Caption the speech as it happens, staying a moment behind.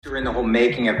During the whole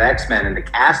making of X-Men and the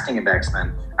casting of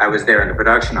X-Men, I was there in the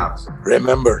production office.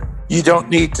 Remember, you don't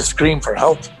need to scream for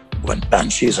help when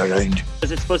Banshee's around.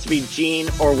 Was it supposed to be Jean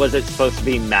or was it supposed to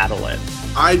be Madeline?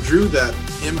 I drew that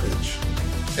image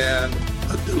and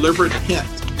a deliberate hint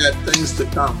at things to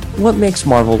come. What makes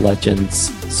Marvel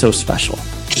Legends so special?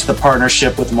 Just the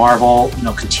partnership with Marvel,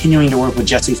 continuing to work with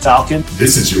Jesse Falcon.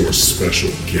 This is your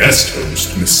special guest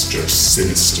host, Mr.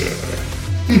 Sinister.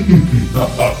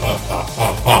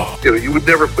 You would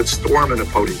never put Storm in a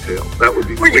ponytail. That would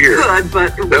be weird. You could,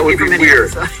 but that would be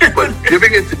weird. But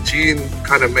giving it to Jean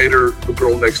kind of made her the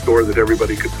girl next door that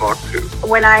everybody could talk to.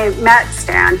 When I met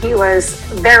Stan, he was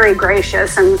very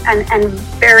gracious and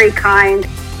very kind.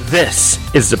 This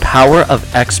is the Power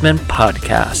of X-Men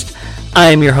podcast. I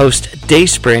am your host,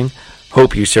 Dayspring.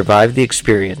 Hope you survived the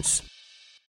experience.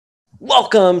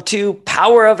 Welcome to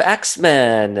Power of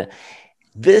X-Men.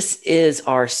 This is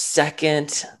our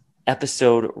second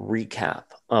episode recap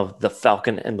of The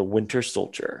Falcon and the Winter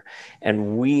Soldier,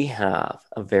 and we have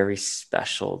a very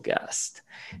special guest.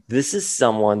 This is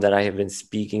someone that I have been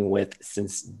speaking with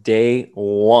since day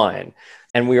one,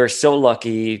 and we are so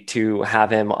lucky to have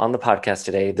him on the podcast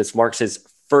today. This marks his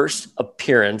first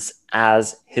appearance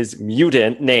as his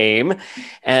mutant name,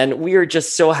 and we are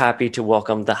just so happy to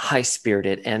welcome the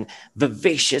high-spirited and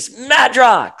vivacious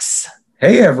Madrox.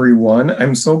 Hey everyone,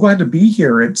 I'm so glad to be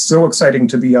here. It's so exciting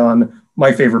to be on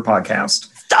my favorite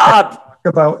podcast. Stop!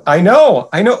 I know,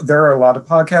 there are a lot of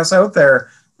podcasts out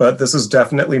there, but this is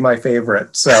definitely my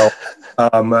favorite. So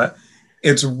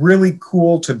it's really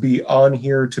cool to be on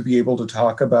here, to be able to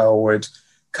talk about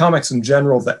comics in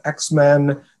general, the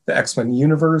X-Men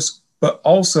universe, but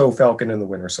also Falcon and the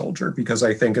Winter Soldier, because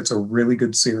I think it's a really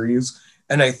good series.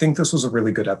 And I think this was a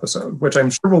really good episode, which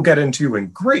I'm sure we'll get into in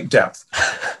great depth.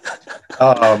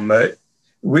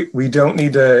 We don't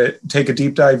need to take a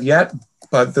deep dive yet,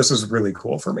 but this is really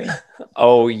cool for me.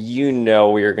 Oh,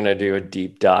 we are going to do a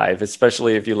deep dive,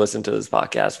 especially if you listen to this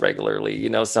podcast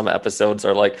regularly. Some episodes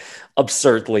are like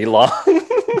absurdly long.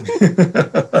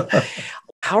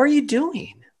 How are you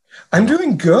doing? I'm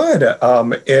doing good.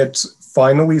 It's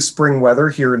finally spring weather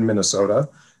here in Minnesota,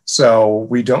 so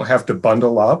we don't have to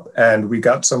bundle up, and we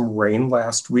got some rain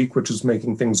last week, which is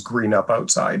making things green up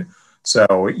outside. So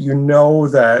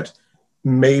that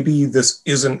maybe this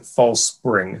isn't false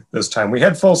spring this time. We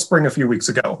had false spring a few weeks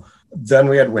ago. Then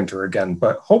we had winter again,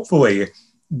 but hopefully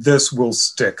this will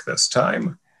stick this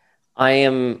time. I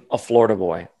am a Florida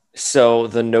boy, so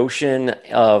the notion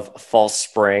of false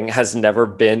spring has never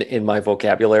been in my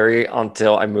vocabulary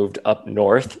until I moved up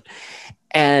north.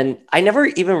 And I never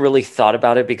even really thought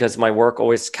about it because my work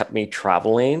always kept me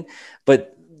traveling.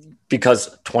 But because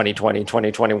 2020,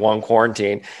 2021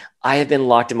 quarantine, I have been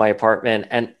locked in my apartment.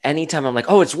 And anytime I'm like,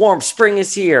 oh, it's warm, spring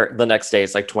is here, the next day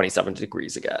it's like 27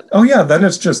 degrees again. Oh, yeah, then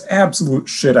it's just absolute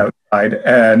shit outside.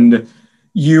 And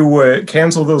you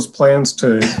cancel those plans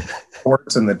to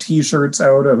shorts and the T-shirts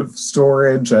out of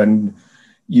storage. And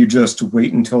you just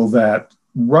wait until that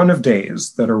run of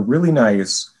days that are really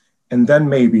nice. And then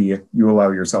maybe you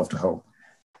allow yourself to hope.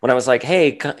 When I was like,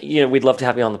 hey, we'd love to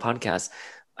have you on the podcast,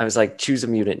 I was like, choose a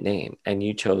mutant name. And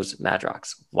you chose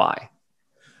Madrox. Why?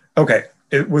 Okay.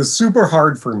 It was super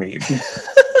hard for me.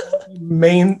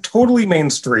 Totally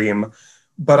mainstream,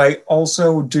 but I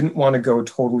also didn't want to go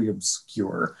totally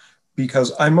obscure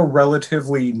because I'm a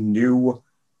relatively new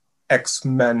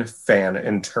X-Men fan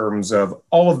in terms of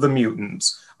all of the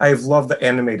mutants. I've loved the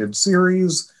animated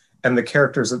series and the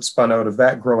characters that spun out of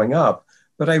that growing up,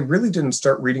 but I really didn't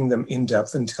start reading them in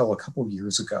depth until a couple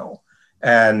years ago.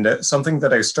 And something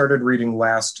that I started reading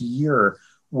last year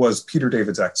was Peter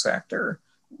David's X-Factor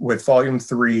with Volume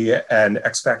 3 and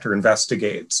X-Factor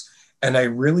Investigates. And I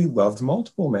really loved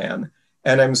Multiple Man.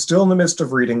 And I'm still in the midst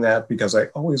of reading that because I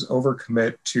always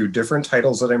overcommit to different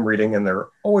titles that I'm reading, and there are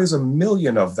always a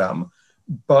million of them.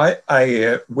 But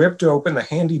I whipped open the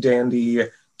handy dandy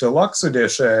deluxe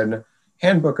edition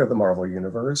Handbook of the Marvel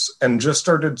Universe and just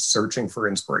started searching for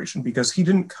inspiration because he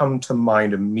didn't come to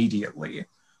mind immediately.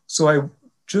 So I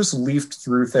just leafed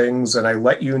through things and I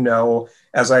let you know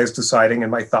as I was deciding in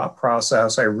my thought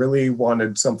process, I really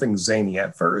wanted something zany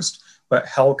at first, but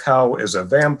Hellcow is a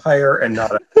vampire and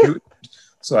not a mutant.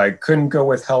 So I couldn't go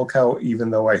with Hellcow, even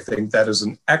though I think that is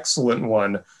an excellent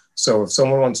one. So if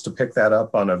someone wants to pick that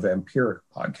up on a vampiric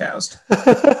podcast.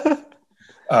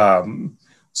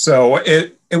 So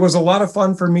it was a lot of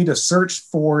fun for me to search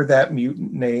for that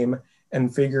mutant name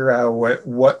and figure out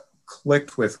what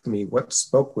clicked with me, what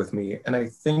spoke with me. And I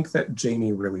think that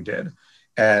Jamie really did.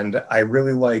 And I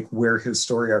really like where his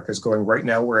story arc is going right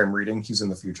now, where I'm reading. He's in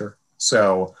the future.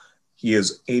 So he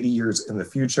is 80 years in the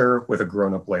future with a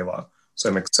grown-up Layla. So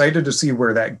I'm excited to see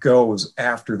where that goes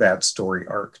after that story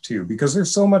arc too, because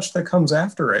there's so much that comes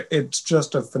after it. It's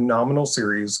just a phenomenal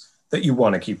series that you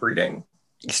want to keep reading.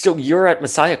 So you're at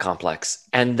Messiah Complex,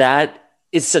 and that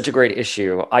is such a great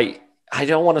issue. I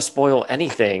don't want to spoil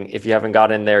anything if you haven't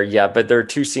gotten there yet, but there are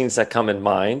 2 scenes that come in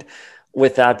mind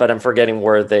with that, but I'm forgetting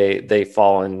where they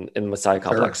fall in Messiah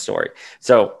Complex story.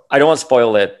 So I don't want to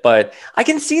spoil it, but I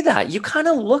can see that. You kind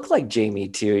of look like Jamie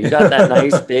too. You got that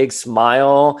nice big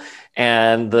smile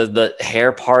and the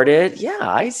hair parted. Yeah,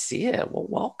 I see it. Well,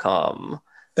 welcome.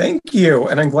 Thank you.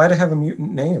 And I'm glad to have a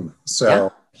mutant name.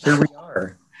 So here we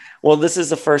are. Well, this is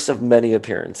the first of many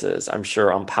appearances, I'm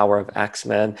sure, on Power of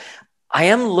X-Men. I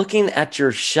am looking at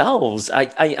your shelves.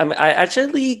 I'm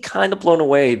actually kind of blown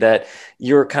away that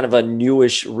you're kind of a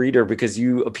newish reader because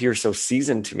you appear so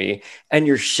seasoned to me. And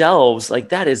your shelves, like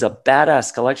that is a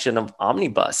badass collection of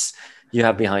omnibus you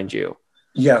have behind you.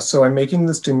 Yeah, so I'm making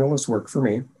the stimulus work for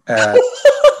me.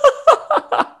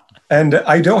 And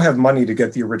I don't have money to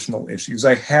get the original issues.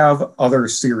 I have other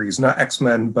series, not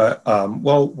X-Men, but,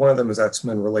 one of them is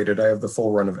X-Men related. I have the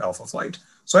full run of Alpha Flight.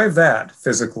 So I have that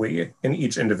physically in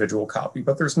each individual copy,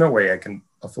 but there's no way I can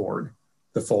afford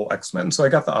the full X-Men. So I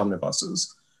got the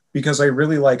omnibuses because I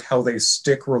really like how they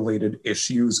stick related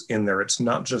issues in there. It's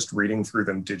not just reading through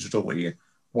them digitally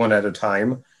one at a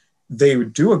time. They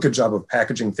do a good job of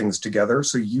packaging things together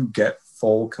so you get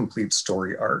full, complete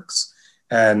story arcs.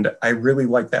 And I really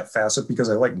like that facet because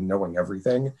I like knowing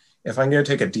everything. If I'm going to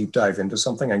take a deep dive into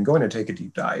something, I'm going to take a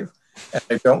deep dive. And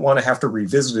I don't want to have to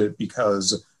revisit it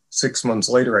because 6 months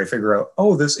later I figure out,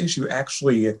 oh, this issue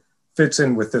actually fits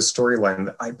in with this storyline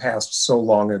that I passed so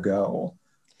long ago.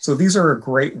 So these are a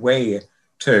great way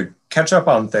to catch up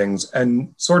on things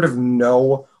and sort of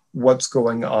know what's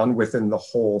going on within the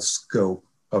whole scope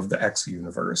of the X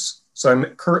universe. So I'm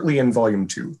currently in volume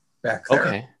 2 back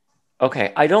there.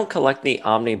 Okay. I don't collect the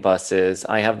omnibuses.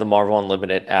 I have the Marvel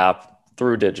Unlimited app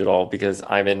through digital because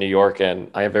I'm in New York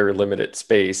and I have very limited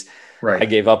space. Right. I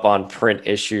gave up on print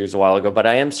issues a while ago, but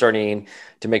I am starting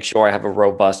to make sure I have a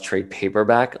robust trade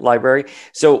paperback library.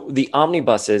 So the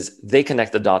omnibuses, they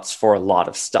connect the dots for a lot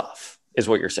of stuff, is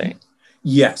what you're saying.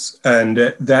 Yes.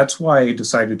 And that's why I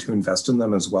decided to invest in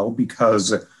them as well,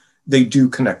 because they do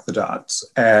connect the dots.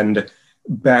 And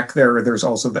back there's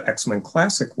also the X-Men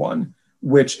Classic one,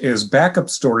 which is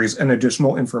backup stories and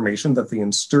additional information that they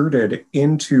inserted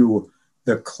into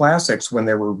the classics when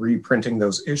they were reprinting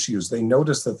those issues. They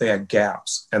noticed that they had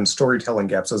gaps and storytelling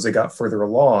gaps as they got further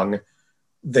along.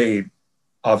 They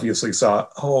obviously saw,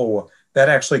 oh, that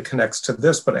actually connects to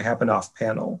this, but it happened off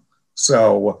panel.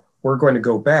 So we're going to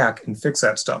go back and fix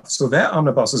that stuff. So that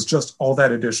omnibus is just all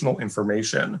that additional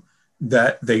information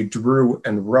that they drew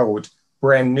and wrote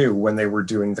brand new when they were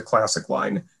doing the classic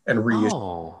line and reissued.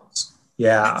 Oh,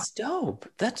 yeah. That's dope.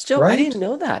 That's dope. Right? I didn't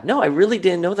know that. No, I really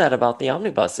didn't know that about the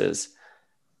omnibuses.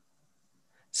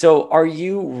 So are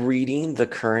you reading the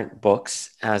current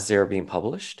books as they're being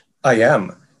published? I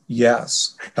am.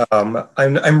 Yes.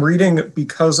 I'm reading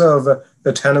because of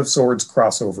the Ten of Swords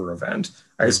crossover event.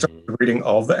 I started reading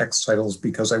all of the X titles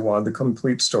because I wanted the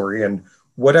complete story. And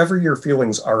whatever your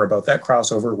feelings are about that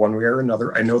crossover, one way or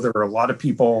another, I know there are a lot of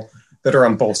people that are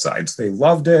on both sides. They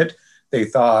loved it. They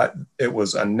thought it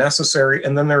was unnecessary.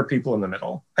 And then there are people in the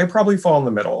middle. I probably fall in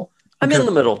the middle. I'm in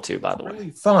the middle too, by the way.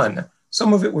 Really fun.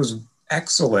 Some of it was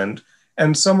excellent.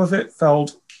 And some of it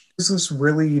felt, is this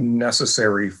really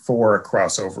necessary for a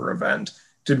crossover event?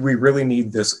 Did we really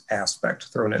need this aspect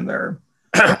thrown in there?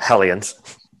 Hellions.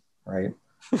 Right.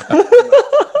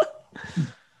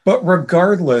 But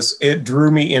regardless, it drew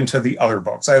me into the other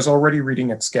books. I was already reading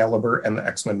Excalibur and the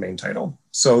X-Men main title.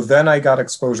 So then I got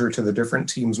exposure to the different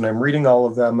teams, and I'm reading all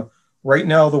of them. Right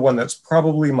now, the one that's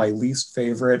probably my least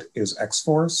favorite is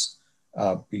X-Force,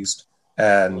 Beast.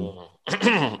 And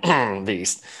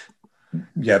Beast.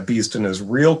 Yeah, Beast in his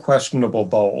real questionable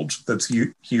bulge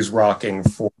he's rocking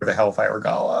for the Hellfire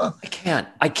Gala.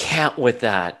 I can't with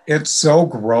that. It's so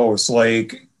gross.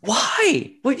 Like,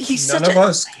 why? He's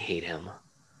I hate him.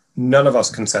 None of us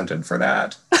consented for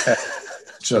that.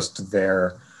 Just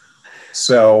there.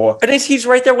 So, but he's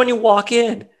right there when you walk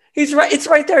in. He's right. It's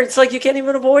right there. It's like you can't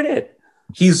even avoid it.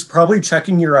 He's probably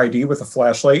checking your ID with a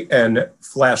flashlight and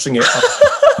flashing it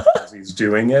up as he's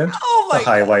doing it to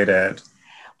highlight it.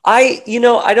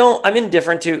 I'm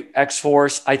indifferent to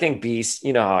X-Force. I think Beast,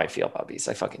 you know how I feel about Beast.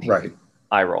 I fucking hate him.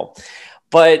 I roll.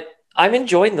 But I'm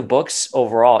enjoying the books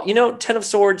overall. Ten of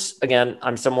Swords, again,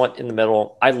 I'm somewhat in the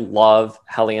middle. I love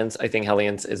Hellions. I think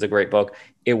Hellions is a great book.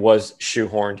 it was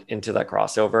shoehorned into that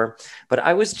crossover. But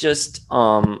I was just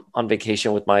on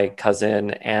vacation with my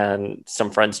cousin, and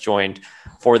some friends joined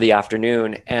for the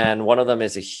afternoon, and one of them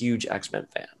is a huge X-Men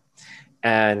fan.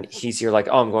 And he's here like,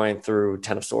 oh, I'm going through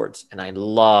Ten of Swords, and I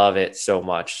love it so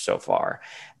much so far.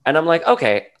 And I'm like,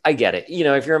 okay, I get it. You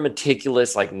know, if you're a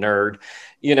meticulous like nerd,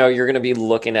 you know, you're going to be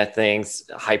looking at things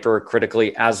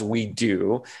hypercritically as we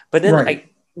do. But then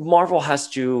Marvel has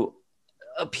to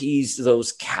appease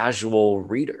those casual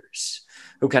readers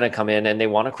who kind of come in and they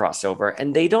want to cross over,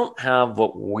 and they don't have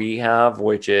what we have,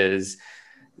 which is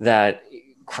that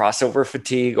crossover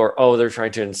fatigue, or, oh, they're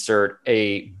trying to insert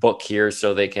a book here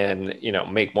so they can, you know,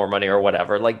 make more money or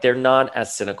whatever. Like, they're not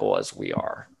as cynical as we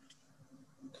are.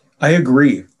 I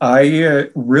agree. I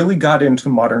really got into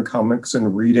modern comics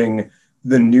and reading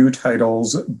the new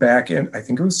titles back in, I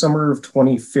think it was summer of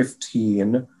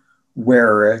 2015,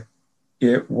 where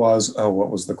it was,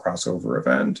 what was the crossover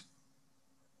event?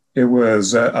 It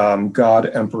was God,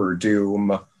 Emperor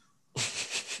Doom.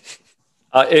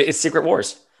 It's Secret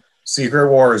Wars. Secret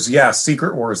Wars. Yeah,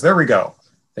 Secret Wars. There we go.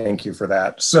 Thank you for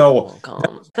that. So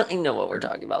I know what we're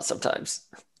talking about sometimes.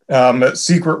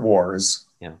 Secret Wars.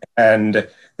 Yeah. And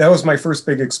that was my first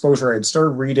big exposure. I'd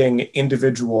started reading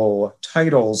individual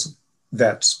titles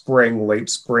that spring, late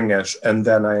springish, and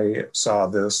then I saw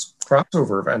this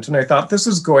crossover event, and I thought, this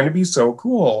is going to be so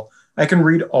cool. I can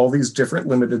read all these different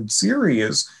limited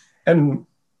series, and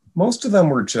most of them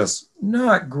were just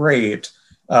not great.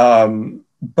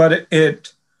 But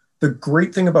the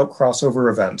great thing about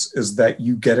crossover events is that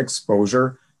you get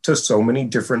exposure to so many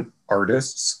different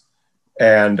artists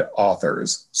and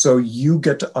authors. So you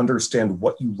get to understand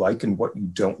what you like and what you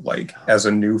don't like as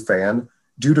a new fan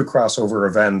due to crossover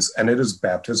events, and it is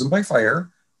baptism by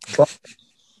fire. But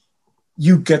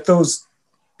you get those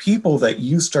people that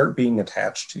you start being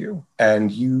attached to,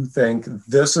 and you think,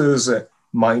 this is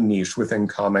my niche within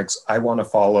comics. I want to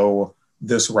follow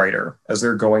this writer as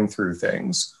they're going through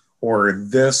things, or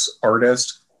this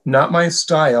artist, not my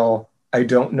style. I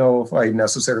don't know if I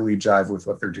necessarily jive with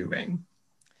what they're doing.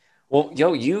 Well,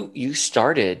 you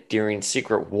started during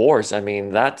Secret Wars. I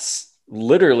mean, that's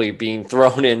literally being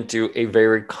thrown into a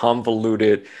very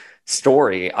convoluted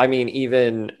story. I mean,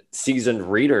 even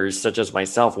seasoned readers such as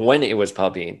myself, when it was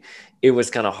pubbing, it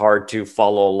was kind of hard to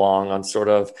follow along on sort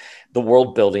of the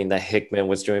world building that Hickman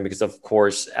was doing, because of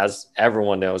course, as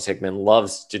everyone knows, Hickman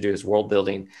loves to do his world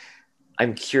building.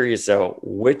 I'm curious though,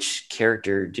 which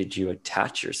character did you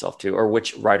attach yourself to, or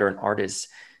which writer and artist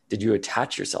did you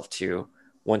attach yourself to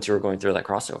once you were going through that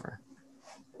crossover?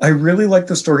 I really like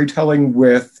the storytelling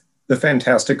with the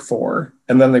Fantastic Four,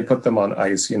 and then they put them on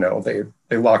ice. You know,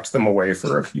 they locked them away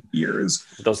for a few years.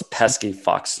 Those pesky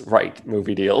Fox Wright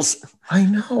movie deals. I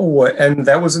know, and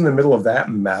that was in the middle of that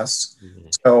mess. Mm-hmm.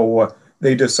 So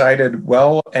they decided,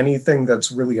 well, anything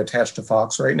that's really attached to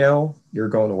Fox right now, you're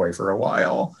going away for a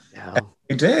while. Yeah. And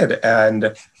they did,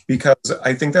 and because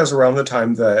I think that was around the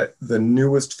time that the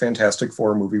newest Fantastic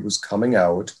Four movie was coming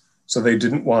out, so they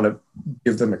didn't want to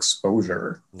give them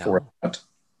exposure for that.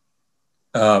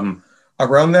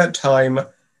 Around that time,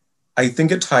 I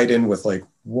think it tied in with like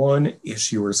one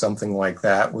issue or something like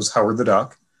that, was Howard the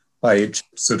Duck by Chip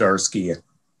Zdarsky.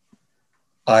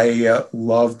 I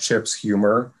love Chip's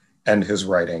humor and his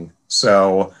writing.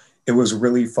 So it was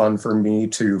really fun for me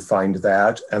to find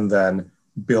that and then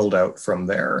build out from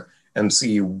there and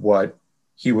see what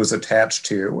he was attached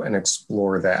to and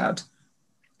explore that.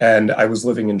 And I was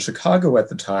living in Chicago at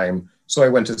the time, so I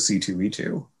went to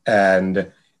C2E2,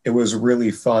 and it was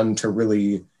really fun to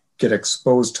really get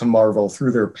exposed to Marvel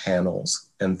through their panels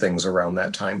and things around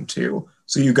that time too.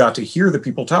 So you got to hear the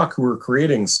people talk who were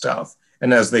creating stuff.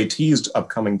 And as they teased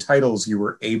upcoming titles, you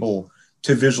were able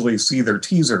to visually see their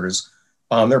teasers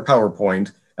on their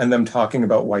PowerPoint and them talking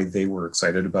about why they were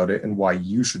excited about it and why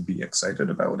you should be excited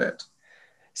about it.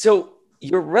 So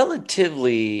you're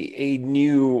relatively a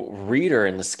new reader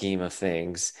in the scheme of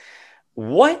things.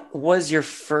 What was your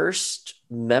first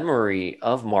memory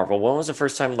of Marvel? When was the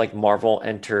first time like Marvel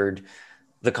entered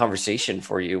the conversation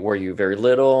for you? Were you very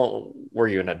little? Were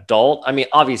you an adult? I mean,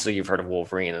 obviously you've heard of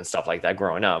Wolverine and stuff like that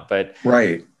growing up, but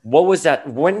right. What was that?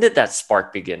 When did that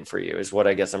spark begin for you is what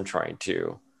I guess I'm trying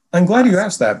to. I'm glad you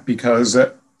asked that, because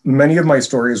many of my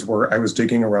stories were I was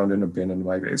digging around in a bin in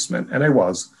my basement, and I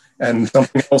was, and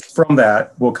something else from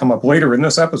that will come up later in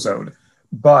this episode,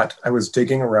 but I was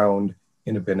digging around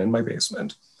in a bin in my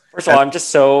basement. First of all, I'm just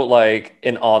so like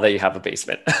in awe that you have a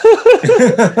basement.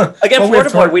 Again, Florida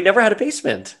boy, we never had a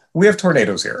basement. We have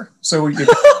tornadoes here. So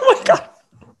oh my God.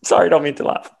 Sorry, I don't mean to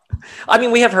laugh. I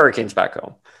mean, we have hurricanes back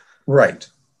home. Right.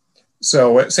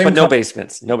 So same. But no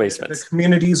basements. No The basements.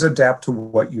 communities adapt to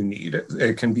what you need.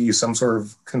 It can be some sort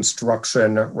of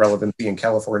construction relevancy. In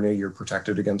California, you're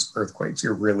protected against earthquakes.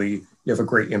 You have a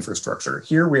great infrastructure.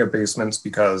 Here we have basements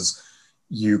because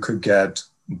you could get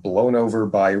blown over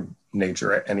by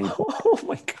nature at any point. Oh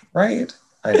my God. Right?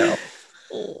 I know.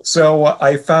 So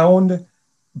I found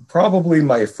probably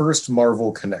my first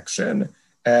Marvel connection,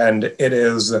 and it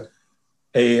is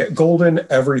a golden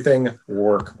everything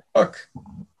workbook.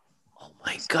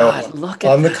 My God, look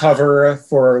at on the that. cover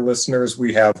for our listeners,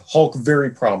 we have Hulk very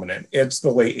prominent. It's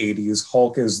the late 80s.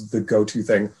 Hulk is the go-to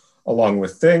thing, along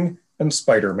with Thing and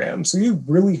Spider-Man. So you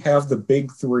really have the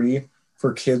big three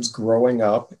for kids growing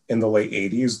up in the late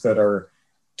 80s that are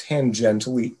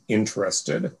tangentially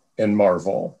interested in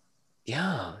Marvel.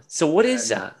 Yeah. So what is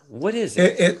that? What is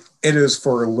it? It is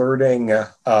for learning. There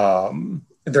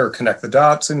are connect the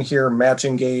dots in here,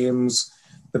 matching games.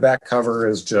 The back cover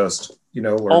is just,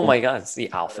 Oh my God, it's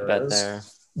the alphabet there.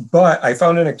 But I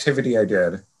found an activity I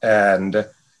did, and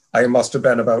I must have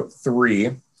been about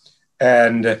 3.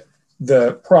 And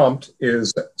the prompt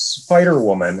is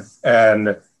Spider-Woman,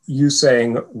 and you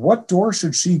saying, what door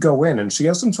should she go in? And she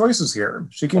has some choices here.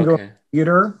 She can go to the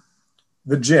theater,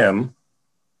 the gym,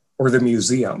 or the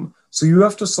museum. So you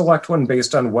have to select one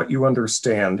based on what you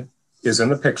understand is in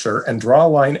the picture and draw a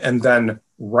line and then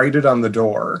write it on the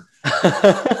door.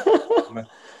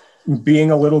 Being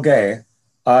a little gay,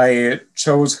 I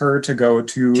chose her to go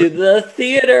to the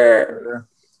theater.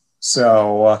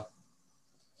 So,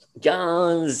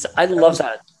 yes, I love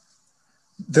that.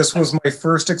 This was my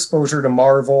first exposure to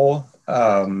Marvel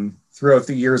throughout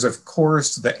the years, of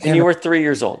course. And you were 3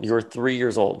 years old. You were 3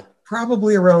 years old.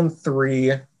 Probably around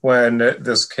 3 when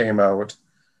this came out.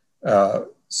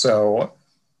 So,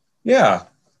 yeah.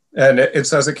 And it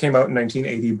says it came out in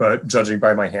 1980, but judging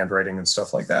by my handwriting and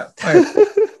stuff like that, I was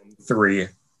 3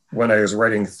 when I was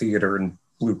writing theater in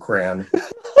blue crayon.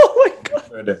 Oh my God.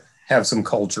 Could have some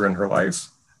culture in her life.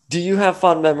 Do you have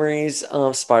fond memories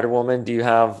of Spider-Woman? Do you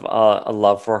have a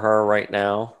love for her right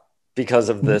now because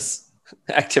of this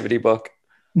activity book?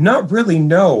 Not really,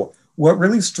 no. What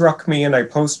really struck me, and I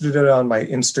posted it on my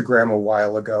Instagram a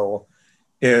while ago,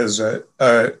 is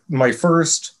my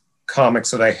first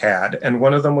comics that I had. And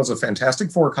one of them was a Fantastic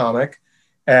Four comic,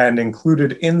 and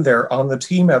included in there on the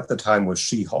team at the time was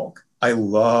She-Hulk. I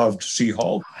loved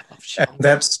She-Hulk. I love She-Hulk. And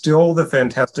that's still the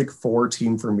Fantastic Four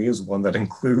team for me, is one that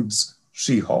includes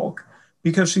She-Hulk,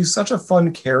 because she's such a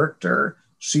fun character.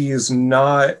 She is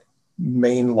not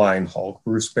mainline Hulk,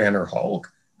 Bruce Banner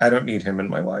Hulk. I don't need him in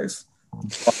my life.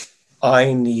 But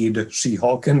I need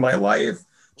She-Hulk in my life.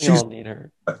 We all need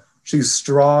her. She's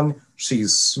strong.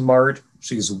 She's smart.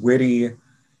 She's witty.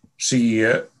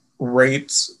 She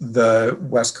rates the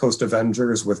West Coast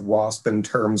Avengers with Wasp in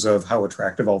terms of how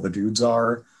attractive all the dudes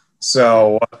are.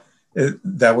 So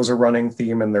that was a running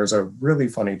theme, and there's a really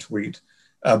funny tweet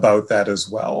about that as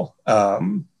well.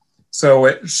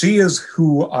 She is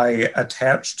who I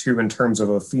attach to in terms of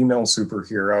a female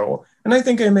superhero, and I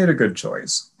think I made a good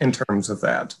choice in terms of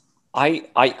that.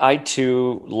 I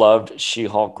too loved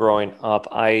She-Hulk growing up.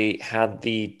 I had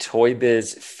the Toy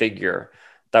Biz figure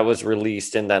that was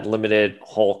released in that limited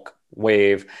Hulk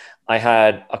wave. I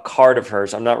had a card of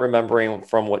hers. I'm not remembering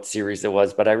from what series it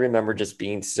was, but I remember just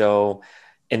being so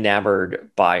enamored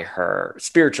by her,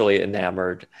 spiritually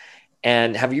enamored.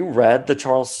 And have you read the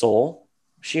Charles Soule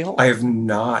She-Hulk? I have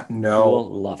not, no. You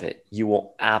will love it. You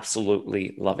will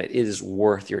absolutely love it. It is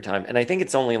worth your time. And I think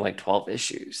it's only like 12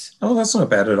 issues. Oh, that's not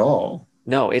bad at all.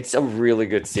 No, it's a really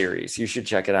good series. You should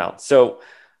check it out. So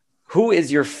who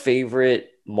is your favorite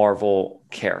Marvel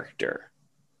character?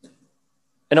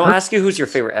 And I'll ask you who's your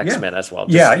favorite X-Men as well.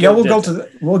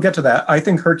 We'll get to that. I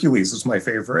think Hercules is my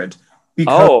favorite.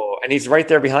 And he's right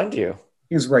there behind you.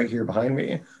 He's right here behind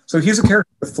me. So he's a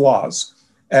character with flaws.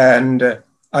 And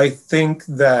I think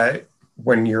that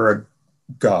when you're a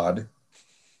god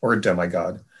or a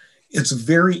demigod, it's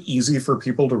very easy for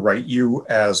people to write you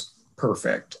as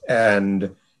perfect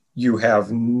and you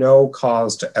have no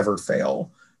cause to ever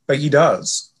fail. But he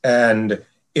does. And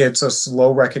it's a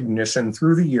slow recognition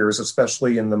through the years,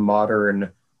 especially in the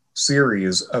modern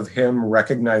series, of him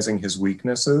recognizing his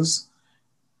weaknesses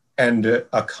and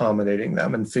accommodating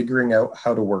them and figuring out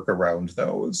how to work around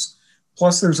those.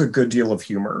 Plus, there's a good deal of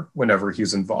humor whenever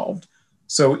he's involved.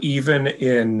 So even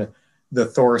in the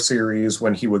Thor series,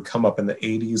 when he would come up in the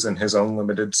 80s in his own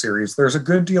limited series, there's a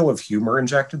good deal of humor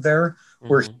injected there,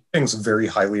 where he thinks very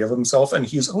highly of himself, and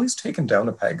he's always taken down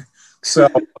a peg. So,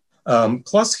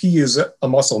 plus he is a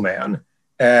muscle man,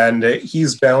 and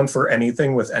he's down for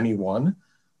anything with anyone.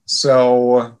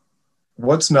 So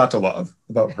what's not to love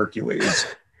about Hercules?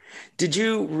 Did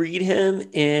you read him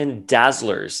in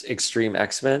Dazzler's Extreme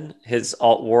X-Men, his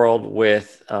alt world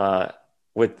with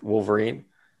Wolverine?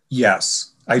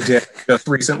 Yes, I did. Just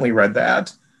recently read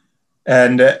that.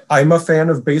 And I'm a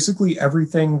fan of basically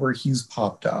everything where he's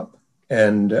popped up.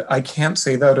 And I can't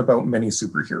say that about many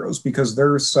superheroes, because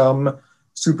there are some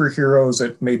superheroes,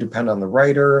 it may depend on the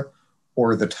writer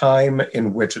or the time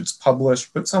in which it's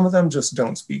published, but some of them just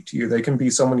don't speak to you. They can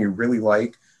be someone you really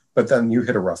like, but then you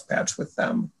hit a rough patch with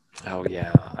them. Oh,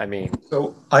 yeah. I mean...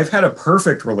 So I've had a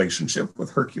perfect relationship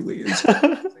with Hercules.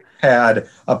 Had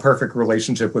a perfect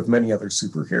relationship with many other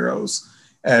superheroes.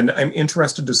 And I'm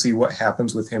interested to see what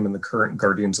happens with him in the current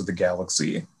Guardians of the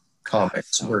Galaxy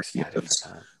comics, where he is.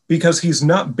 Because he's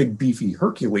not big, beefy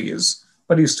Hercules,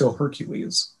 but he's still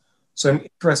Hercules. So I'm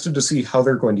interested to see how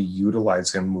they're going to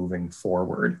utilize him moving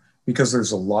forward, because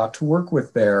there's a lot to work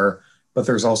with there, but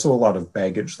there's also a lot of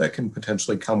baggage that can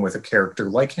potentially come with a character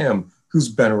like him, who's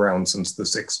been around since the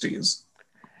 60s.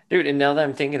 Dude, and now that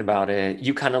I'm thinking about it,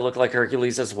 you kind of look like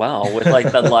Hercules as well, with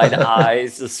like the light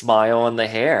eyes, the smile, and the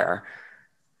hair.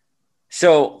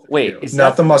 So, wait. Is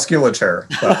not the musculature.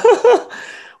 But...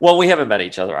 Well, we haven't met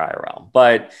each other IRL,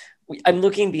 but I'm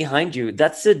looking behind you.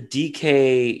 That's a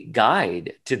DK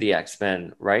guide to the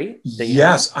X-Men, right?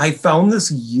 Yes, I found this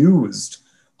used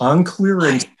on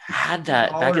clearance. I had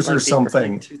that back in or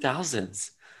something.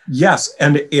 2000s. Yes,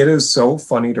 and it is so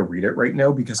funny to read it right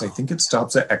now, because I think it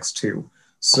stops at X2.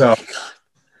 So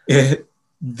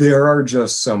there are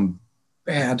just some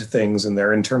bad things in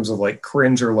there in terms of like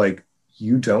cringe, or like,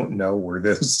 you don't know where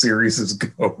this series is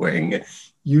going.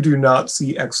 You do not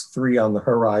see X3 on the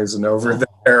horizon over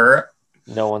there.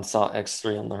 No one saw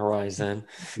X3 on the horizon.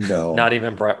 No. Not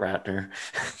even Brett Ratner.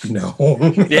 No.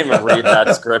 He didn't even read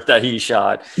that script that he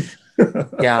shot.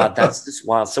 Yeah, that's just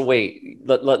wild. So wait,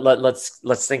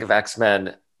 let's think of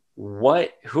X-Men.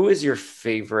 Who is your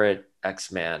favorite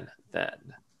X-Man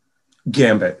then?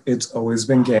 Gambit. It's always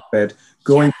been Gambit.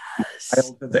 Going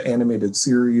to the animated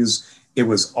series, it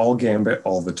was all Gambit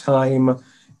all the time.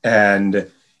 And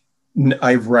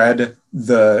I've read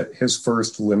his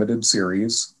first limited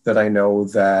series that I know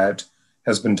that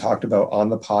has been talked about on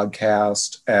the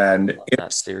podcast, and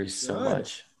that series so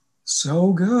much.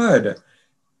 So good.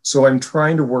 So I'm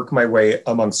trying to work my way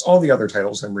amongst all the other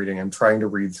titles I'm reading. I'm trying to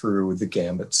read through the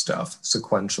Gambit stuff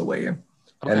sequentially.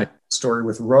 Okay. And the story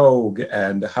with Rogue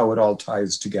and how it all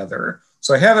ties together.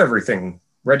 So I have everything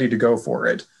ready to go for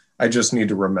it. I just need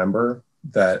to remember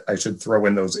that I should throw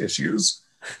in those issues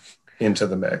into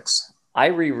the mix. I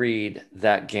reread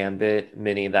that Gambit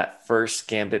mini, that first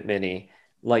Gambit mini,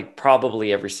 like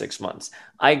probably every 6 months.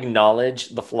 I acknowledge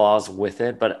the flaws with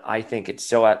it, but I think it's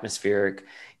so atmospheric.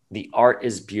 The art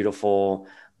is beautiful.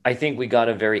 I think we got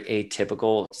a very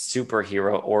atypical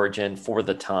superhero origin for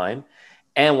the time.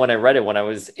 And when I read it, when I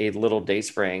was a little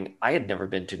Dayspring, I had never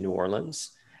been to New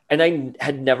Orleans, and I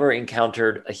had never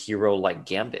encountered a hero like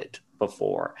Gambit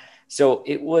before. So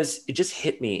it just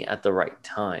hit me at the right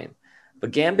time.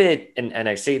 But Gambit, and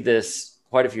I say this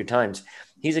quite a few times,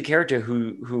 he's a character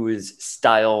who is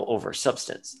style over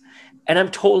substance. And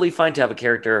I'm totally fine to have a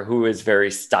character who is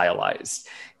very stylized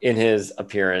in his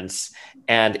appearance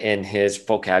and in his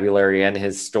vocabulary and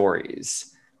his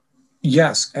stories.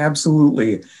 Yes,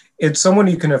 absolutely. It's someone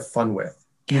you can have fun with.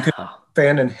 You can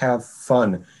fan and have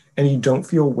fun, and you don't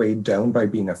feel weighed down by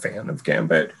being a fan of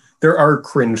Gambit. There are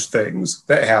cringe things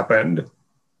that happened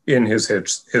in his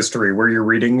history where you're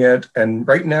reading it, and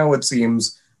right now it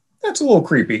seems that's a little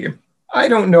creepy. I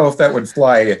don't know if that would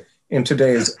fly in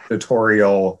today's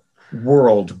editorial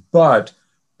world, but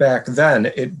back then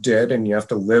it did, and you have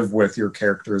to live with your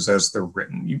characters as they're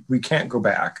written. We can't go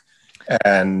back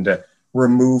and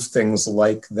remove things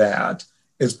like that.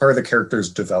 It's part of the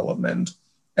character's development.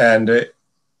 And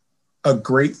a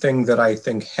great thing that I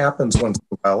think happens once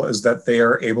in a while is that they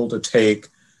are able to take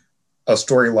a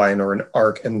storyline or an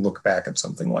arc and look back at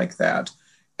something like that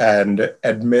and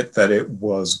admit that it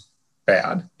was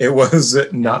bad. It was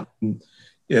not,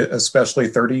 especially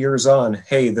 30 years on,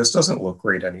 hey, this doesn't look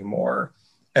great anymore.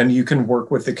 And you can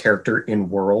work with the character in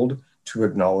world to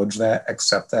acknowledge that,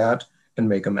 accept that, and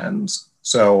make amends.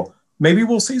 So maybe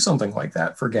we'll see something like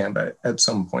that for Gambit at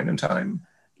some point in time.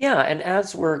 Yeah, and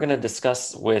as we're going to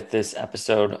discuss with this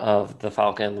episode of The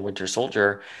Falcon and the Winter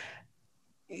Soldier,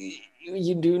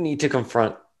 you do need to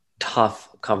confront tough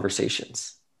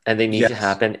conversations, and they need to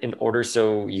happen in order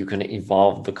so you can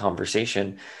evolve the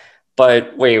conversation.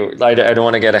 But wait, I don't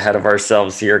want to get ahead of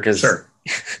ourselves here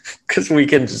because we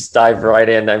can just dive right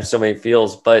in. I have so many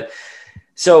feels. But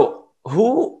so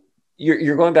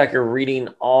you're going back, you're reading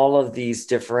all of these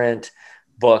different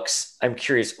books, I'm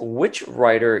curious, which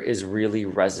writer is really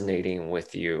resonating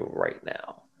with you right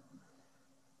now?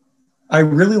 I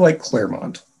really like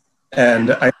Claremont.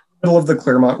 And I'm in the middle of the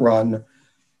Claremont run.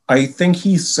 I think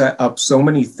he set up so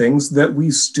many things that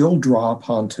we still draw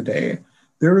upon today.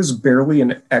 There is barely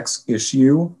an X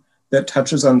issue that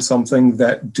touches on something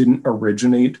that didn't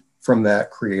originate from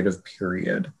that creative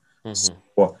period. Mm-hmm.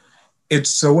 So it's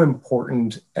so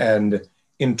important and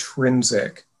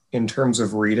intrinsic in terms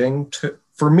of reading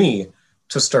for me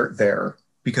to start there,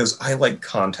 because I like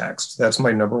context. That's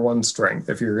my number one strength.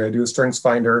 If you're going to do a strengths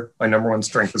finder, my number one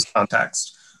strength is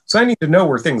context. So I need to know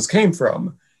where things came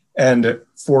from. And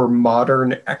for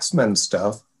modern X-Men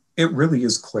stuff, it really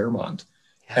is Claremont.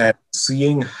 Yeah. And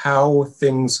seeing how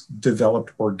things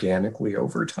developed organically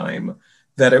over time,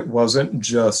 that it wasn't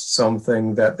just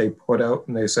something that they put out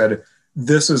and they said,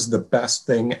 this is the best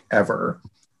thing ever.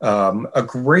 A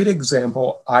great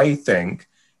example, I think,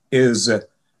 is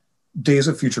Days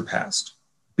of Future Past.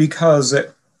 Because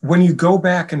when you go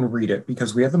back and read it,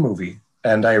 because we had the movie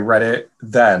and I read it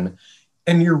then,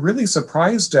 and you're really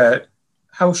surprised at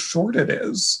how short it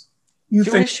is. You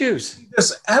think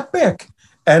this epic,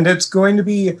 and it's going to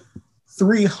be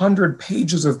 300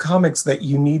 pages of comics that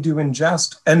you need to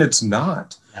ingest, and it's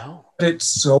not. No. It's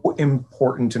so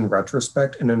important in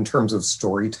retrospect and in terms of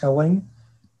storytelling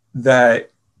that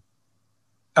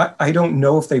I don't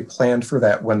know if they planned for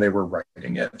that when they were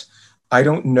writing it. I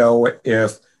don't know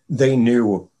if they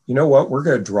knew, you know what, we're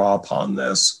going to draw upon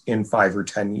this in 5 or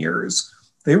 10 years.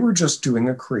 They were just doing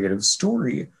a creative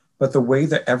story. But the way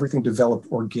that everything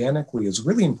developed organically is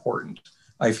really important,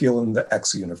 I feel, in the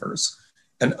X universe,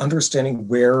 and understanding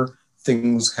where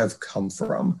things have come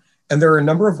from. And there are a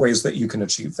number of ways that you can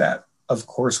achieve that. Of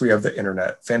course, we have the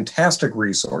internet, fantastic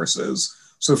resources.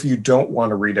 So if you don't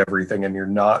want to read everything and you're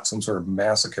not some sort of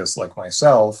masochist like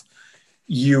myself,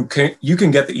 you can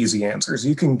get the easy answers.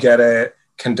 You can get it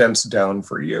condensed down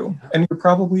for you, and you're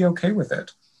probably okay with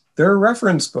it. There are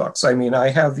reference books. I mean, I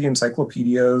have the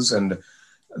encyclopedias and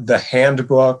the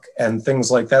handbook and things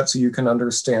like that, so you can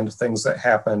understand things that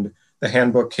happened. The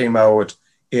handbook came out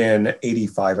in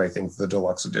 85, I think the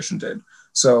deluxe edition did.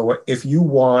 So if you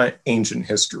want ancient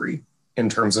history in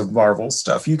terms of Marvel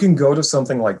stuff, you can go to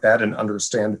something like that and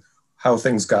understand how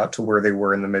things got to where they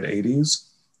were in the mid 80s,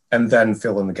 and then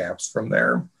fill in the gaps from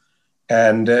there.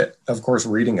 And of course,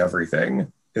 reading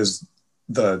everything is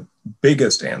the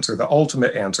biggest answer, the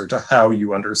ultimate answer to how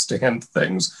you understand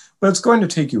things. But it's going to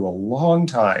take you a long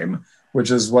time, which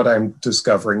is what I'm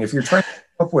discovering. If you're trying to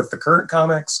keep up with the current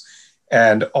comics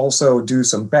and also do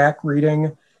some back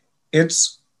reading,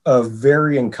 it's a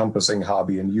very encompassing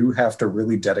hobby, and you have to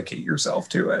really dedicate yourself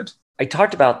to it. I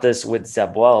talked about this with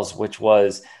Zeb Wells, which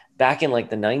was back in like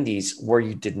the 90s, where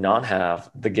you did not have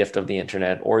the gift of the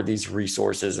internet or these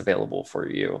resources available for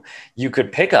you. You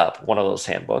could pick up one of those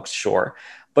handbooks, sure,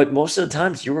 but most of the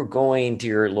times you were going to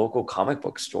your local comic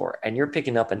book store and you're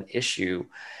picking up an issue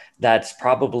that's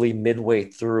probably midway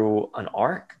through an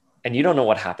arc and you don't know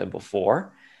what happened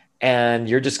before. And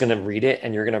you're just going to read it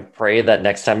and you're going to pray that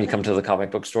next time you come to the comic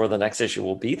book store, the next issue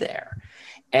will be there.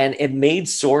 And it made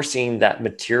sourcing that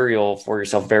material for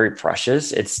yourself very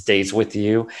precious. It stays with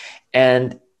you.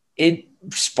 And it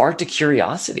sparked a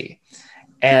curiosity.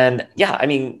 And yeah, I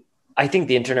mean, I think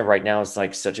the internet right now is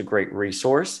like such a great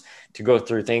resource to go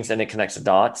through things, and it connects the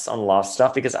dots on a lot of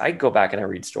stuff, because I go back and I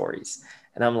read stories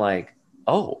and I'm like,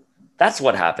 oh, that's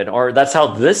what happened, or that's how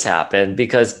this happened,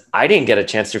 because I didn't get a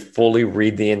chance to fully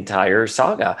read the entire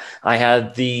saga. I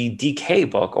had the DK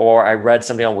book, or I read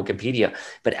something on Wikipedia,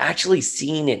 but actually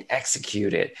seeing it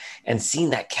executed and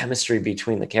seeing that chemistry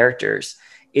between the characters,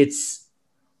 it's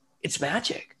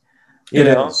magic, you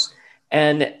know? Is.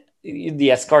 And the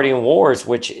Asgardian Wars,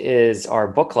 which is our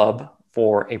book club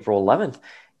for April 11th.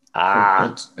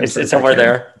 It's somewhere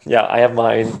there. Yeah, I have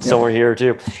mine somewhere here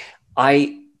too.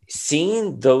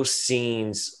 Seeing those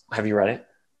scenes, have you read it?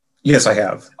 Yes, I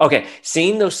have. Okay,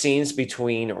 seeing those scenes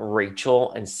between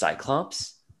Rachel and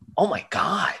Cyclops, oh my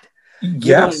God.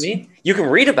 You know what I mean? You can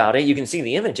read about it, you can see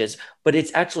the images, but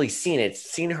it's actually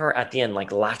seeing her at the end,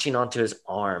 like latching onto his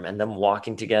arm and them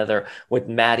walking together with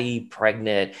Maddie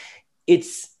pregnant.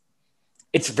 It's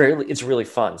really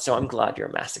fun. So I'm glad you're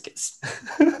a masochist.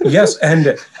 Yes,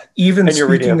 and even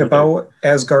speaking about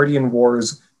Asgardian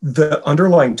Wars, the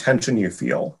underlying tension you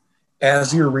feel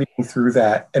as you're reading through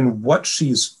that and what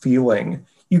she's feeling,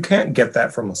 you can't get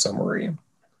that from a summary.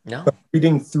 No. But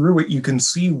reading through it, you can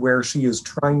see where she is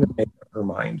trying to make up her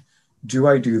mind. Do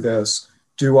I do this?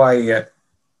 Do I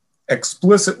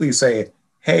explicitly say,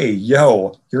 hey,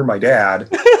 yo, you're my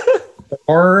dad?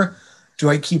 Or Do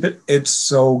I keep it? It's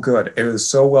so good. It is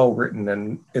so well written,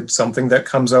 and it's something that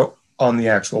comes out on the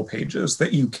actual pages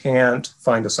that you can't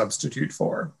find a substitute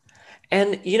for.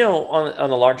 And, you know, on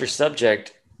a larger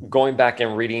subject, going back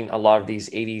and reading a lot of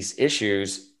these 80s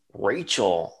issues,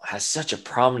 Rachel has such a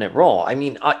prominent role. I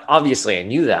mean, obviously I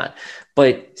knew that,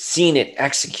 but seeing it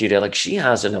executed, like she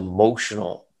has an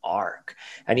emotional arc.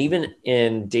 And even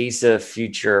in Days of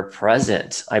Future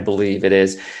Present, I believe it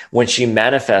is, when she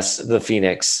manifests the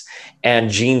Phoenix and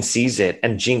Jean sees it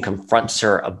and Jean confronts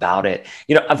her about it.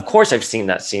 You know, of course I've seen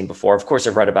that scene before. Of course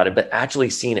I've read about it, but actually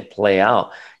seeing it play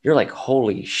out, you're like,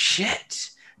 holy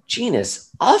shit, Jean is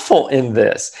awful in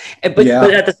this. But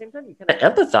at the same time, you kind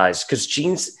of empathize because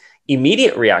Jean's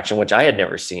immediate reaction, which I had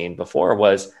never seen before,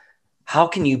 was, how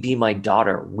can you be my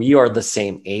daughter? We are the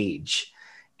same age.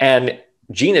 And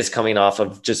Jean is coming off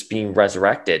of just being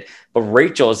resurrected, but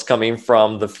Rachel is coming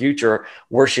from the future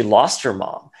where she lost her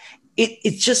mom.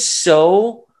 It's just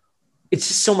so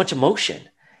much emotion.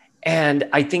 And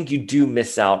I think you do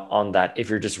miss out on that if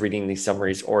you're just reading these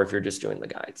summaries or if you're just doing the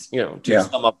guides, you know, to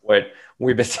sum up what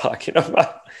we've been talking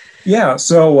about. Yeah.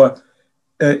 So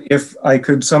if I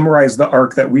could summarize the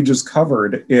arc that we just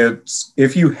covered, it's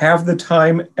if you have the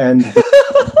time and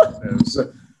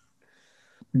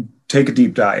take a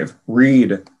deep dive,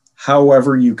 read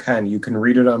however you can. You can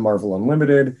read it on Marvel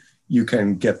Unlimited. You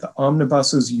can get the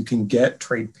omnibuses. You can get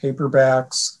trade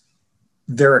paperbacks.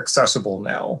 They're accessible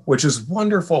now, which is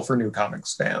wonderful for new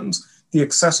comics fans. The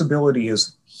accessibility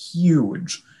is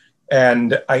huge.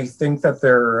 And I think that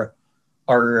there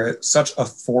are such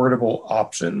affordable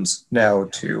options now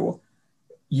too.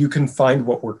 You can find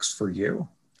what works for you.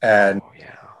 And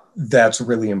that's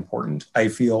really important, I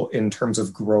feel, in terms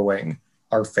of growing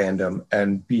our fandom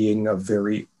and being a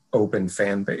very open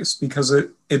fan base, because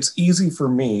it's easy for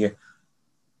me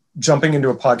jumping into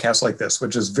a podcast like this,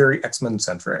 which is very X-Men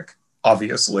centric,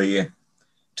 obviously,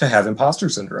 to have imposter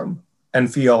syndrome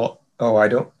and feel, oh, I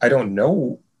don't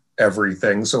know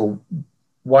everything, so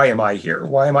why am I here?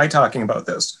 Why am I talking about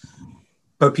this?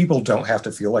 But people don't have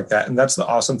to feel like that. And that's the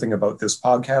awesome thing about this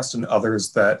podcast and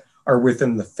others that are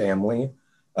within the family,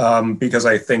 because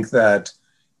I think that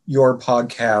your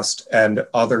podcast and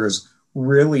others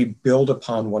really build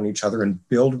upon each other and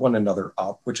build one another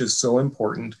up, which is so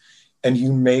important. And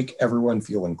you make everyone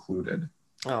feel included.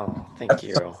 Oh, thank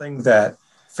you. Something that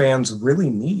fans really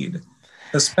need,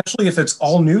 especially if it's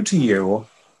all new to you.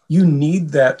 You need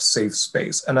that safe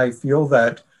space. And I feel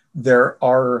that there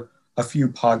are a few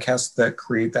podcasts that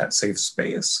create that safe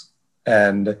space,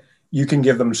 and you can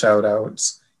give them shout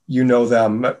outs. You know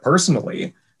them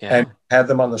personally and had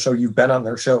them on the show. You've been on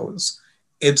their shows.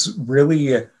 It's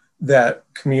really that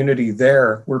community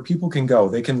there where people can go,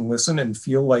 they can listen and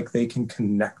feel like they can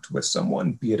connect with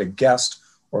someone, be it a guest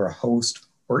or a host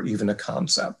or even a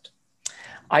concept.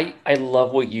 I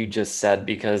love what you just said,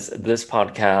 because this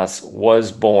podcast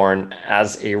was born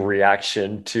as a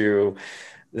reaction to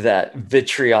that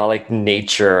vitriolic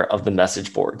nature of the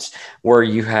message boards, where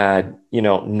you had,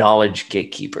 knowledge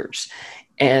gatekeepers.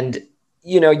 And,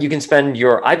 you can spend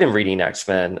I've been reading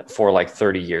X-Men for like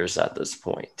 30 years at this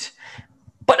point,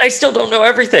 but I still don't know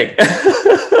everything.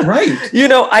 Right.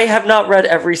 I have not read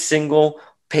every single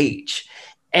page.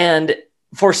 And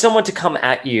for someone to come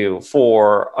at you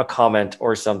for a comment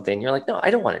or something, you're like, no, I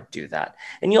don't want to do that.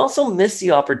 And you also miss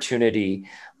the opportunity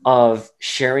of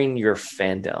sharing your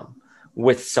fandom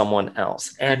with someone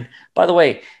else. And by the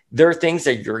way, there are things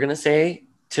that you're going to say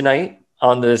tonight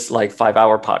on this like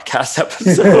 5-hour podcast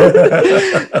episode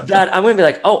that I'm going to be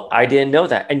like, oh, I didn't know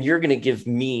that. And you're going to give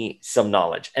me some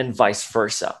knowledge and vice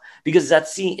versa, because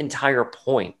that's the entire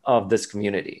point of this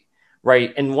community.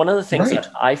 Right. And one of the things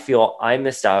that I feel I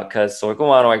missed out, because Soy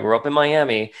Cubano, I grew up in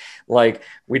Miami, like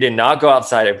we did not go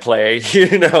outside and play,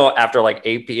 after like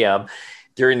 8 p.m.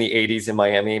 during the 80s in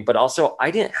Miami. But also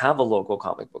I didn't have a local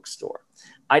comic book store.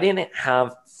 I didn't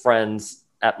have friends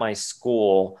at my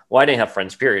school. Well, I didn't have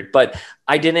friends, period. But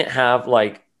I didn't have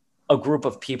like a group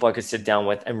of people I could sit down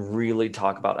with and really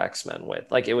talk about X-Men with.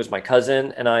 Like it was my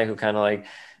cousin and I who kind of like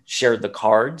shared the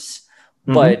cards.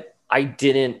 Mm-hmm. But I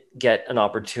didn't get an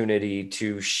opportunity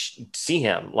to see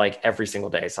him like every single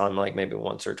day. So I'm like maybe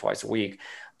once or twice a week,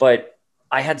 but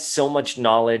I had so much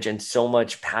knowledge and so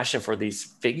much passion for these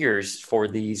figures, for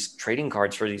these trading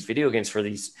cards, for these video games, for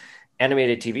these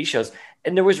animated TV shows.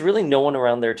 And there was really no one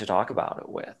around there to talk about it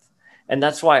with. And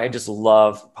that's why I just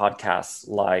love podcasts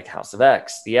like House of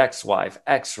X, The X-Wife,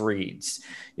 X Reads,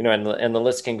 and the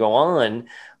list can go on,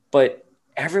 but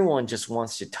everyone just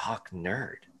wants to talk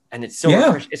nerd. And it's so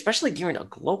refreshing, especially during a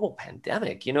global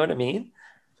pandemic. You know what I mean?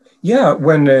 Yeah,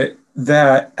 when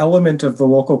that element of the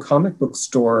local comic book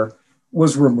store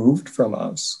was removed from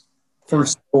us for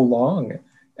so long.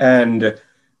 And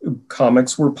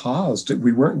comics were paused.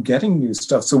 We weren't getting new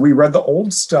stuff. So we read the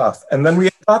old stuff and then we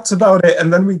had thoughts about it.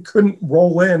 And then we couldn't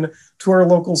roll in to our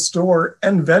local store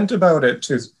and vent about it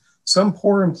to some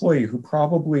poor employee who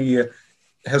probably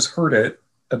has heard it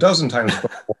a dozen times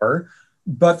before,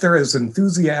 but they're as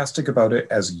enthusiastic about it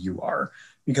as you are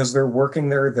because they're working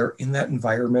there. They're in that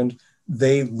environment.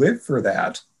 They live for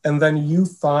that. And then you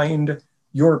find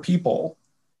your people,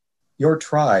 your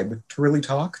tribe to really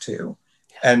talk to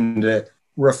and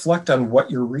reflect on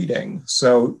what you're reading.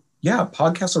 So yeah,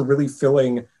 podcasts are really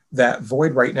filling that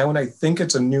void right now. And I think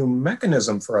it's a new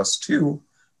mechanism for us too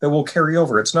that will carry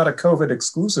over. It's not a COVID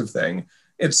exclusive thing.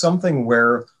 It's something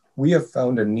where we have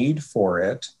found a need for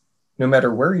it, no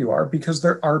matter where you are, because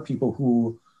there are people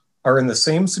who are in the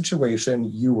same situation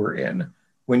you were in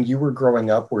when you were growing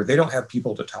up, where they don't have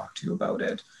people to talk to about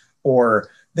it, or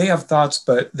they have thoughts,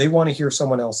 but they want to hear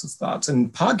someone else's thoughts.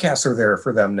 And podcasts are there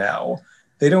for them now.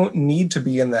 They don't need to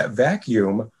be in that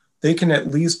vacuum. They can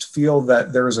at least feel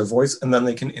that there is a voice, and then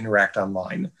they can interact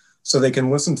online. So they can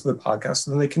listen to the podcast,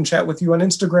 and then they can chat with you on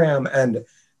Instagram, and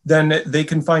then they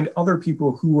can find other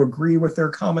people who agree with their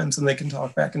comments, and they can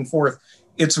talk back and forth.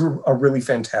 It's a really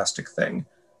fantastic thing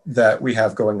that we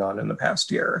have going on in the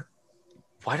past year.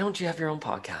 Why don't you have your own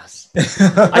podcast?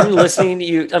 I'm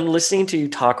listening to you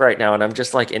talk right now, and I'm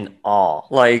just like in awe.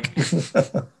 Like,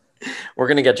 we're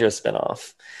gonna get you a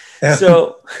spinoff.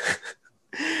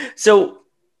 So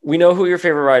we know who your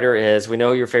favorite writer is. We know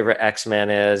who your favorite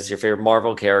X-Men is, your favorite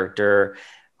Marvel character.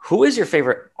 Who is your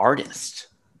favorite artist?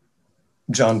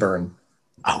 John Byrne.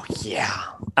 Oh, yeah,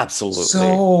 absolutely.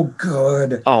 So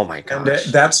good. Oh, my gosh.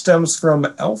 And that stems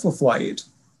from Alpha Flight,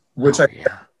 which I read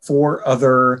 4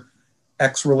 other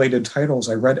X-related titles.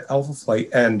 I read Alpha Flight,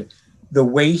 and the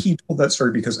way he told that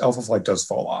story, because Alpha Flight does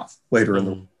fall off later in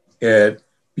the week, it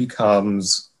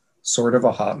becomes sort of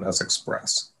a hot mess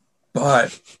express.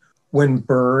 But when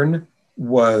Byrne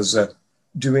was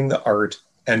doing the art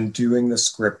and doing the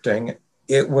scripting,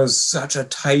 it was such a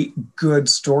tight, good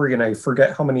story. And I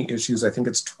forget how many issues. I think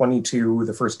it's 22,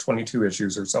 the first 22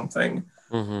 issues or something.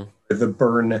 The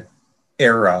Byrne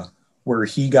era, where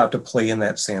he got to play in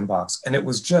that sandbox. And it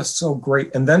was just so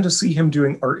great. And then to see him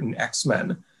doing art in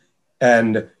X-Men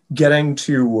and getting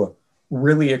to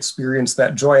really experience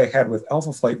that joy I had with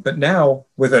Alpha Flight, but now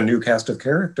with a new cast of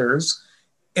characters,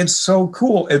 it's so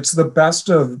cool. It's the best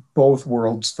of both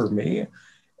worlds for me.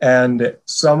 And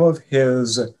some of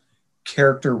his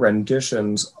character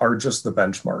renditions are just the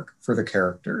benchmark for the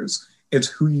characters. It's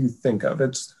who you think of.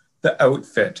 It's the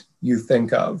outfit you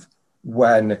think of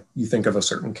when you think of a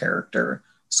certain character.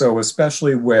 So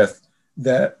especially with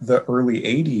the early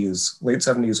 80s, late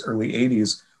 70s, early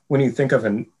 80s, when you think of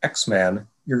an X-Man,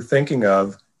 you're thinking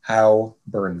of how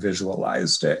Byrne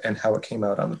visualized it and how it came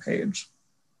out on the page.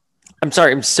 I'm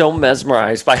sorry, I'm so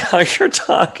mesmerized by how you're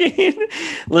talking.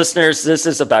 Listeners, this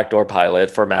is a backdoor pilot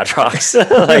for Madrox.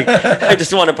 Like, I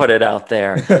just want to put it out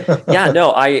there. Yeah, no,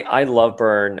 I love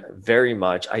Byrne very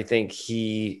much. I think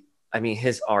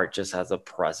his art just has a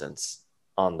presence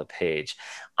on the page.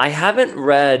 I haven't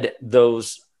read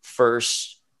those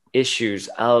first issues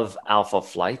of Alpha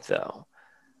Flight, though.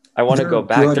 I want to go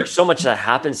back. Good. There's so much that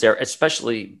happens there,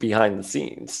 especially behind the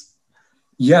scenes.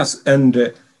 Yes,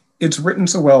 and it's written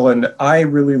so well, and I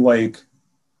really like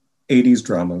 80s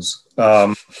dramas.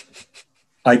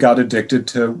 I got addicted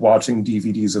to watching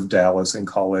DVDs of Dallas in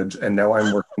college, and now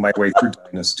I'm working my way through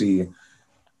Dynasty.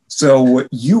 So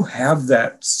you have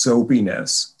that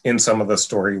soapiness in some of the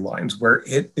storylines where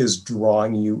it is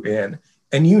drawing you in,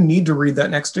 and you need to read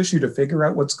that next issue to figure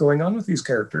out what's going on with these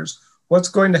characters. What's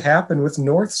going to happen with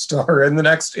North Star in the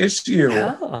next issue?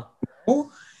 Yeah.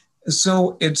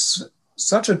 So it's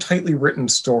such a tightly written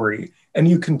story, and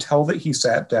you can tell that he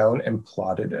sat down and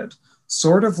plotted it.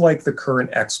 Sort of like the current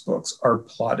X books are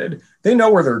plotted. They know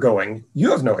where they're going.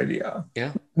 You have no idea.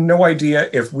 Yeah. No idea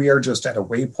if we are just at a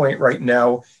waypoint right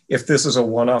now, if this is a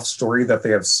one-off story that they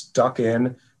have stuck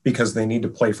in because they need to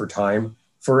play for time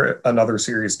for another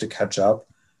series to catch up.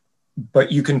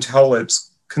 But you can tell it's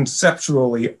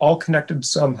conceptually all connected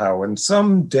somehow, and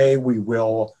someday we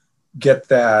will get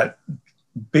that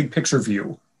big picture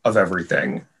view of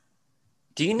everything.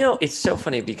 Do you know, it's so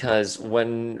funny because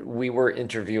when we were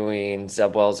interviewing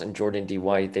Zeb Wells and Jordan D.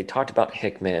 White, they talked about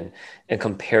Hickman and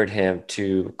compared him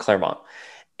to Claremont.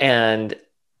 And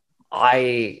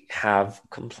I have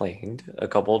complained a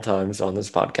couple of times on this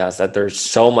podcast that there's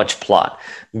so much plot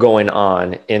going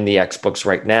on in the X books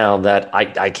right now that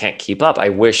I can't keep up. I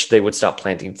wish they would stop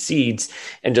planting seeds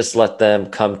and just let them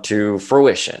come to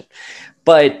fruition.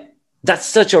 But that's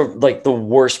such a like the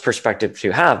worst perspective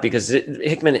to have, because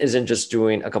Hickman isn't just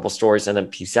doing a couple stories and then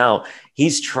peace out.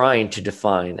 He's trying to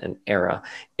define an era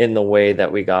in the way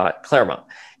that we got Claremont.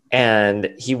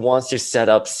 And he wants to set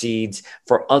up seeds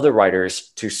for other writers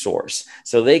to source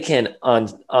so they can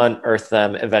unearth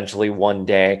them eventually one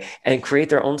day and create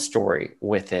their own story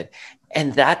with it.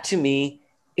 And that to me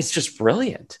is just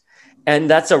brilliant. And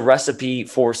that's a recipe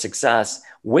for success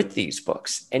with these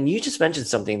books. And you just mentioned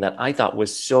something that I thought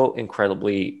was so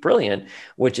incredibly brilliant,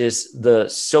 which is the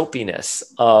soapiness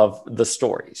of the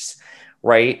stories,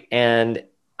 right? And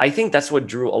I think that's what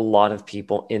drew a lot of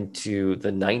people into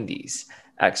the 90s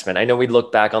X-Men. I know we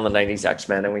look back on the 90s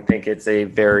X-Men and we think it's a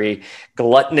very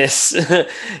gluttonous,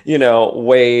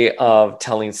 way of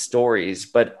telling stories.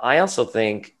 But I also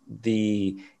think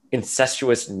the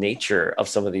incestuous nature of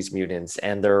some of these mutants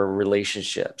and their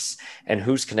relationships and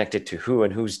who's connected to who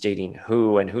and who's dating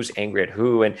who and who's angry at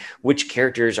who and which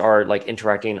characters are like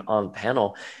interacting on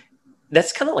panel,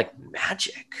 that's kind of like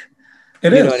magic. You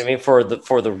know what I mean? For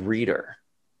the reader.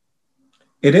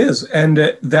 It is. And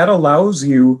that allows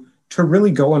you to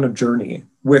really go on a journey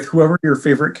with whoever your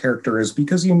favorite character is,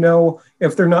 because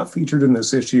if they're not featured in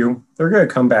this issue, they're going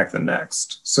to come back the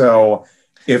next. So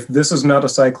if this is not a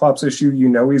Cyclops issue,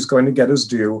 he's going to get his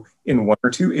due in 1 or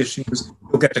 2 issues.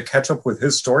 You'll get to catch up with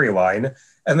his storyline,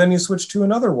 and then you switch to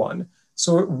another one.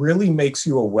 So it really makes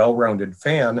you a well-rounded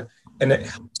fan, and it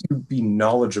helps you be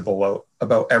knowledgeable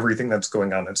about everything that's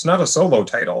going on. It's not a solo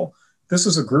title. This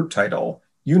is a group title.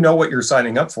 You know what you're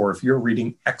signing up for if you're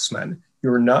reading X-Men.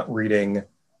 You're not reading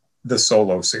the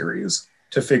solo series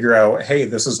to figure out, hey,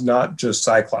 this is not just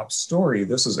Cyclops' story.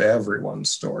 This is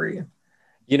everyone's story.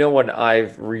 You know what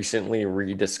I've recently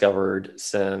rediscovered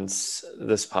since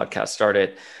this podcast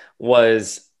started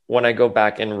was when I go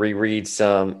back and reread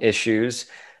some issues,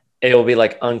 it'll be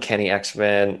like Uncanny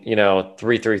X-Men,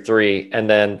 333, and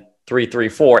then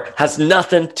 334 has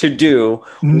nothing to do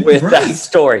with that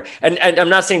story. And I'm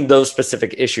not saying those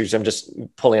specific issues. I'm just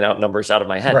pulling out numbers out of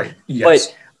my head. Right.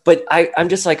 Yes. But I'm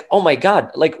just like, oh my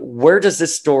God, like, where does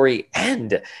this story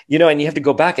end? And you have to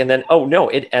go back and then, oh no,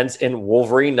 it ends in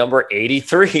Wolverine number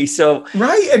 83. So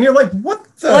right. And you're like, what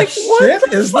the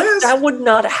shit is this? That would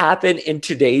not happen in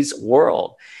today's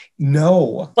world.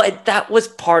 No. But that was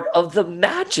part of the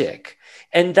magic.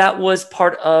 And that was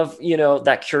part of,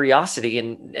 that curiosity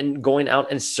and going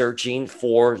out and searching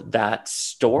for that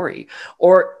story.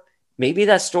 Or maybe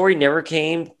that story never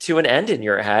came to an end in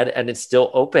your head and it's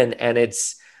still open and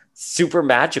it's super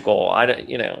magical.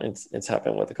 It's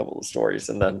happened with a couple of stories,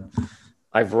 and then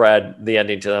I've read the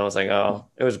ending to them. I was like, oh,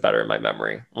 it was better in my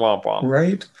memory. Womp womp.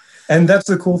 Right. And that's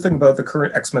the cool thing about the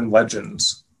current X-Men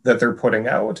Legends that they're putting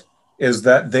out, is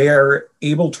that they are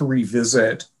able to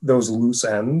revisit those loose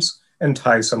ends and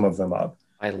tie some of them up.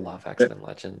 I love X-Men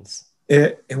Legends.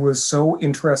 It was so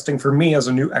interesting for me as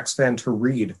a new X-fan to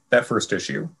read that first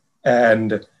issue,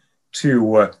 and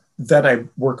to then I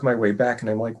work my way back and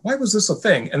I'm like, why was this a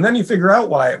thing? And then you figure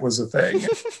out why it was a thing.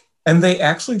 And they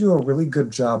actually do a really good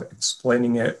job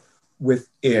explaining it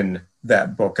within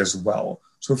that book as well.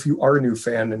 So if you are a new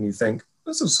fan and you think,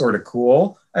 this is sort of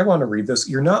cool, I want to read this,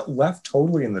 you're not left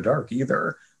totally in the dark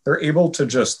either. They're able to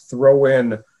just throw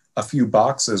in a few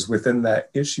boxes within that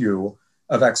issue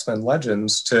of X-Men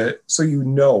Legends so you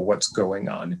know what's going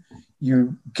on.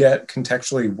 You get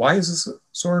contextually, why is this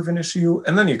sort of an issue?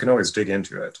 And then you can always dig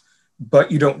into it.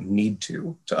 But you don't need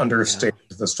to understand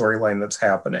the storyline that's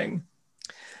happening.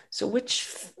 So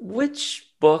which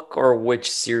book or which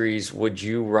series would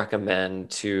you recommend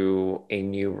to a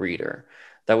new reader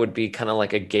that would be kind of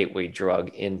like a gateway drug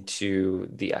into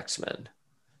the X-Men?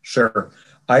 Sure.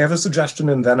 I have a suggestion,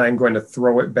 and then I'm going to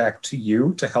throw it back to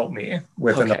you to help me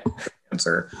with an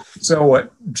answer. So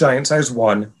Giant Size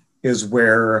 1 is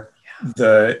where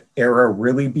the era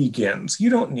really begins. You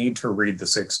don't need to read the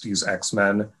 60s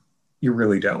X-Men. You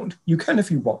really don't. You can if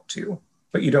you want to,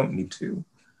 but you don't need to.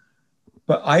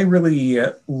 But I really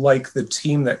like the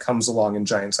team that comes along in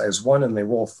Giant Size 1, and they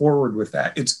roll forward with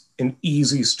that. It's an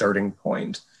easy starting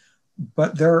point.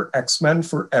 But there are X-Men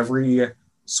for every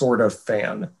sort of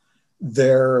fan.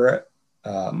 Let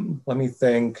me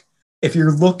think. If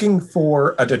you're looking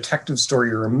for a detective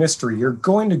story or a mystery, you're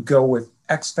going to go with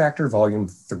X Factor Volume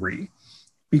 3,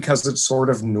 because it's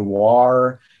sort of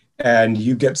noir and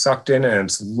you get sucked in, and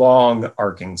it's long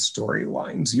arcing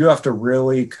storylines. You have to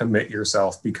really commit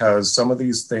yourself, because some of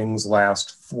these things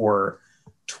last for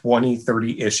 20,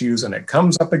 30 issues, and it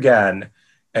comes up again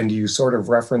and you sort of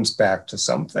reference back to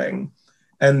something.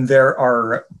 And there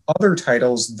are other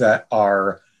titles that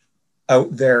are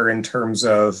out there in terms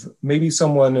of maybe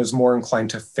someone is more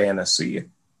inclined to fantasy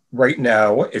right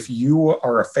now, if you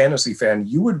are a fantasy fan,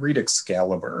 you would read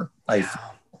Excalibur.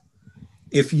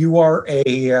 If you are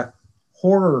a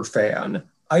horror fan,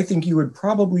 I think you would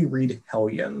probably read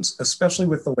Hellions, especially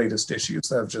with the latest issues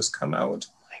that have just come out.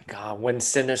 God, when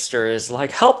Sinister is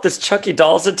like, help, this Chucky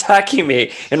doll's attacking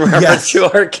me in reference to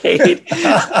Arcade.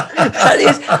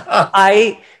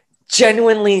 I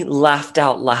genuinely laughed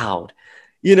out loud.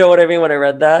 You know what I mean? When I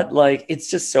read that, like, it's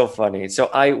just so funny. So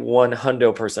I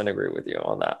 100% agree with you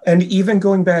on that. And even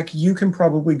going back, you can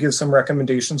probably give some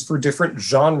recommendations for different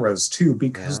genres too,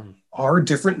 because there are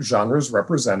different genres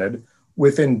represented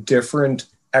within different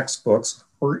X books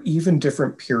or even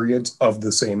different periods of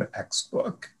the same X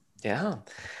book. Yeah.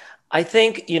 I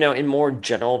think, in more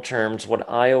general terms, what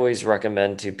I always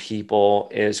recommend to people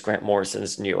is Grant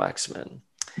Morrison's New X-Men.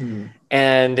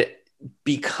 And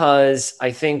because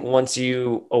I think once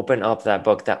you open up that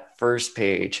book, that first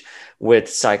page with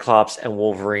Cyclops and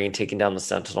Wolverine taking down the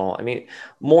Sentinel, I mean,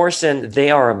 Morrison, they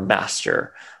are a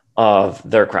master of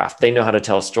their craft. They know how to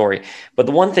tell a story. But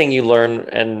the one thing you learn,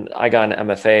 and I got an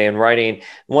MFA in writing,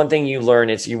 one thing you learn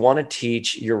is you want to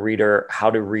teach your reader how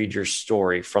to read your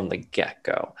story from the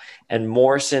get-go. And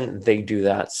Morrison, they do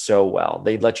that so well.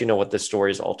 They let you know what the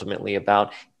story is ultimately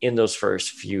about in those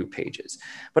first few pages.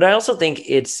 But I also think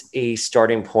it's a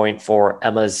starting point for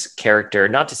Emma's character.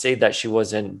 Not to say that she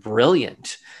wasn't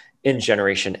brilliant in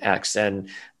Generation X and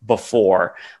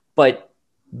before, but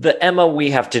the Emma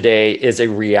we have today is a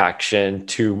reaction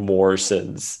to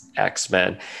Morrison's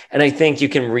X-Men. And I think you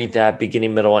can read that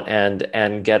beginning, middle, and end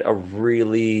and get a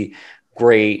really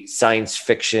great science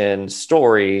fiction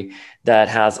story that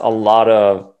has a lot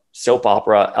of soap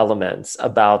opera elements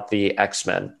about the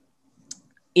X-Men.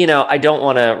 I don't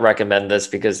want to recommend this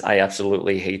because I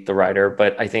absolutely hate the writer,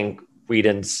 but I think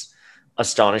Whedon's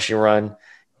Astonishing Run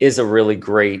is a really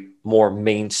great, more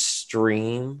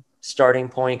mainstream starting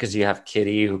point, because you have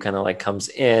Kitty who kind of like comes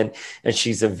in and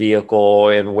she's a vehicle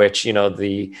in which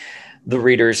the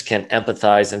readers can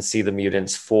empathize and see the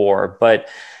mutants for. But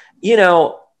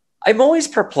I'm always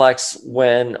perplexed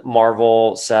when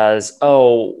Marvel says,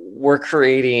 oh, we're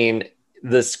creating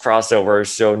this crossover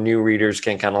so new readers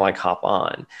can kind of like hop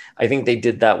on. I think they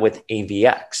did that with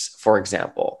AVX, for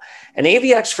example. And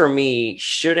AVX for me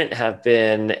shouldn't have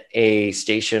been a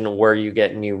station where you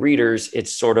get new readers.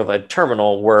 It's sort of a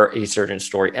terminal where a certain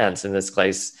story ends. In this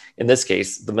case,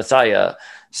 the Messiah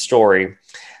story.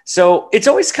 So it's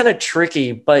always kind of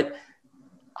tricky, but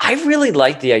I really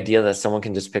like the idea that someone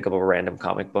can just pick up a random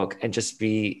comic book and just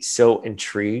be so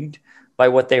intrigued by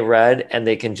what they read and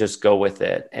they can just go with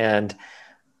it. And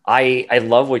I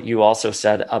love what you also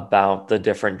said about the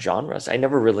different genres. I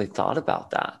never really thought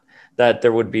about that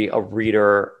there would be a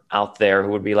reader out there who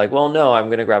would be like, well, no, I'm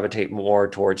going to gravitate more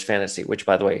towards fantasy, which,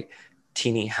 by the way,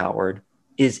 Tini Howard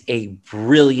is a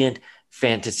brilliant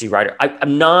fantasy writer.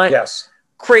 I'm not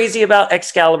crazy about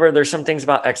Excalibur. There's some things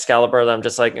about Excalibur that I'm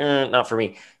just like, not for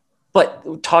me.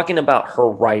 But talking about her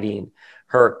writing,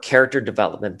 her character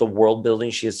development, the world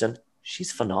building she has done,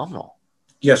 she's phenomenal.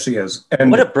 Yes, she is. And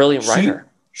what a brilliant writer.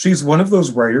 She's one of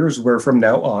those writers where from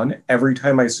now on, every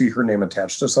time I see her name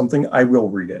attached to something, I will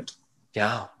read it.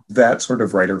 Yeah. That sort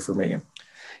of writer for me.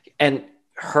 And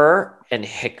her and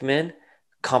Hickman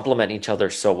complement each other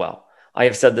so well. I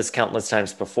have said this countless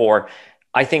times before.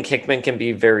 I think Hickman can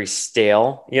be very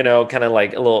stale, kind of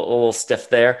like a little stiff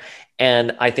there.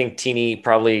 And I think Tini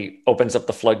probably opens up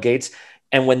the floodgates.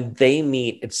 And when they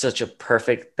meet, it's such a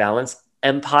perfect balance.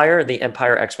 The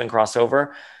Empire X-Men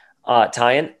crossover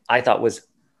tie-in, I thought was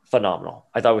phenomenal.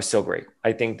 I thought it was so great.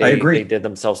 I think they did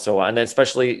themselves so well. And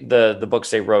especially the books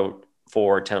they wrote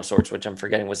for Ten of Swords, which I'm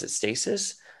forgetting, was it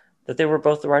Stasis that they were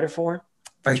both the writer for?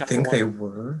 I think they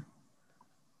were.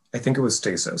 I think it was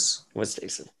Stasis. It was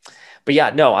Stasis. But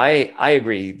yeah, no, I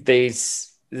agree.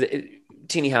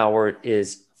 Tini Howard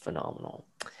is phenomenal.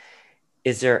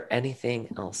 Is there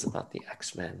anything else about the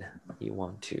X-Men you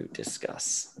want to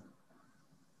discuss?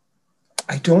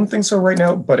 I don't think so right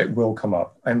now, but it will come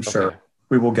up. I'm sure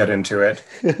we will get into it.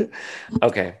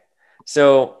 Okay.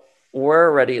 So we're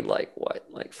already like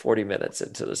 40 minutes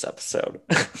into this episode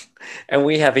and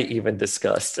we haven't even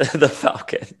discussed the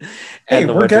Falcon. Hey,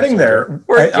 we're getting there.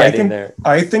 We're getting there.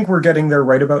 I think we're getting there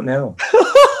right about now.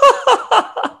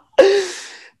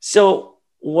 So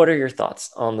what are your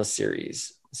thoughts on the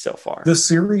series so far? The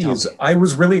series, I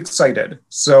was really excited.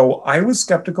 So I was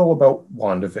skeptical about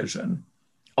WandaVision.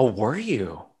 Oh, were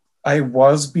you? I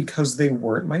was, because they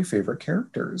weren't my favorite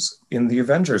characters in the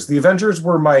Avengers. The Avengers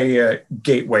were my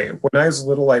gateway. When I was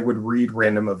little, I would read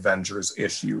random Avengers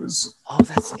issues. Oh,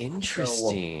 that's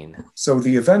interesting. So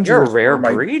the Avengers... You're a rare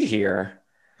breed here.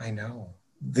 I know.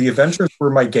 The Avengers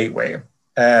were my gateway.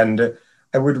 And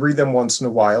I would read them once in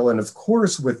a while. And of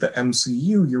course, with the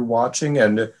MCU, you're watching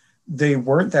and they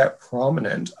weren't that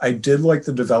prominent. I did like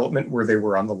the development where they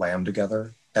were on the lam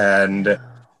together. And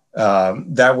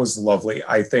that was lovely.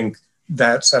 I think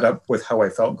that set up with how I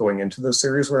felt going into the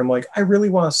series, where I'm like, I really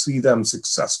want to see them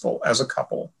successful as a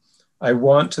couple. I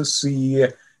want to see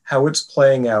how it's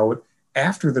playing out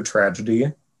after the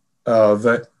tragedy of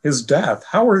his death.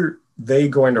 How are they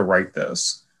going to write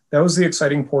this? That was the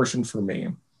exciting portion for me.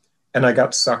 And I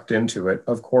got sucked into it,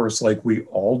 of course, like we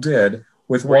all did.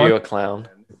 Were you a clown?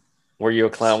 Were you a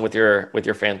clown with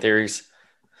your fan theories?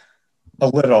 A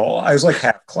little. I was like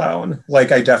half clown.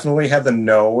 Like I definitely had the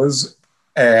nose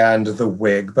and the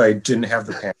wig, but I didn't have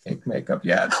the pancake makeup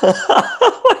yet.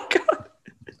 Oh my God.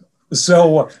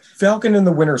 So Falcon and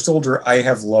the Winter Soldier, I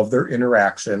have loved their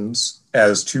interactions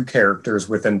as two characters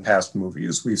within past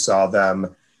movies. We saw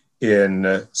them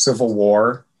in Civil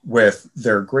War with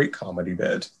their great comedy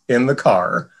bit in the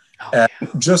car. And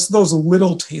just those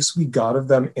little tastes we got of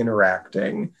them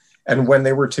interacting. And when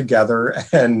they were together,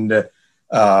 and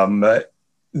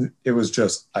it was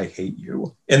just, I hate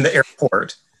you, in the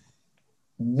airport.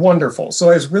 Wonderful. So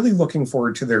I was really looking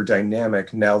forward to their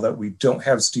dynamic now that we don't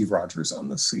have Steve Rogers on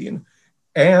the scene.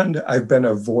 And I've been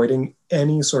avoiding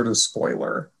any sort of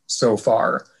spoiler so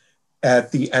far.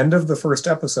 At the end of the first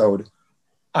episode,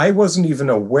 I wasn't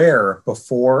even aware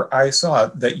before I saw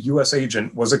it that U.S.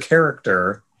 Agent was a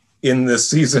character in this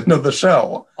season of the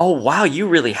show. Oh, wow. You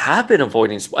really have been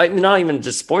avoiding, not even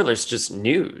just spoilers, just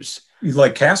news.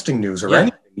 Like casting news or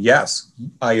anything. Yes,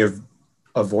 I have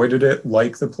avoided it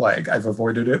like the plague. I've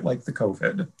avoided it like the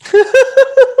COVID.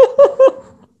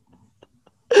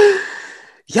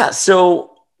 Yeah,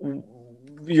 so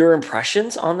your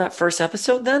impressions on that first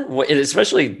episode then?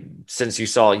 Especially since you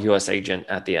saw U.S. Agent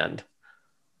at the end.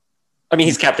 I mean,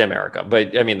 he's Captain America,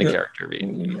 but I mean the character,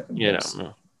 you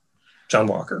know. John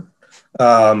Walker.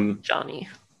 Johnny.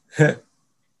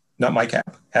 Not my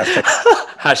cap.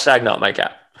 Hashtag not my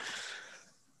cap.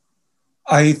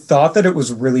 I thought that it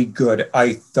was really good.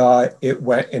 I thought it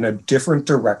went in a different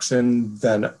direction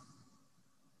than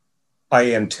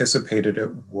I anticipated it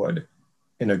would,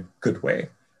 in a good way.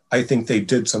 I think they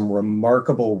did some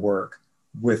remarkable work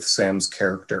with Sam's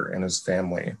character and his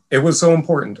family. It was so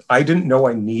important. I didn't know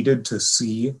I needed to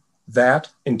see that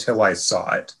until I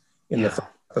saw it in the first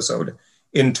episode.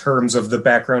 In terms of the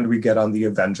background we get on the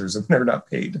Avengers, and they're not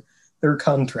paid. They're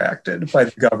contracted by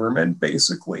the government,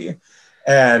 basically.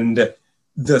 And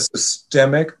the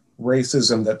systemic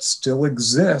racism that still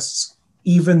exists,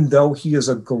 even though he is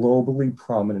a globally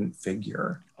prominent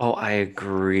figure. Oh, I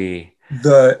agree.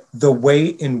 The way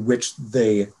in which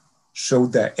they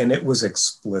showed that, and it was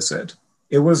explicit.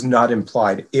 It was not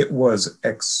implied. It was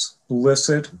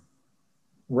explicit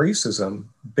racism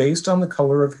based on the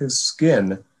color of his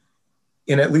skin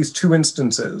in at least two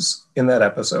instances in that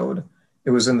episode.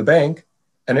 It was in the bank,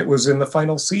 and it was in the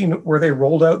final scene where they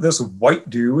rolled out this white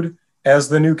dude as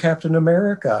the new Captain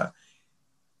America.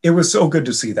 It was so good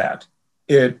to see that.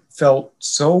 It felt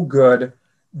so good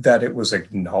that it was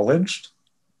acknowledged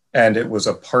and it was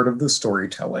a part of the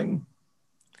storytelling.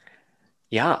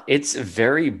 Yeah, it's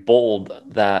very bold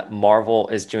that Marvel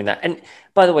is doing that. And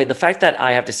by the way, the fact that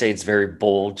I have to say it's very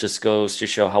bold just goes to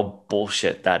show how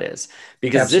bullshit that is.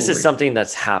 Because This is something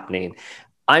that's happening.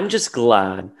 I'm just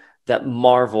glad that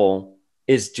Marvel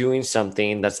is doing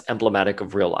something that's emblematic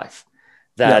of real life.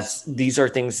 These are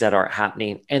things that are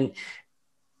happening. And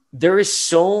there is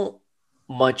so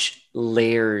much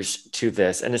layers to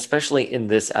this. And especially in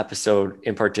this episode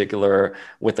in particular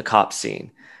with the cop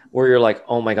scene, where you're like,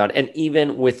 oh my God. And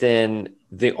even within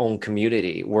the own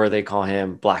community where they call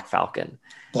him Black Falcon.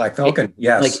 Black Falcon,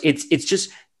 yes. Like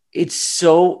it's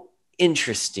so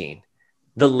interesting,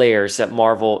 the layers that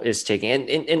Marvel is taking.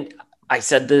 And I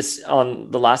said this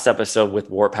on the last episode with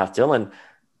Warpath Dylan.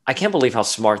 I can't believe how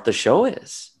smart the show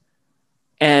is.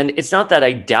 And it's not that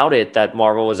I doubted that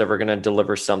Marvel was ever going to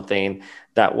deliver something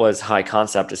that was high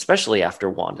concept, especially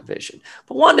after WandaVision.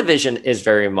 But WandaVision is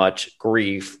very much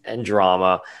grief and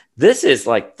drama. This is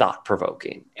like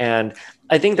thought-provoking. And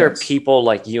I think there are people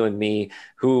like you and me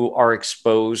who are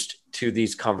exposed to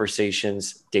these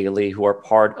conversations daily, who are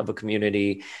part of a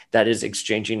community that is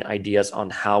exchanging ideas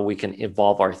on how we can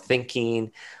evolve our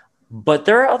thinking. But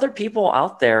there are other people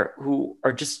out there who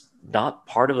are just not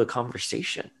part of the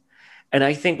conversation. And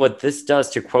I think what this does,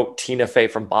 to quote Tina Fey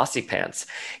from Bossy Pants,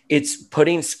 it's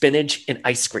putting spinach in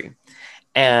ice cream.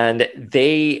 And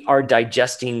they are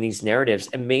digesting these narratives.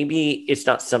 And maybe it's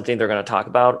not something they're going to talk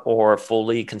about or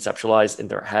fully conceptualize in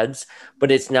their heads,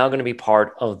 but it's now going to be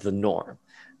part of the norm.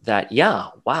 That, yeah,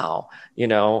 wow,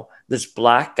 this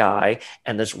black guy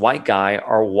and this white guy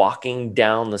are walking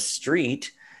down the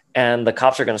street, and the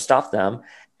cops are going to stop them,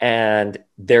 and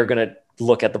they're going to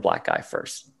look at the black guy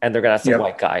first, and they're going to ask the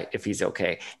white guy if he's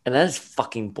okay. And that is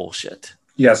fucking bullshit.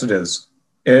 Yes, it is.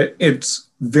 It's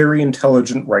very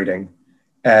intelligent writing,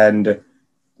 and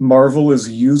Marvel is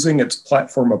using its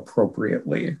platform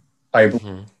appropriately, I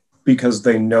believe, because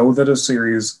they know that a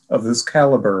series of this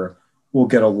caliber will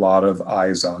get a lot of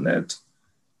eyes on it.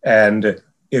 And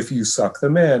if you suck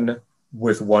them in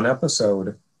with one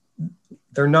episode,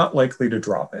 they're not likely to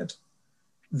drop it.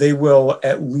 They will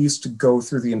at least go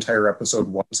through the entire episode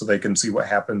once so they can see what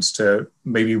happens to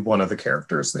maybe one of the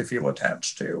characters they feel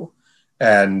attached to.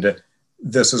 And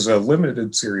this is a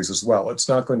limited series as well. It's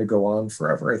not going to go on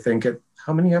forever. I think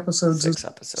how many episodes? 6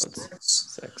 episodes.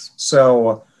 Six.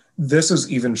 So this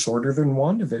is even shorter than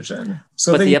WandaVision.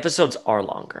 So the episodes are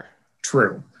longer.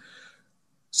 True.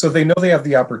 So they know they have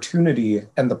the opportunity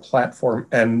and the platform.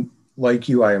 And like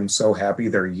you, I am so happy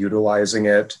they're utilizing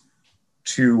it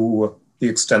to the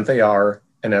extent they are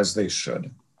and as they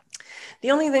should.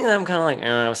 The only thing that I'm kind of like,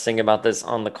 I was thinking about this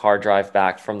on the car drive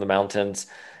back from the mountains.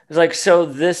 It's like, so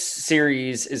this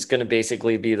series is going to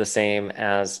basically be the same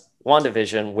as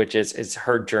WandaVision, which is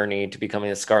her journey to becoming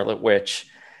a Scarlet Witch.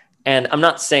 And I'm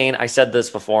not saying, I said this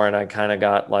before and I kind of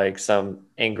got like some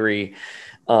angry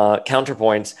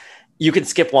counterpoints. You can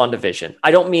skip WandaVision.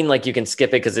 I don't mean like you can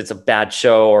skip it because it's a bad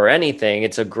show or anything.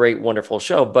 It's a great, wonderful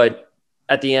show. But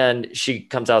at the end, she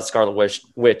comes out Scarlet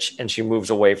Witch and she moves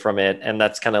away from it. And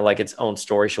that's kind of like its own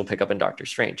story she'll pick up in Doctor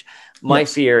Strange. My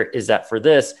fear is that for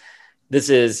this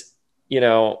is,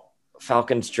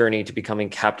 Falcon's journey to becoming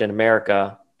Captain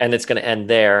America, and it's going to end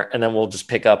there. And then we'll just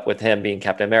pick up with him being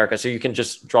Captain America. So you can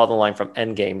just draw the line from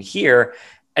Endgame here,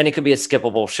 and it could be a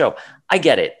skippable show. I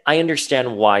get it. I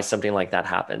understand why something like that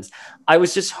happens. I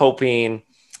was just hoping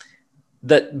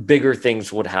that bigger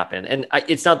things would happen. And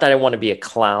it's not that I want to be a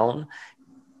clown.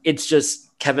 It's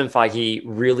just Kevin Feige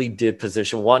really did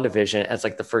position WandaVision as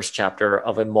like the first chapter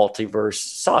of a multiverse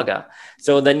saga.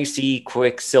 So then you see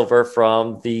Quicksilver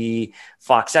from the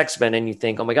Fox X-Men and you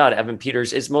think, oh my God, Evan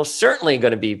Peters is most certainly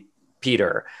going to be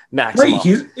Peter Maximoff.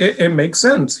 Right, it makes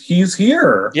sense. He's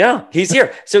here. Yeah, he's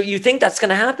here. So you think that's going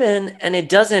to happen and it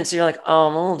doesn't. So you're like, oh,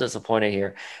 I'm a little disappointed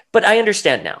here. But I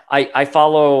understand now. I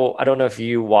follow, I don't know if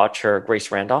you watch her,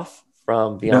 Grace Randolph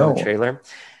from Beyond the Trailer.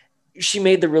 She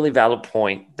made the really valid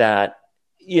point that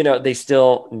they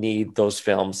still need those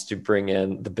films to bring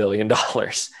in the $1 billion.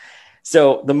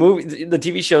 So the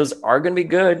TV shows are going to be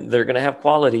good. They're going to have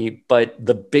quality, but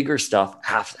the bigger stuff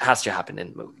has to happen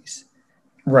in movies.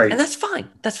 Right. And that's fine.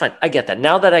 That's fine. I get that.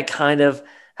 Now that I kind of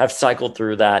have cycled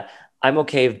through that, I'm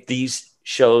okay if these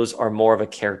shows are more of a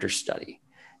character study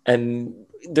and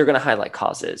they're going to highlight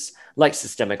causes like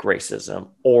systemic racism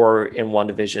or in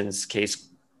WandaVision's case,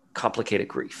 complicated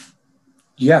grief.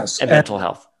 Yes. And mental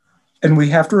health. And we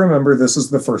have to remember this is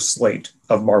the first slate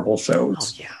of Marvel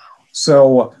shows. Oh, yeah.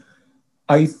 So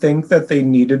I think that they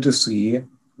needed to see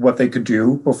what they could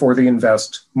do before they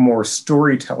invest more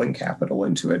storytelling capital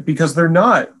into it, because they're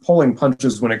not pulling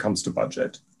punches when it comes to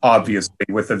budget, obviously,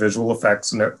 with the visual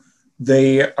effects. And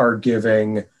they are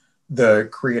giving the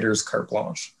creators carte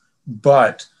blanche.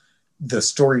 But the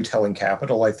storytelling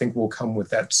capital, I think, will come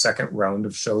with that second round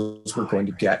of shows we're going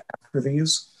to get after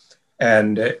these.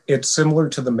 And it's similar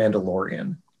to The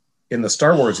Mandalorian in the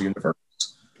Star Wars universe,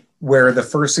 where the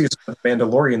first season of The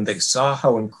Mandalorian, they saw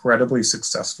how incredibly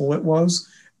successful it was.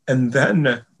 And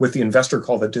then with the investor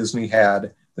call that Disney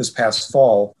had this past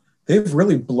fall, they've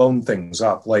really blown things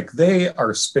up. Like they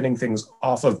are spinning things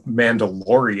off of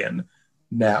Mandalorian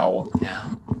now,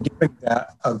 giving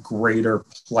that a greater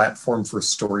platform for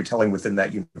storytelling within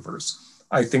that universe.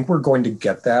 I think we're going to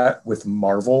get that with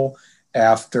Marvel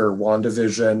after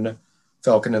WandaVision,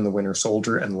 Falcon and the Winter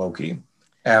Soldier, and Loki.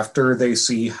 After they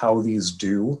see how these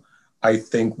do, I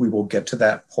think we will get to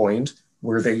that point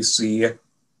where they see,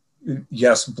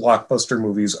 yes, blockbuster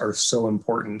movies are so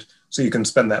important, so you can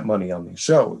spend that money on these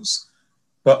shows.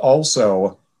 But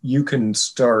also, you can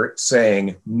start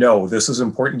saying, no, this is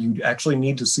important. You actually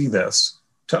need to see this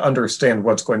to understand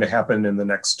what's going to happen in the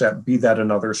next step, be that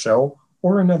another show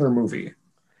or another movie.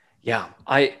 Yeah,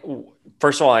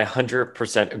 first of all, I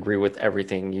 100% agree with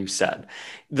everything you said.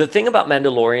 The thing about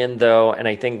Mandalorian, though, and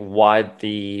I think why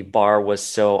the bar was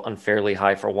so unfairly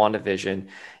high for WandaVision,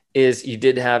 is you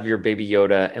did have your Baby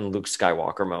Yoda and Luke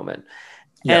Skywalker moment.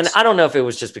 Yes. And I don't know if it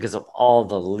was just because of all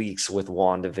the leaks with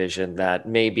WandaVision that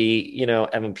maybe,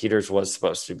 Evan Peters was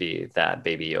supposed to be that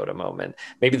Baby Yoda moment.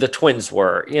 Maybe the twins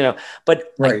were,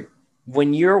 but right.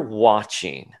 When you're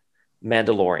watching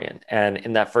Mandalorian and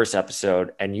in that first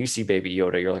episode and you see Baby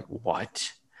Yoda, you're like,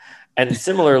 what? And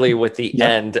similarly with the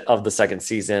end of the second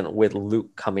season with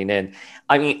Luke coming in.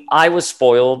 I mean, I was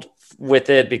spoiled with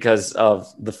it because of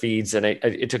the feeds, and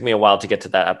it took me a while to get to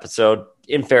that episode.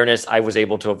 In fairness, I was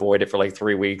able to avoid it for like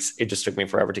 3 weeks. It just took me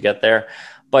forever to get there.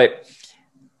 But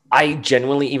I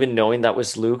genuinely, even knowing that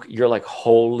was Luke, you're like,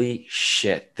 holy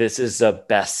shit, this is the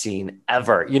best scene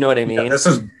ever. You know what I mean? Yeah, this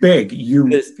is big.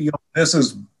 Feel this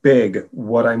is big.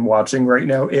 What I'm watching right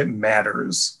now, it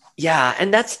matters. Yeah,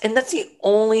 and that's the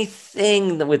only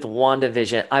thing that with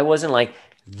WandaVision, I wasn't like,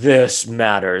 this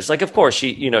matters. Like, of course,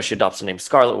 she adopts the name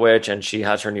Scarlet Witch, and she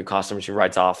has her new costume. She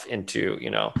rides off into,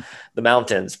 the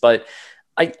mountains. But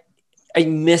I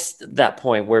missed that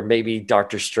point where maybe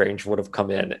Doctor Strange would have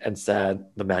come in and said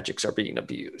the magics are being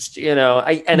abused.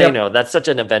 I know that's such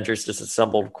an Avengers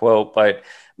disassembled quote, but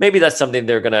maybe that's something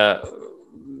they're gonna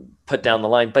put down the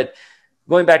line. But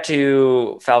going back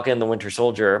to Falcon the Winter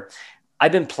Soldier,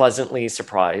 I've been pleasantly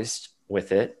surprised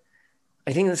with it.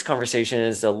 I think this conversation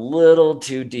is a little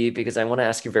too deep because I want to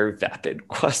ask you very vapid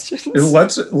questions.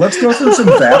 Let's go through some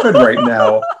vapid right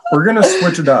now. We're gonna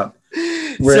switch it up.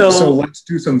 So let's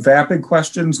do some vapid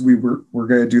questions. We're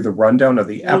going to do the rundown of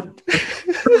the episode.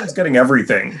 Everyone's getting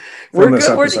everything from this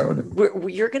episode.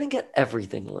 You're going to get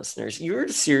everything, listeners. You're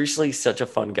seriously such a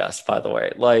fun guest, by the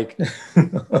way. Like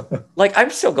I'm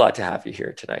so glad to have you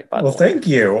here tonight, by the way. Well, thank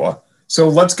you. So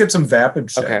let's get some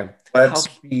vapid shit. Okay. Let's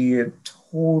be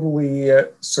totally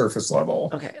surface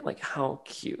level. Okay, like how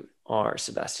cute are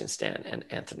Sebastian Stan and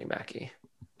Anthony Mackie?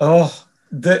 Oh,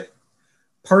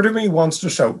 part of me wants to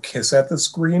shout kiss at the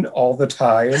screen all the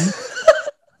time.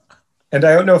 And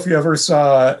I don't know if you ever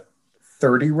saw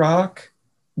 30 Rock,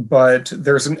 but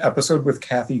there's an episode with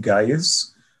Kathy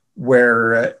Geis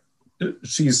where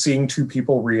she's seeing two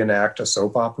people reenact a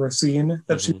soap opera scene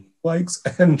that she likes,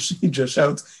 and she just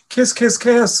shouts, kiss, kiss,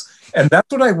 kiss. And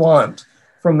that's what I want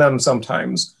from them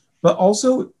sometimes. But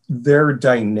also their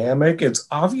dynamic, it's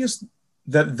obvious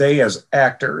that they as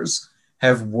actors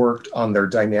have worked on their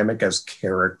dynamic as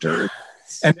characters.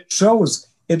 And it shows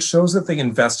that they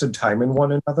invested time in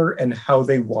one another and how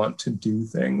they want to do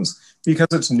things because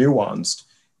it's nuanced.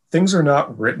 Things are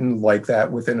not written like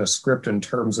that within a script in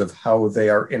terms of how they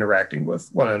are interacting with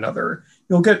one another.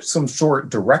 You'll get some short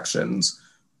directions,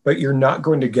 but you're not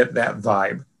going to get that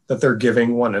vibe that they're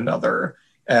giving one another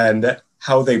and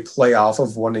how they play off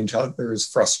of one another's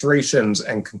frustrations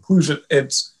and conclusion.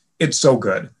 It's so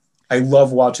good. I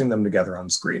love watching them together on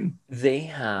screen. They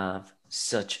have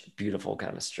such beautiful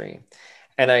chemistry.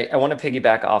 And I want to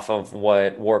piggyback off of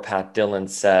what Warpath Dylan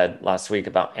said last week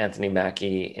about Anthony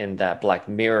Mackie in that Black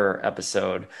Mirror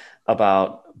episode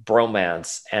about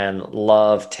bromance and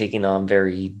love taking on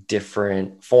very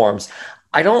different forms.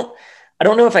 I don't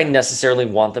know if I necessarily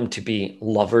want them to be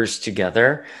lovers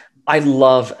together. I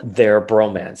love their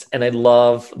bromance, and I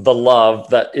love the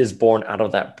love that is born out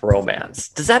of that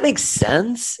bromance. Does that make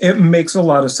sense? It makes a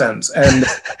lot of sense. And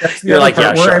that's the You're like,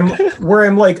 part yeah, where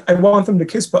I'm like, I want them to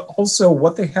kiss, but also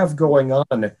what they have going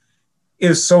on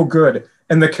is so good.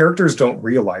 And the characters don't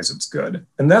realize it's good.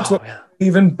 And that's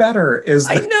even better is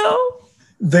that I know.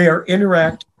 They are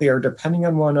interacting, they are depending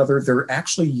on one another. They're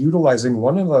actually utilizing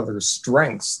one another's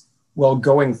strengths while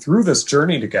going through this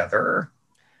journey together.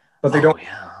 But they don't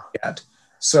yet.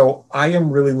 So I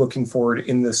am really looking forward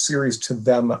in this series to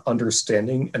them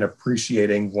understanding and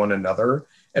appreciating one another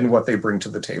and what they bring to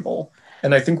the table.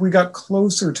 And I think we got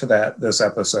closer to that this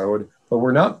episode, but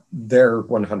we're not there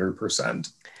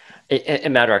 100%.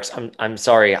 And Madrox, I'm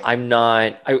sorry. I'm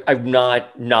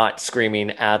not screaming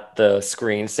at the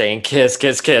screen saying kiss,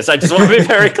 kiss, kiss. I just want to be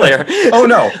very clear. Oh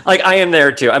no. Like I am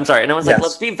there too. I'm sorry. And I was like,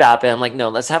 let's be vapid. I'm like, no,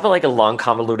 let's have a long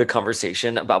convoluted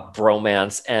conversation about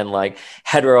bromance and like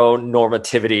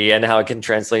heteronormativity and how it can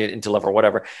translate into love or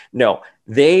whatever. No,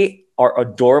 they are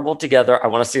adorable together. I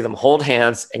want to see them hold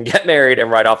hands and get married and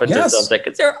ride off into something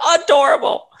because they're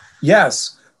adorable.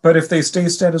 Yes. But if they stay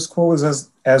status quo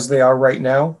as they are right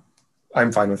now,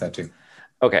 I'm fine with that too.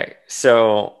 Okay,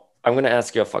 so I'm going to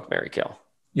ask you a fuck, marry, kill.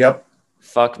 Yep.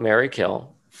 Fuck, marry,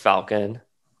 kill. Falcon,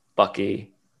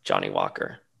 Bucky, Johnny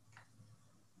Walker.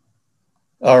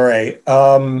 All right.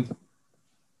 And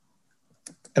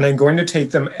I'm going to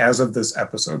take them as of this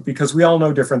episode because we all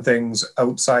know different things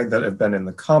outside that have been in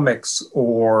the comics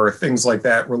or things like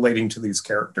that relating to these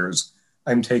characters.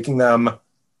 I'm taking them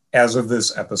as of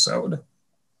this episode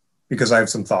because I have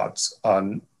some thoughts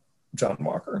on John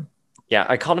Walker. Yeah,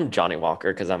 I called him Johnny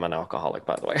Walker because I'm an alcoholic,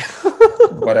 by the way.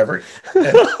 Whatever.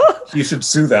 You should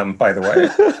sue them, by the way,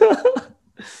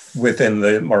 within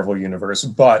the Marvel Universe.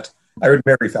 But I would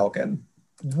marry Falcon.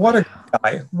 What a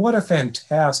guy. What a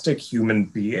fantastic human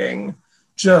being.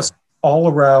 Just all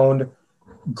around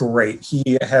great.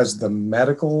 He has the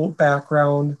medical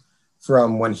background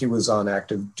from when he was on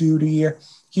active duty.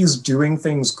 He's doing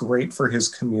things great for his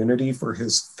community, for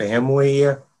his family.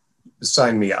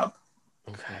 Sign me up.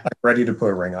 Okay. I'm ready to put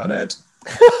a ring on it.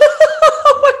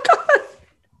 Oh my God.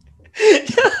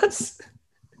 Yes.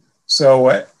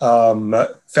 So,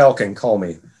 Falcon, call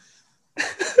me.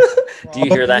 Do you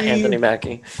hear that, Anthony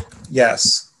Mackie?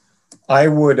 Yes. I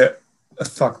would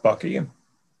fuck Bucky.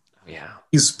 Yeah.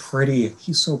 He's pretty.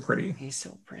 He's so pretty. He's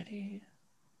so pretty.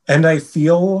 And I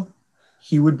feel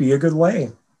he would be a good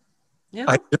lay. Yeah.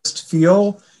 I just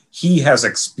feel he has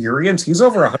experience. He's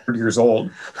over 100 years old.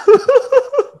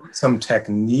 Some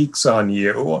techniques on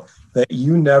you that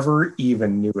you never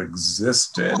even knew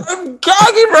existed. I'm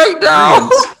gagging right now.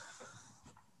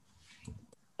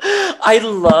 I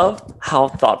love how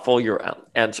thoughtful your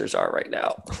answers are right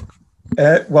now.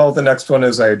 Well, the next one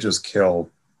is I just kill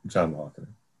John Walker.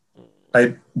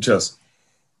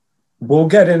 We'll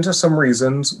get into some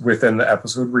reasons within the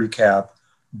episode recap,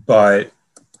 but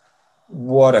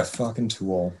what a fucking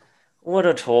tool. What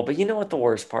a tool. But you know what the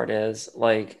worst part is?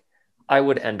 Like, I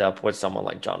would end up with someone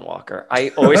like John Walker. I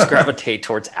always gravitate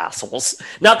towards assholes.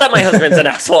 Not that my husband's an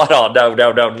asshole at all. No,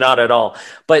 not at all.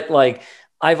 But like,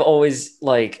 I've always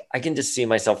like, I can just see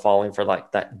myself falling for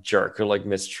like that jerk who like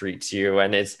mistreats you.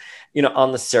 And it's, you know,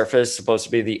 on the surface supposed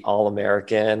to be the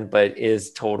all-American, but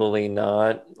is totally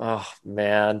not. Oh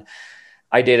man.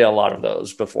 I dated a lot of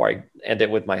those before I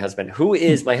ended with my husband,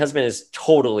 my husband is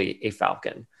totally a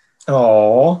Falcon.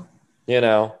 Oh, you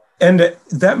know? And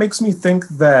that makes me think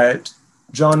that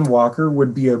John Walker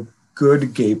would be a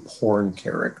good gay porn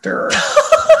character.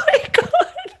 Oh my God.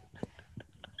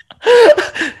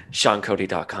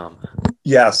 SeanCody.com.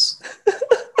 Yes.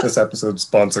 This episode's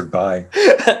sponsored by.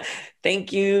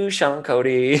 Thank you, Sean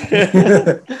Cody.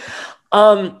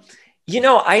 You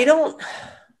know,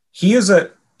 He is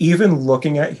even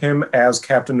looking at him as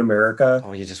Captain America.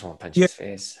 Oh, you just want to punch his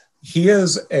face. He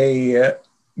is a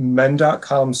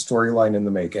men.com storyline in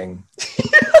the making.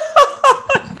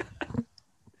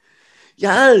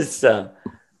 Yes.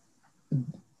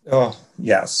 Oh,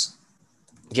 yes.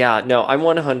 Yeah, no, I'm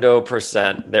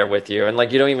 100% there with you. And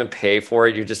like, you don't even pay for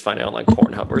it. You just find it on like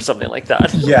Pornhub or something like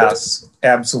that. Yes,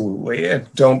 absolutely.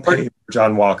 Don't pay for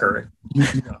John Walker. You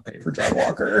do not pay for John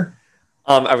Walker.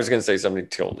 I was going to say something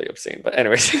totally obscene, but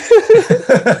anyways,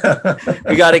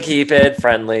 we got to keep it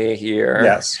friendly here.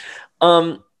 Yes.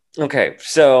 Okay.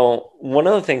 So one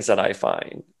of the things that I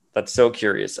find that's so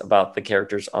curious about the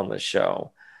characters on the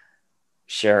show,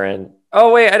 Sharon.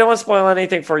 Oh, wait, I don't want to spoil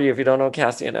anything for you if you don't know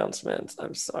casting announcements.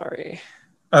 I'm sorry.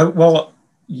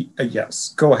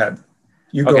 Yes, go ahead.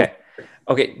 You go. Okay.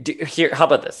 Okay. Here, how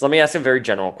about this? Let me ask a very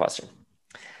general question.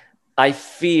 I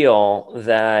feel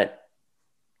that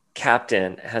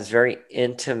Captain has very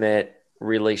intimate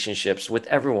relationships with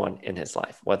everyone in his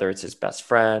life, whether it's his best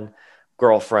friend,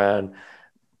 girlfriend,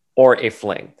 or a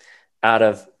fling. Out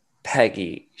of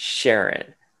Peggy,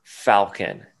 Sharon,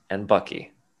 Falcon, and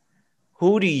Bucky,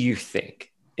 who do you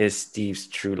think is Steve's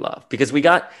true love? Because we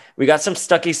got some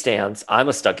Stucky stans. I'm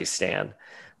a Stucky stan,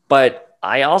 but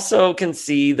I also can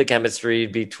see the chemistry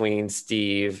between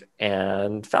Steve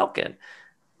and Falcon.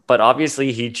 But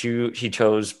obviously he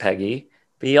chose Peggy.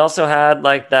 But he also had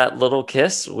like that little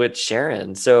kiss with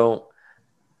Sharon. So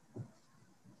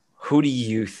who do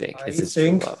you think is his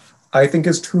true love? I think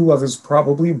his true love is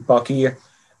probably Bucky,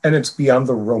 and it's beyond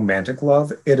the romantic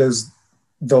love. It is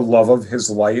the love of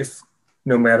his life,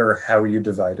 no matter how you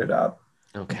divide it up.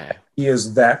 Okay. He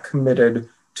is that committed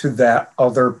to that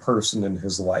other person in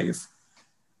his life.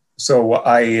 So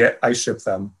I ship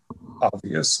them,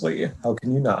 obviously. How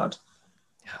can you not?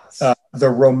 Yes. The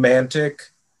romantic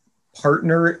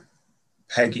partner,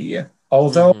 Peggy.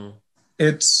 Although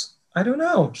it's, I don't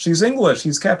know, she's English.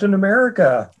 He's Captain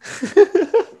America.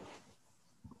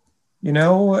 You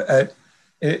know, I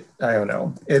don't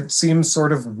know. It seems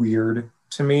sort of weird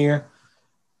to me.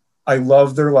 I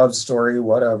love their love story,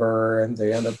 whatever, and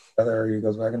they end up together. He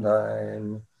goes back in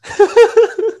time.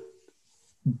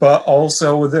 But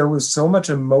also, there was so much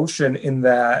emotion in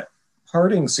that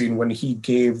parting scene when he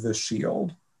gave the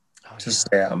shield to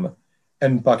Sam,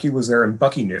 and Bucky was there, and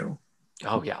Bucky knew.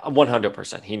 Oh, yeah,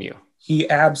 100%. He knew. He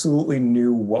absolutely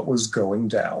knew what was going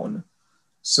down.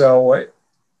 So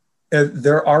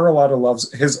there are a lot of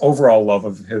loves. His overall love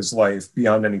of his life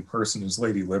beyond any person is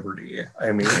Lady Liberty.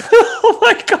 I mean, oh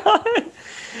my God,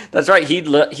 that's right. He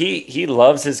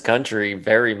loves his country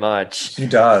very much. He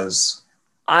does.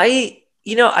 I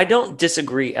don't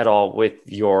disagree at all with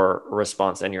your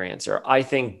response and your answer. I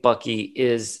think Bucky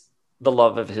is the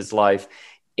love of his life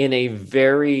in a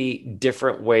very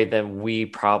different way than we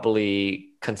probably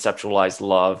conceptualize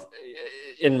love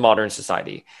in modern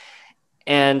society.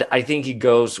 And I think he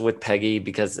goes with Peggy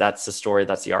because that's the story,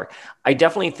 that's the arc. I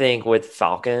definitely think with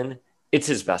Falcon, it's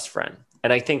his best friend.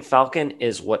 And I think Falcon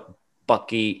is what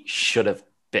Bucky should have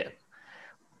been.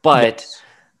 But,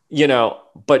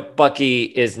 but Bucky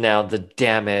is now the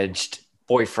damaged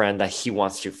boyfriend that he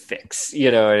wants to fix.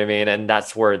 You know what I mean? And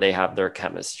that's where they have their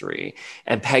chemistry.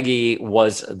 And Peggy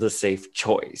was the safe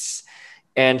choice.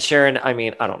 And Sharon, I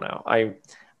mean, I don't know.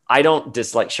 I don't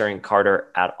dislike Sharon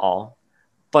Carter at all.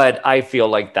 But I feel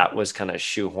like that was kind of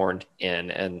shoehorned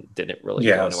in and didn't really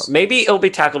go anywhere. Maybe it'll be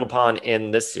tackled upon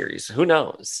in this series. Who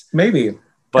knows? Maybe.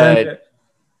 But and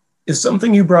is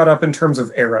something you brought up in terms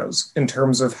of eras, in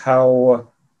terms of how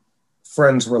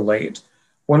friends relate.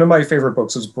 One of my favorite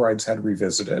books is Brideshead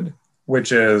Revisited,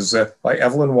 which is by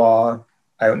Evelyn Waugh.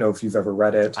 I don't know if you've ever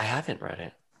read it. I haven't read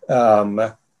it.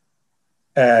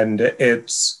 And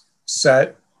it's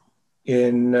set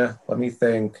in, let me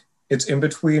think, it's in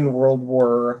between World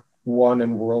War I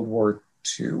and World War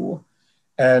II.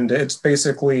 And it's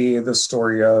basically the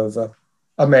story of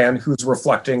a man who's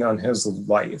reflecting on his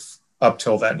life up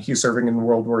till then. He's serving in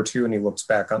World War II and he looks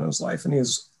back on his life and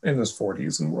he's in his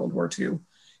 40s in World War II.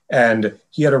 And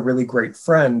he had a really great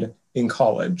friend in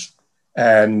college.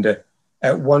 And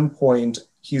at one point,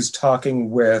 he's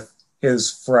talking with his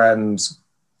friend's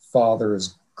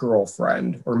father's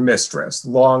girlfriend or mistress,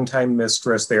 longtime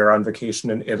mistress. They are on vacation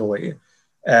in Italy.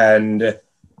 And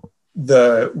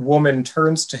the woman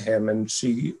turns to him and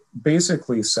she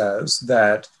basically says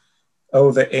that,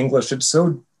 oh, the English, it's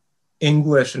so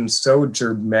English and so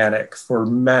Germanic for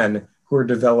men who are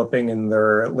developing in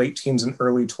their late teens and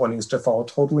early 20s to fall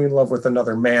totally in love with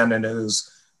another man and is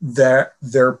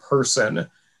their person.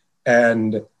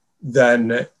 And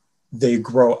then they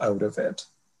grow out of it.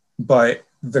 But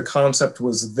the concept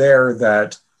was there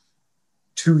that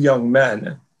two young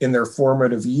men in their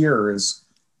formative years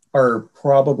are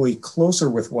probably closer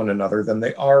with one another than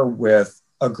they are with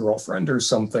a girlfriend or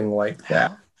something like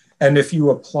that. And if you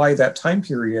apply that time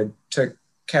period to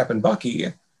Cap and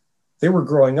Bucky, they were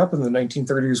growing up in the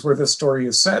 1930s where this story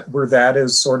is set, where that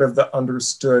is sort of the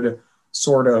understood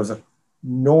sort of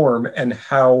norm and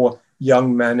how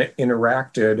young men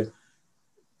interacted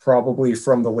probably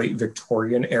from the late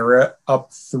Victorian era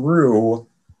up through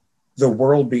the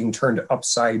world being turned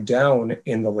upside down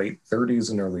in the late 30s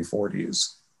and early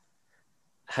 40s.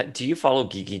 Do you follow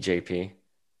Geeky JP?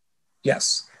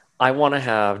 Yes. I want to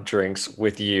have drinks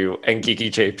with you and Geeky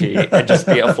JP and just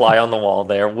be a fly on the wall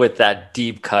there with that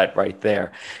deep cut right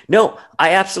there. No,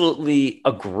 I absolutely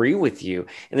agree with you.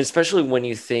 And especially when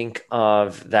you think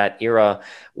of that era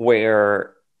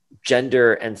where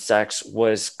gender and sex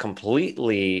was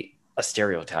completely a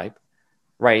stereotype,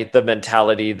 right? The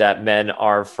mentality that men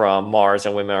are from Mars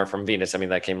and women are from Venus. I mean,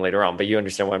 that came later on, but you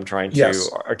understand what I'm trying to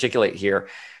articulate here.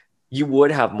 You would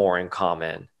have more in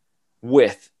common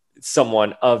with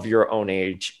someone of your own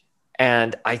age.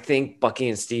 And I think Bucky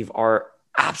and Steve are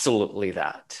absolutely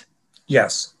that.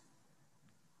 Yes.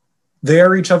 They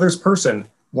are each other's person.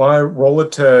 Want to roll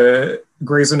it to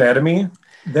Grey's Anatomy?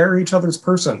 They're each other's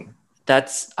person.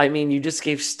 You just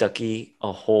gave Stucky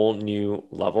a whole new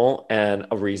level and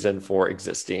a reason for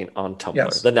existing on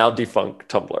Tumblr, the now defunct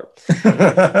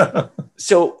Tumblr.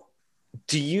 So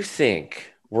do you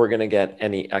think we're going to get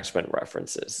any X-Men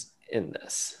references in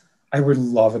this? I would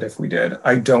love it if we did.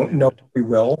 I don't know if we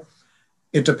will.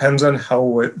 It depends on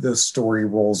how the story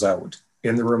rolls out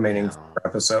in the remaining 4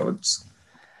 episodes.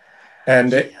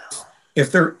 And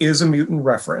if there is a mutant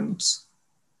reference,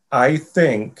 I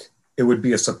think it would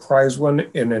be a surprise one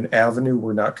in an avenue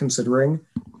we're not considering.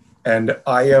 And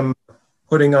I am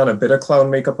putting on a bit of clown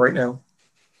makeup right now.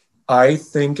 I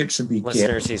think it should be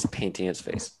Listeners, he's painting his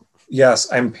face.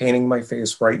 Yes, I'm painting my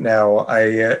face right now.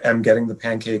 I am getting the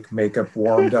pancake makeup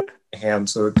warmed up in my hand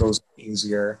so it goes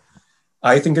easier.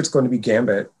 I think it's going to be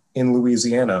Gambit in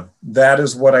Louisiana. That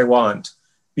is what I want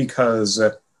because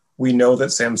we know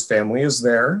that Sam's family is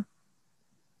there.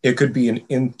 It could be an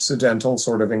incidental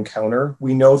sort of encounter.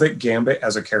 We know that Gambit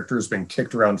as a character has been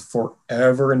kicked around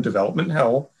forever in development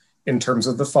hell in terms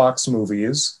of the Fox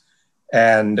movies.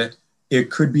 And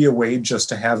it could be a way just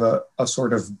to have a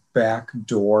sort of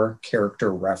backdoor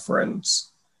character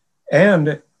reference.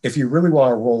 And if you really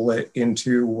want to roll it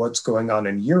into what's going on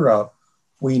in Europe,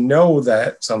 we know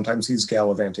that sometimes he's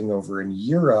gallivanting over in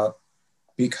Europe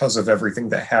because of everything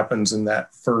that happens in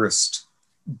that first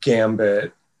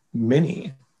Gambit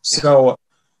mini. So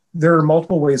there are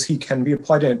multiple ways he can be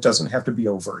applied, and it doesn't have to be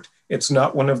overt. It's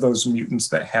not one of those mutants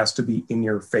that has to be in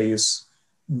your face.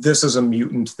 This is a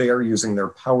mutant. They are using their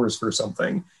powers for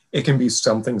something. It can be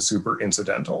something super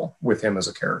incidental with him as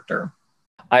a character.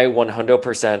 I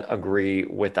 100% agree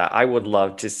with that. I would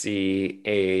love to see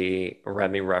a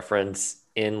Remy reference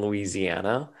in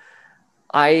Louisiana.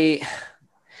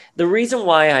 The reason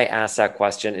why I asked that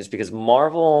question is because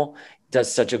Marvel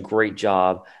does such a great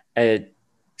job at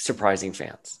surprising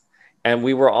fans. And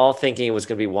we were all thinking it was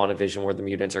going to be WandaVision where the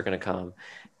mutants are going to come.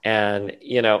 And,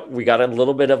 we got a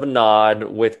little bit of a nod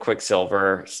with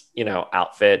Quicksilver's,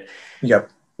 outfit. Yep.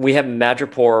 We have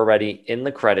Madripoor already in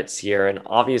the credits here. And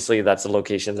obviously that's a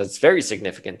location that's very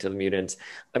significant to the mutants.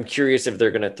 I'm curious if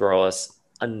they're going to throw us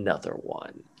another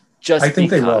one. I think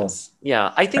they will.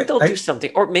 Yeah, I think they'll do something.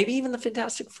 Or maybe even the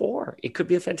Fantastic Four. It could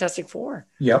be a Fantastic Four.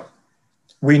 Yep.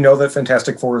 We know that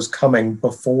Fantastic Four is coming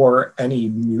before any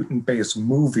mutant-based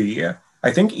movie.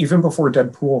 I think even before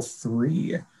Deadpool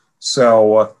 3.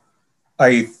 So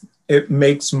it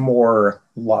makes more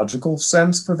logical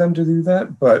sense for them to do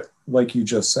that. But like you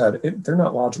just said, they're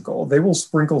not logical. They will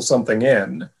sprinkle something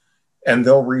in, and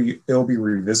it'll be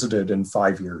revisited in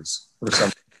 5 years or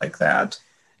something like that.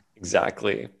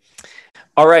 Exactly.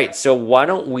 All right, so why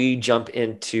don't we jump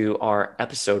into our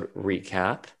episode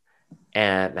recap?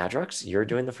 And Madrox, you're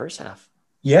doing the first half.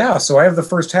 Yeah, so I have the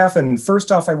first half, and first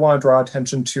off, I want to draw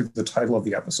attention to the title of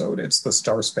the episode. It's The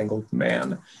Star-Spangled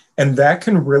Man, and that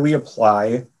can really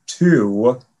apply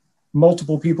to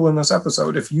multiple people in this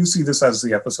episode. If you see this as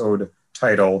the episode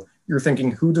title, you're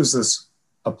thinking, who does this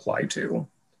apply to?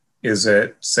 Is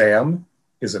it Sam?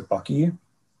 Is it Bucky?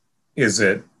 Is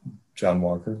it John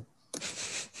Walker?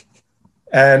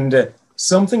 And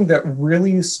something that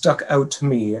really stuck out to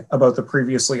me about the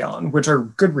Previously On, which are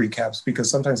good recaps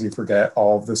because sometimes you forget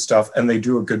all of this stuff, and they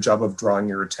do a good job of drawing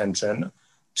your attention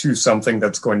to something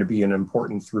that's going to be an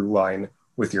important through line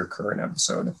with your current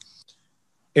episode.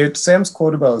 It's Sam's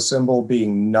quote about a symbol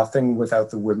being nothing without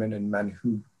the women and men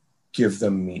who give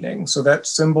them meaning. So that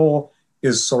symbol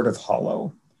is sort of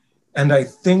hollow. And I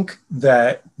think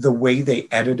that the way they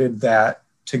edited that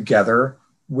together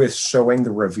with showing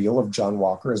the reveal of John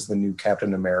Walker as the new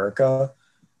Captain America,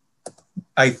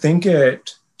 I think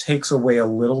it takes away a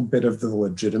little bit of the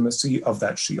legitimacy of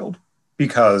that shield,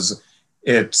 because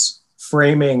it's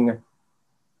framing,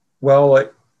 well,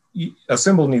 a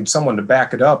symbol needs someone to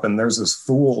back it up, and there's this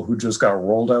fool who just got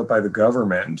rolled out by the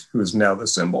government who is now the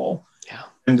symbol. Yeah.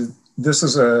 And this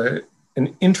is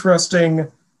an interesting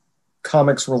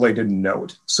comics-related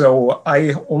note. So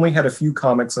I only had a few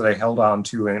comics that I held on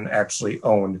to and actually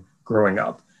owned growing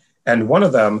up. And one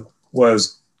of them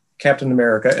was Captain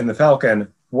America and the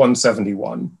Falcon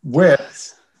 171,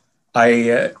 which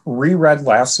I reread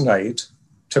last night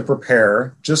to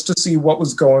prepare just to see what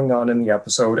was going on in the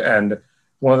episode. And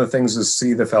one of the things is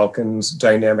see the Falcon's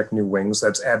dynamic new wings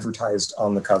that's advertised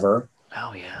on the cover.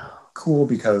 Oh, yeah. Cool,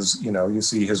 because, you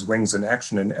see his wings in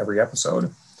action in every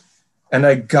episode. And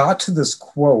I got to this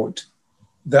quote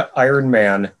that Iron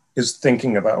Man is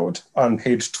thinking about on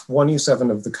page 27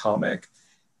 of the comic.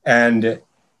 And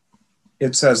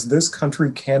it says, "This country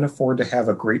can't afford to have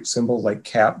a great symbol like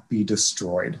Cap be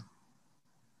destroyed."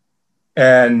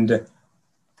 And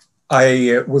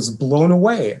I was blown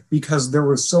away because there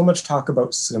was so much talk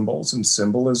about symbols and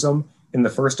symbolism in the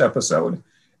first episode.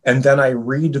 And then I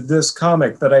read this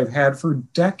comic that I've had for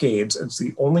decades. It's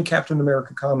the only Captain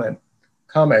America comic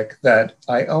that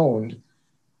I owned,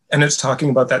 and it's talking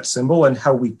about that symbol and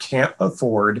how we can't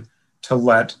afford to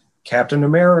let Captain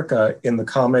America in the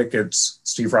comic, it's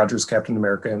Steve Rogers Captain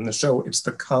America, in the show it's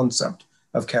the concept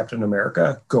of Captain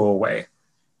America, go away.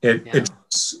 It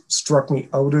struck me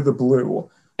out of the blue.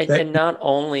 And not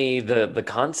only the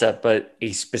concept, but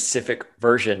a specific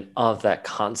version of that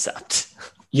concept.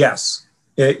 Yes.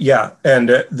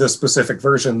 And the specific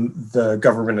version the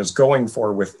government is going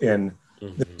for within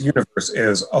the universe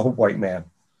is a white man.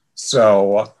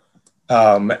 So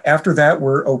after that,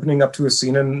 we're opening up to a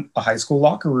scene in a high school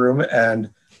locker room, and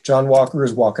John Walker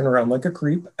is walking around like a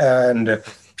creep and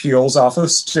peels off a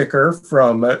sticker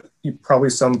from probably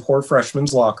some poor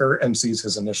freshman's locker and sees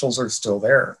his initials are still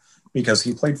there because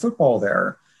he played football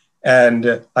there.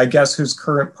 And I guess his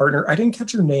current partner, I didn't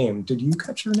catch her name. Did you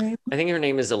catch her name? I think her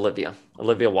name is Olivia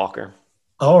Walker.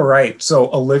 All right.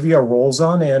 So Olivia rolls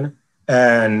on in,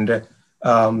 and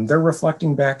they're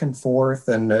reflecting back and forth,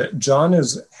 and John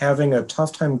is having a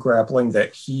tough time grappling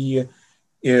that he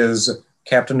is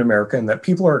Captain America and that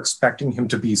people are expecting him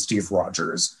to be Steve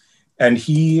Rogers. And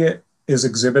he is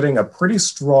exhibiting a pretty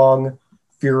strong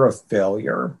fear of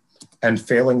failure and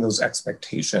failing those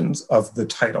expectations of the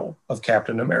title of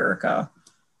Captain America.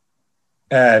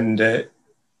 And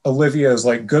Olivia is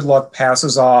like, good luck,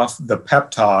 passes off the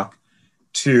pep talk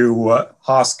to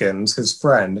Hoskins, his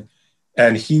friend.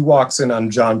 And he walks in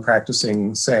on John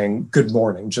practicing saying good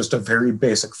morning, just a very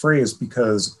basic phrase,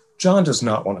 because John does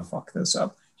not want to fuck this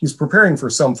up. He's preparing for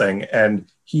something and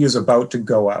he is about to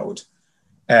go out.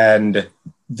 And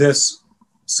this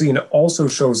scene also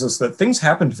shows us that things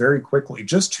happened very quickly.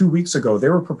 Just 2 weeks ago, they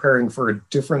were preparing for a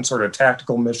different sort of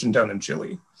tactical mission down in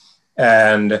Chile.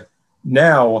 And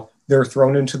now they're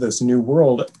thrown into this new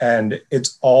world and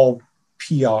it's all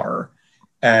PR.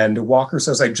 And Walker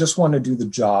says, I just want to do the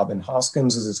job. And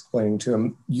Hoskins is explaining to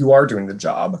him, you are doing the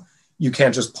job. You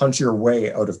can't just punch your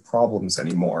way out of problems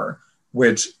anymore,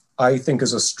 which I think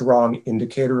is a strong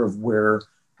indicator of where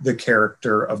the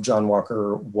character of John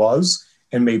Walker was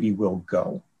and maybe will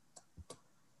go.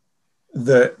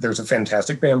 There's a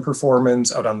fantastic band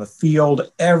performance out on the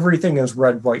field. Everything is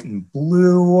red, white, and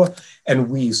blue. And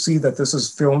we see that this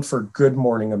is filmed for Good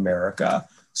Morning America.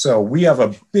 So we have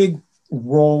a big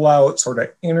rollout sort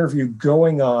of interview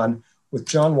going on with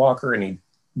John Walker, and he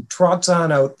trots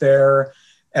on out there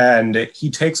and he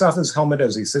takes off his helmet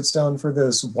as he sits down for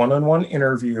this one-on-one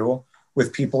interview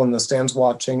with people in the stands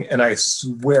watching. And I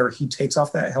swear he takes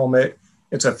off that helmet.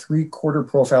 It's a 3/4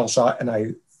 profile shot. And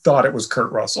I thought it was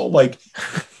Kurt Russell. Like,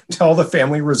 tell the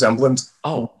family resemblance.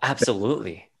 Oh,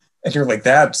 absolutely. And you're like,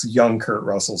 that's young Kurt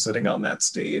Russell sitting on that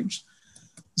stage.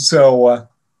 So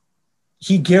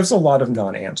he gives a lot of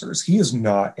non-answers. He is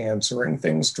not answering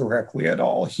things directly at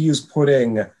all. He is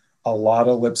putting a lot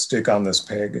of lipstick on this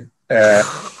pig.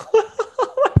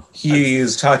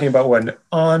 He's talking about what an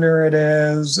honor it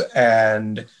is.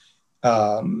 And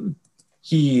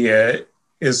he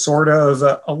is sort of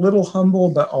a little humble,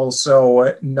 but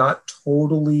also not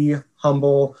totally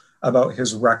humble about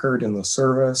his record in the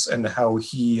service and how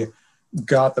he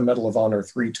got the Medal of Honor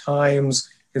 3 times.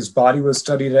 His body was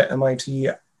studied at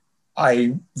MIT.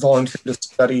 I volunteered to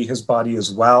study his body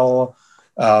as well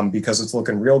because it's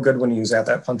looking real good when he's at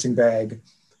that punching bag.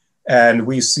 And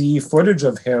we see footage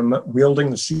of him wielding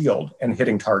the shield and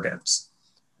hitting targets.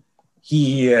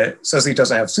 He says he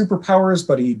doesn't have superpowers,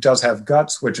 but he does have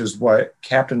guts, which is what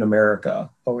Captain America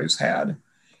always had.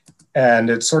 And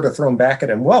it's sort of thrown back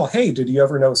at him, well, hey, did you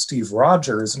ever know Steve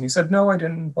Rogers? And he said, no, I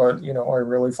didn't, but, you know, I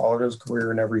really followed his career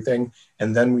and everything.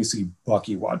 And then we see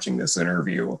Bucky watching this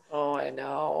interview. Oh, I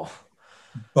know.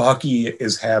 Bucky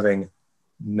is having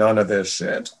none of this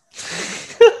shit.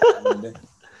 And,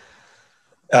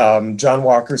 John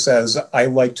Walker says, I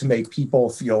like to make people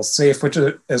feel safe, which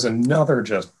is another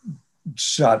just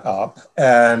shut up.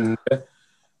 And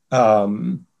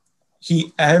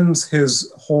he ends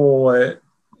his whole, I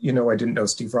didn't know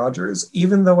Steve Rogers.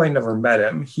 Even though I never met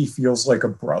him, he feels like a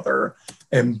brother.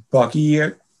 And Bucky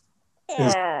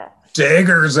is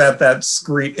daggers at that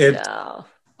screen.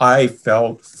 I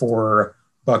felt for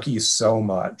Bucky so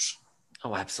much.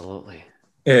 Oh, absolutely.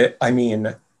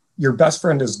 Your best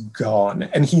friend is gone,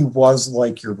 and he was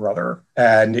like your brother,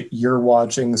 and you're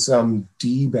watching some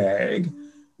D-bag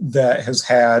that has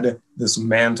had this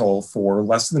mantle for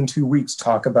less than 2 weeks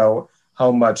talk about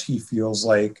how much he feels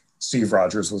like Steve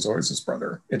Rogers was always his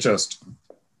brother. It just,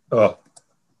 ugh.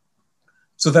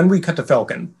 So then we cut to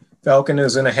Falcon. Falcon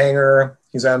is in a hangar.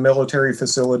 He's at a military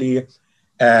facility,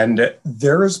 and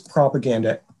there is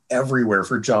propaganda everywhere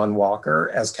for John Walker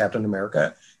as Captain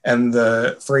America. And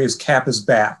the phrase "Cap is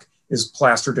back" is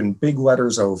plastered in big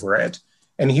letters over it.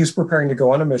 And he's preparing to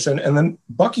go on a mission. And then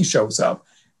Bucky shows up.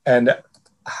 And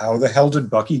how the hell did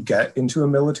Bucky get into a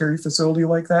military facility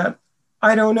like that?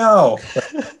 I don't know.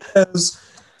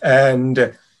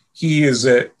 And he is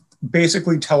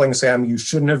basically telling Sam, you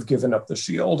shouldn't have given up the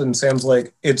shield. And Sam's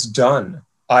like, it's done.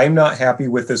 I'm not happy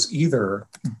with this either,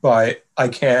 but I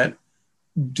can't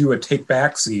do a take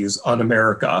backsies on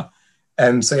America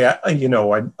and say,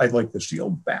 I'd like the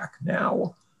shield back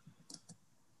now.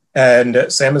 And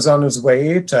Sam is on his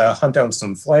way to hunt down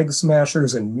some flag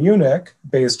smashers in Munich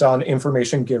based on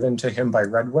information given to him by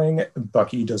Red Wing.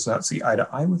 Bucky does not see eye to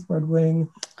eye with Red Wing.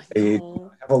 They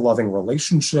have a loving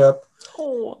relationship.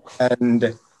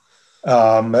 And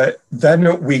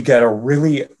then we get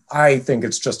I think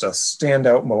it's just a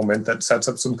standout moment that sets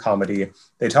up some comedy.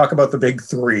 They talk about the big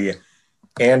three: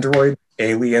 android,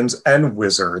 aliens, and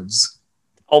wizards.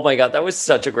 Oh my God, that was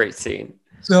such a great scene.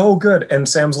 So good. And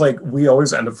Sam's like, we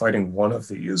always end up fighting one of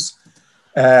these.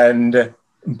 And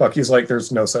Bucky's like,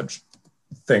 there's no such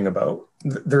thing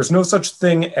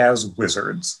as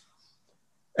wizards.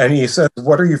 And he says,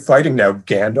 what are you fighting now,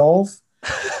 Gandalf?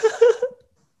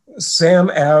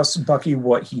 Sam asks Bucky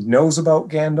what he knows about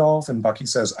Gandalf, and Bucky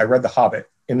says, I read The Hobbit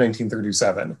in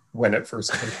 1937 when it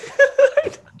first came.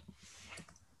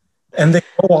 And they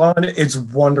go on. It's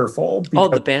wonderful. Oh,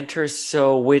 the banter is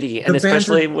so witty. And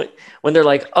especially when they're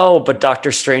like, oh, but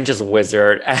Doctor Strange is a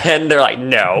wizard. And they're like,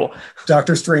 no.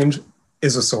 Doctor Strange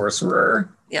is a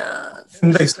sorcerer. Yeah.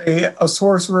 And they say a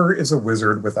sorcerer is a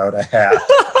wizard without a hat.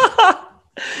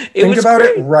 Think about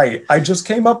it right. I just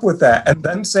came up with that. And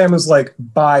then Sam is like,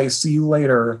 bye, see you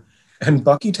later. And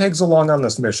Bucky tags along on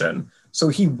this mission. So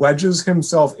he wedges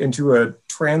himself into a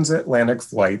transatlantic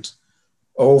flight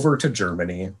over to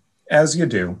Germany, as you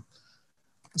do.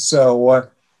 So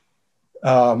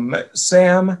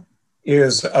Sam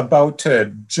is about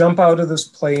to jump out of this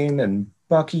plane, and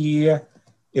Bucky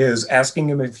is asking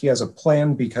him if he has a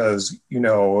plan because,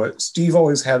 Steve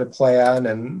always had a plan,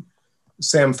 and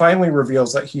Sam finally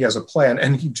reveals that he has a plan,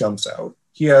 and he jumps out.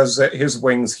 He has his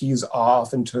wings. He's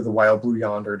off into the wild blue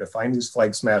yonder to find these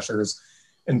flag smashers,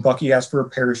 and Bucky asks for a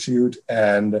parachute,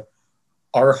 and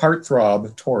our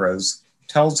heartthrob, Torres,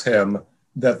 tells him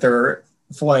that they're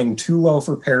flying too low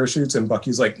for parachutes, and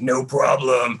Bucky's like, no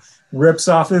problem, rips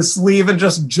off his sleeve and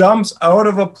just jumps out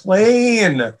of a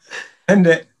plane.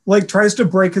 And tries to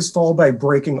break his fall by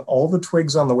breaking all the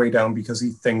twigs on the way down because he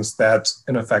thinks that's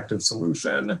an effective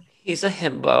solution. He's a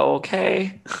himbo,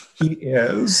 okay? He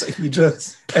is.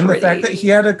 And the fact that he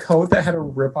had a coat that had a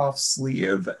rip-off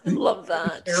sleeve. I love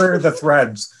that. There are the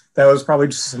threads. That was probably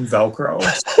just some Velcro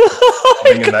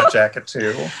in that jacket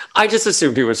too. I just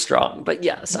assumed he was strong, but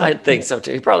yes, I think so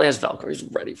too. He probably has Velcro. He's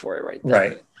ready for it right there.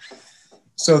 Right.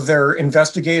 So they're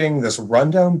investigating this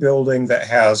rundown building that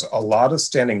has a lot of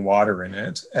standing water in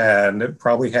it and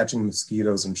probably hatching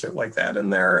mosquitoes and shit like that in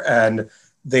there. And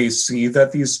they see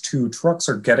that these two trucks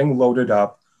are getting loaded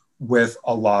up with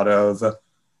a lot of,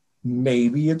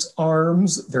 maybe it's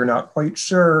arms. They're not quite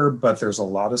sure, but there's a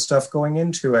lot of stuff going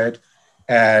into it.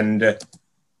 And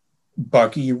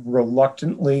Bucky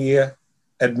reluctantly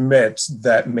admits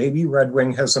that maybe Red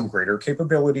Wing has some greater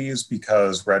capabilities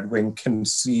because Red Wing can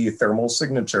see thermal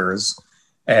signatures,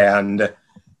 and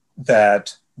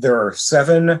that there are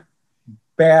 7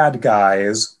 bad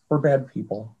guys or bad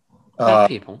people.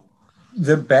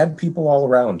 The bad people all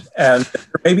around. And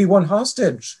there may be one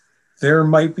hostage. There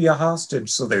might be a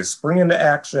hostage. So they spring into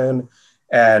action,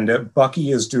 and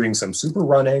Bucky is doing some super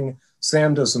running.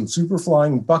 Sam does some super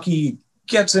flying. Bucky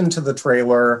gets into the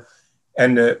trailer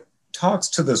and talks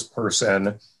to this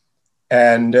person.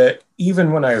 And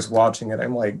even when I was watching it,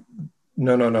 I'm like,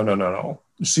 no.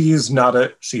 She is not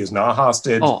a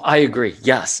hostage. Oh, I agree.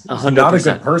 Yes, 100%. Not a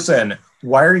good person.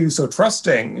 Why are you so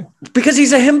trusting? Because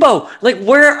he's a himbo. Like,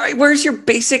 where's your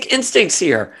basic instincts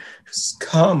here?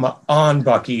 Come on,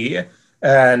 Bucky.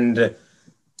 And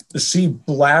she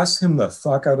blasts him the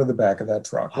fuck out of the back of that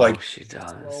truck. She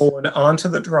does. Going onto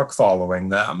the truck following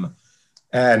them.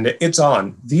 And it's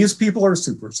on. These people are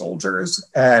super soldiers.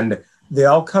 And they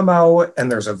all come out,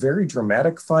 and there's a very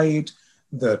dramatic fight.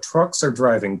 The trucks are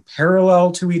driving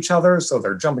parallel to each other, so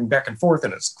they're jumping back and forth,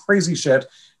 and it's crazy shit.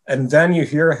 And then you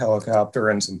hear a helicopter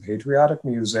and some patriotic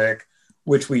music,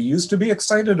 which we used to be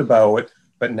excited about,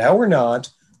 but now we're not,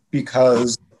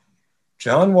 because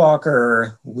John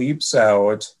Walker leaps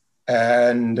out,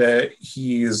 and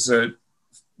he's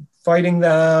fighting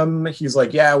them. He's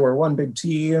like, yeah, we're one big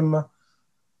team.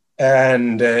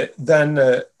 And then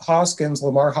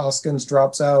Lamar Hoskins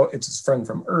drops out. It's his friend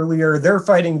from earlier. They're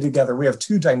fighting together. We have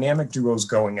 2 dynamic duos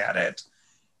going at it.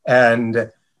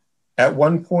 And at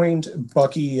one point,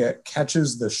 Bucky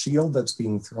catches the shield that's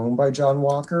being thrown by John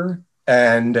Walker,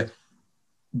 and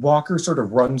Walker sort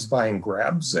of runs by and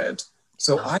grabs it.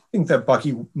 So I think that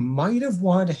Bucky might have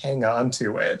wanted to hang on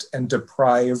to it and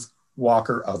deprive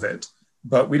Walker of it.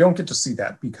 But we don't get to see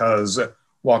that because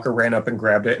Walker ran up and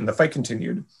grabbed it, and the fight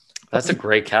continued. That's a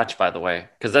great catch, by the way,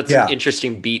 because that's an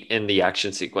interesting beat in the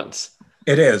action sequence.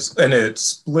 It is, and it's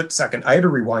split second. I had to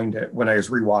rewind it when I was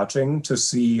rewatching to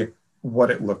see what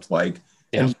it looked like.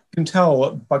 Yeah. And you can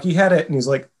tell Bucky had it, and he's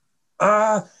like,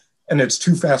 and it's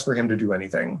too fast for him to do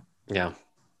anything. Yeah.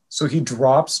 So he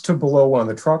drops to below one of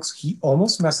the trucks. He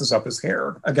almost messes up his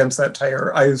hair against that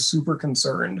tire. I was super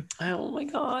concerned. Oh, my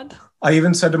God. I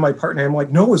even said to my partner, I'm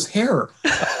like, no, his hair.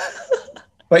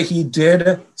 But he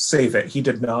did save it. He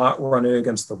did not run it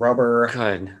against the rubber.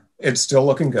 Good. It's still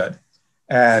looking good.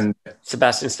 And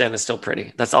Sebastian Stan is still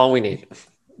pretty. That's all we need.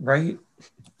 Right?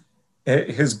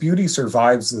 His beauty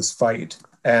survives this fight.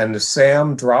 And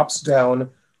Sam drops down,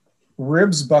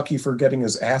 ribs Bucky for getting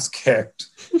his ass kicked.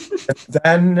 And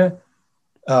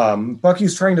then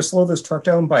Bucky's trying to slow this truck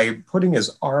down by putting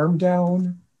his arm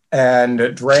down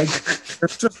and drag.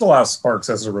 There's just a lot of sparks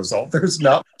as a result. There's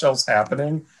not much else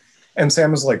happening. And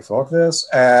Sam is like, fuck this.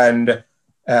 And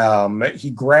He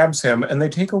grabs him and they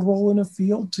take a roll in a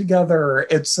field together.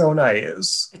 It's so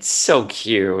nice. It's so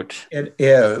cute. It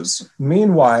is.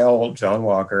 Meanwhile, John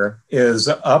Walker is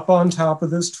up on top of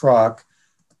this truck.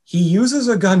 He uses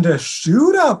a gun to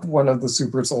shoot up one of the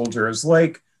super soldiers.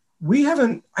 Like,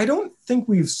 I don't think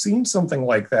we've seen something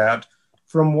like that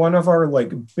from one of our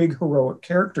like big heroic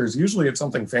characters. Usually it's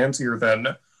something fancier than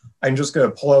I'm just going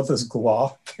to pull out this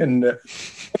Glock and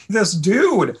this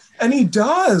dude. And he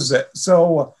does.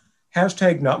 So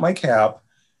hashtag not my cap.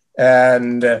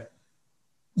 And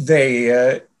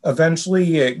they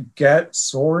eventually get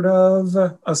sort of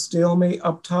a stalemate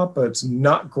up top, but it's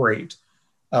not great.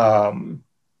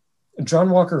 John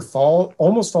Walker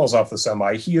almost falls off the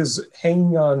semi. He is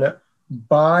hanging on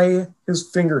by his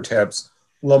fingertips.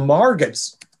 Lamar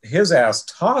gets his ass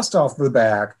tossed off the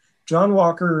back. John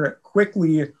Walker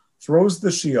quickly throws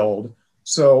the shield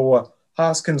so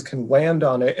Hoskins can land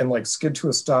on it and like skid to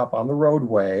a stop on the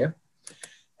roadway.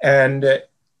 And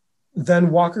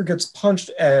then Walker gets punched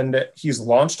and he's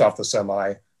launched off the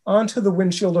semi onto the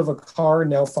windshield of a car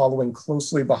now following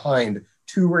closely behind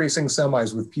two racing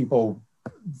semis with people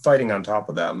fighting on top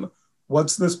of them.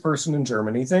 What's this person in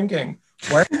Germany thinking?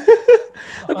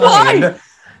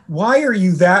 Why are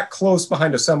you that close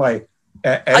behind a semi?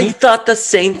 I thought the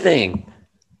same thing.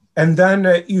 And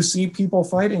then you see people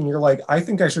fighting. You're like, I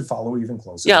think I should follow even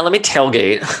closer. Yeah, let me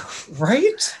tailgate.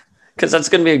 Right? Because that's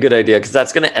going to be a good idea, because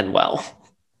that's going to end well.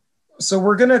 So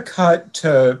we're going to cut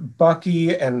to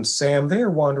Bucky and Sam. They are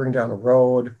wandering down a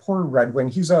road. Poor Red Wing.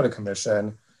 He's out of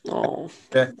commission. Oh,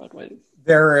 Red Wing.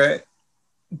 They're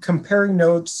comparing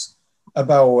notes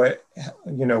about,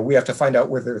 we have to find out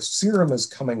where their serum is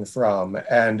coming from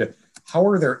and how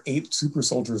are there 8 super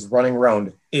soldiers running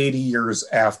around 80 years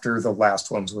after the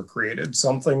last ones were created.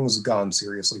 Something's gone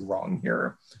seriously wrong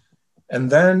here. And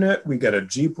then we get a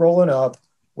Jeep rolling up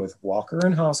with Walker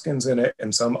and Hoskins in it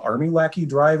and some army lackey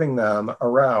driving them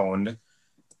around.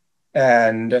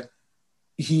 And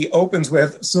he opens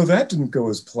with, so that didn't go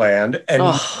as planned.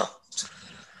 And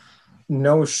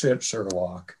no shit,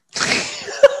 Sherlock.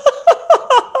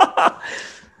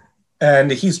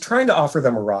 And he's trying to offer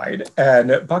them a ride.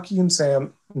 And Bucky and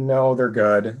Sam, no, they're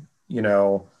good. We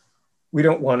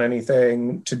don't want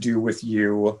anything to do with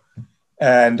you.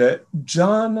 And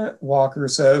John Walker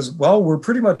says, well, we're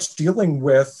pretty much dealing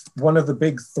with one of the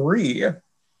big 3.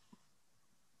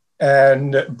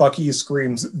 And Bucky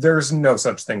screams, there's no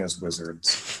such thing as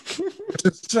wizards. Which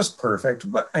is just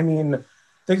perfect. But I mean,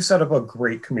 they set up a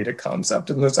great comedic concept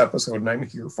in this episode, and I'm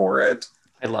here for it.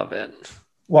 I love it.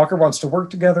 Walker wants to work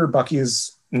together.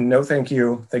 Bucky's, no thank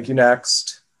you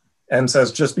next. And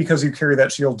says, just because you carry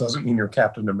that shield doesn't mean you're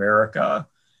Captain America.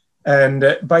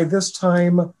 And by this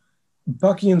time,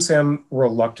 Bucky and Sam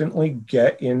reluctantly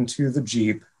get into the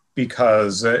Jeep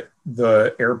because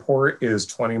the airport is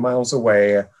 20 miles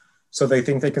away. So they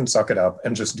think they can suck it up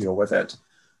and just deal with it.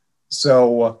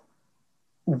 So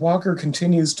Walker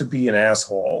continues to be an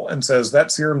asshole and says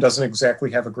that serum doesn't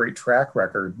exactly have a great track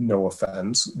record, no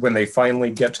offense. When they finally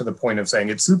get to the point of saying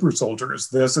it's super soldiers,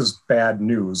 this is bad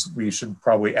news. We should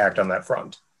probably act on that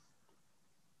front.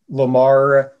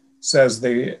 Lamar says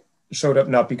they showed up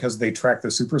not because they tracked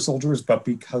the super soldiers, but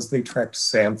because they tracked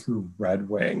Sam through Red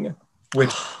Wing,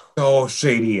 which so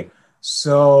shady.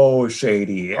 So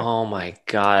shady. Oh my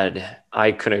God.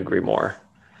 I couldn't agree more.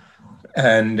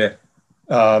 And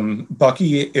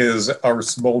Bucky is our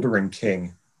smoldering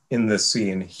king in this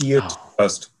scene. He is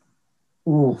just,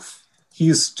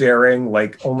 he's staring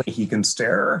like only he can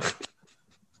stare.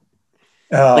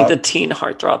 Like the teen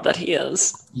heartthrob that he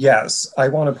is. Yes, I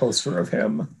want a poster of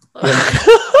him.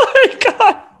 Oh my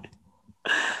God.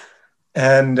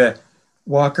 And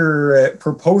Walker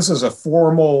proposes a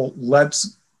formal,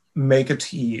 let's make a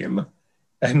team.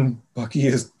 And Bucky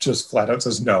is just flat out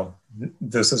says, no,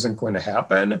 this isn't going to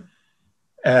happen.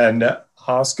 And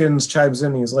Hoskins chimes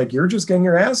in. He's like, you're just getting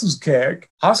your asses kicked.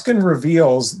 Hoskins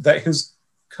reveals that his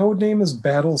code name is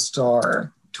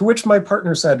Battlestar, to which my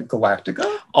partner said,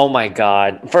 Galactica? Oh my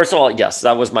God. First of all, yes,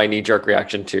 that was my knee-jerk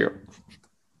reaction too.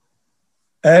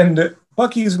 And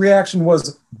Bucky's reaction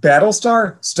was,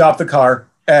 Battlestar? Stop the car.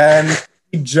 And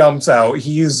he jumps out.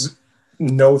 He's,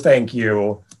 no thank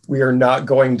you. We are not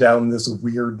going down this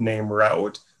weird name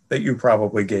route that you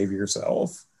probably gave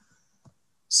yourself.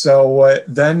 So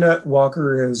then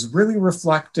Walker is really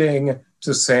reflecting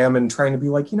to Sam and trying to be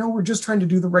like, we're just trying to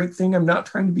do the right thing. I'm not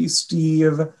trying to be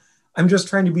Steve. I'm just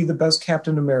trying to be the best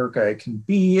Captain America I can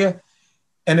be.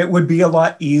 And it would be a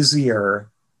lot easier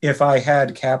if I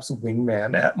had Cap's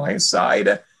wingman at my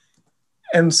side.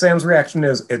 And Sam's reaction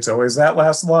is, it's always that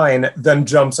last line, then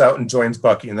jumps out and joins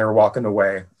Bucky and they're walking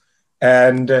away.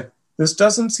 And This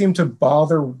doesn't seem to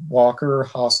bother Walker,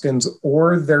 Hoskins,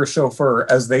 or their chauffeur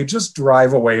as they just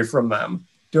drive away from them.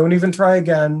 Don't even try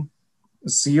again.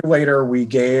 See you later. We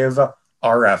gave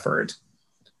our effort.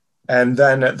 And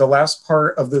then the last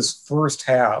part of this first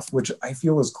half, which I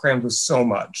feel is crammed with so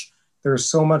much. There's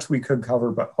so much we could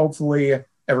cover, but hopefully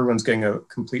everyone's getting a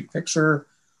complete picture.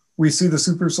 We see the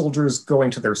super soldiers going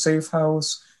to their safe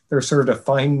house. They're served a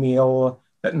fine meal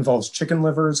that involves chicken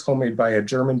livers, homemade by a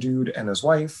German dude and his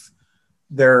wife.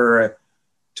 They're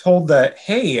told that,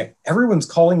 hey, everyone's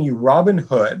calling you Robin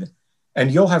Hood, and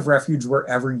you'll have refuge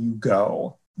wherever you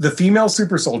go. The female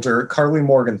super soldier, Carly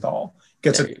Morgenthau,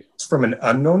 gets a text from an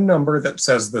unknown number that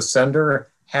says the sender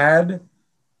had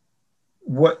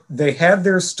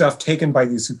their stuff taken by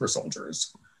these super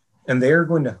soldiers, and they are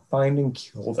going to find and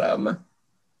kill them.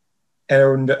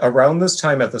 And around this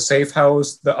time at the safe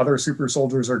house, the other super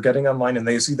soldiers are getting online and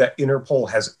they see that Interpol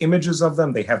has images of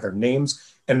them. They have their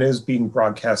names and it is being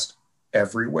broadcast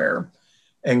everywhere.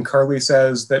 And Carly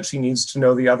says that she needs to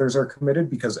know the others are committed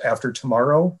because after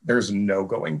tomorrow, there's no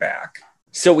going back.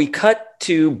 So we cut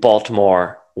to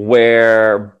Baltimore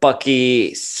where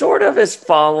Bucky sort of is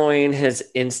following his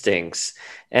instincts,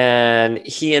 and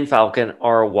he and Falcon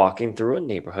are walking through a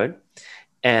neighborhood,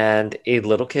 and a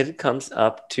little kid comes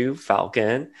up to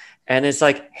Falcon and is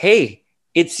like, hey,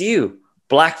 it's you,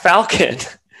 Black Falcon.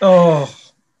 Oh.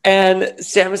 And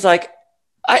Sam is like,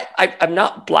 I'm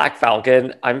not Black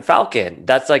Falcon, I'm Falcon.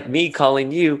 That's like me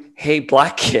calling you, hey,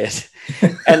 Black kid.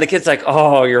 And the kid's like,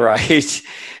 oh, you're right.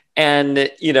 And,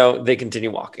 they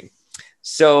continue walking.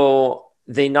 So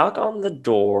they knock on the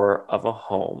door of a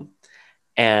home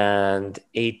and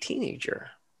a teenager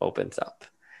opens up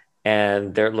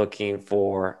and they're looking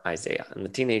for Isaiah. And the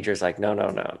teenager's like,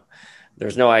 no,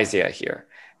 there's no Isaiah here.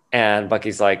 And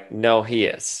Bucky's like, no, he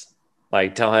is.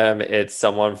 Like, tell him it's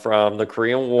someone from the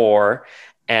Korean War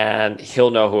and he'll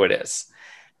know who it is.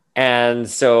 And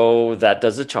so that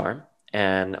does the charm.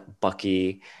 And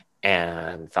Bucky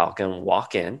and Falcon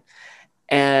walk in.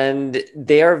 And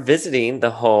they are visiting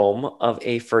the home of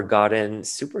a forgotten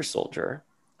super soldier,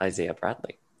 Isaiah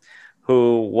Bradley,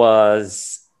 who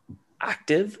was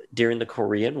active during the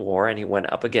Korean War, and he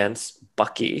went up against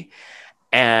Bucky.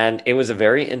 And it was a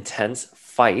very intense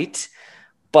fight.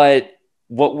 But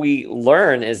what we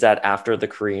learn is that after the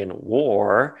Korean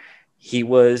War, he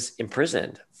was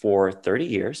imprisoned for 30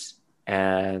 years,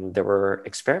 and there were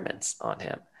experiments on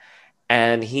him.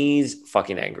 And he's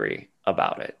fucking angry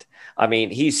about it. I mean,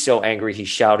 he's so angry. He's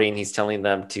shouting. He's telling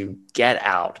them to get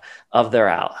out of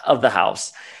the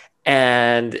house.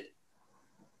 And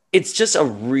it's just a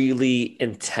really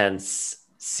intense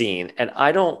scene. And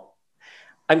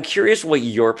I'm curious what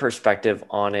your perspective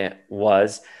on it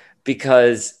was,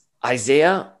 because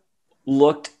Isaiah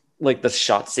looked like the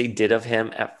shots they did of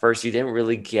him at first, you didn't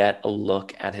really get a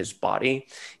look at his body.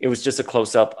 It was just a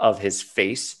close-up of his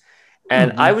face.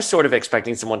 And I was sort of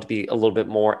expecting someone to be a little bit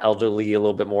more elderly, a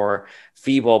little bit more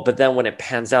feeble. But then when it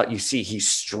pans out, you see he's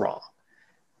strong.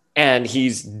 And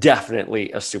he's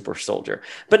definitely a super soldier.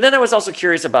 But then I was also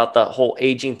curious about the whole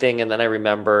aging thing. And then I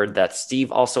remembered that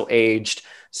Steve also aged.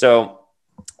 So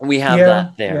we have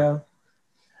that there. Yeah.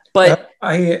 But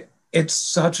it's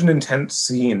such an intense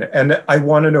scene. And I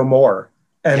want to know more.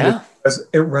 And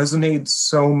it resonates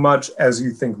so much as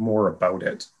you think more about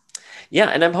it. Yeah,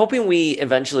 and I'm hoping we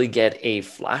eventually get a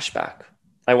flashback.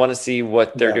 I want to see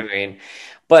what they're doing.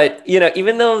 But,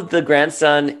 even though the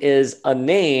grandson is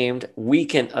unnamed, we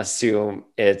can assume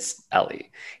it's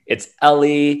Ellie. It's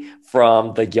Ellie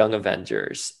from the Young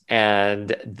Avengers.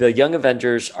 And the Young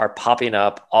Avengers are popping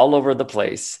up all over the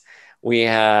place. We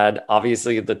had,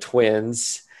 obviously, the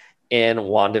twins in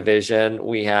WandaVision.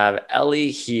 We have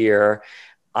Ellie here.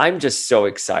 I'm just so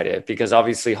excited because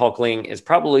obviously Hulkling is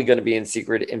probably going to be in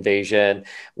Secret Invasion.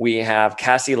 We have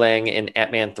Cassie Lang in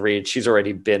Ant-Man 3. She's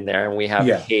already been there. And we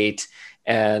have Kate,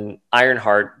 and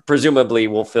Ironheart presumably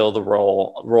will fill the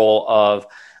role of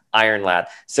Iron Lad.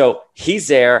 So he's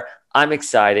there. I'm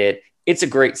excited. It's a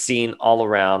great scene all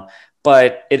around,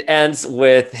 but it ends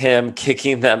with him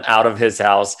kicking them out of his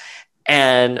house.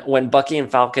 And when Bucky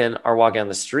and Falcon are walking on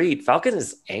the street, Falcon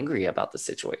is angry about the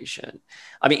situation.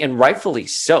 I mean, and rightfully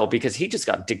so, because he just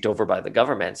got dicked over by the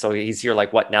government. So he's here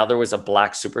like, what, now there was a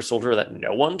black super soldier that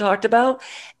no one talked about?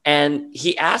 And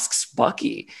he asks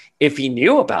Bucky if he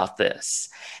knew about this.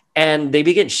 And they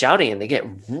begin shouting and they get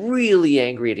really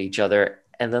angry at each other.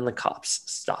 And then the cops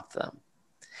stop them.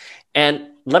 And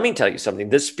let me tell you something.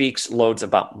 This speaks loads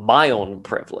about my own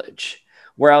privilege,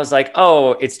 where I was like,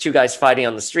 oh, it's two guys fighting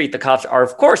on the street. The cops are,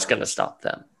 of course, going to stop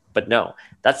them. But no,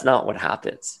 that's not what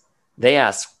happens. They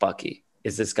ask Bucky,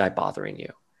 is this guy bothering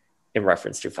you? in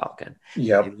reference to Falcon.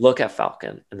 Yep. They look at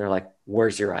Falcon and they're like,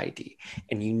 where's your ID?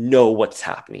 And you know what's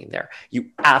happening there.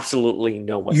 You absolutely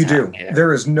know what's happening there.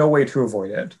 There is no way to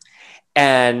avoid it.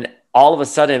 And all of a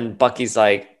sudden, Bucky's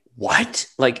like, what?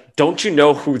 Like, don't you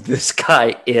know who this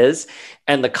guy is?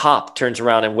 And the cop turns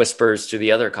around and whispers to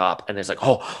the other cop. And it's like,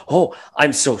 oh,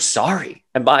 I'm so sorry.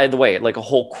 And by the way, like a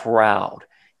whole crowd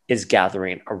is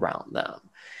gathering around them.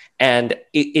 And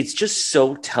it's just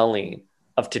so telling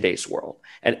of today's world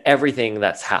and everything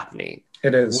that's happening.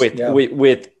 It is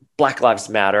with Black Lives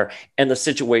Matter and the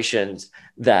situations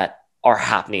that are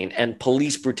happening and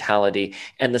police brutality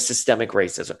and the systemic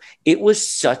racism. It was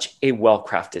such a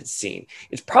well-crafted scene.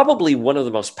 It's probably one of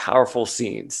the most powerful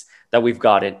scenes that we've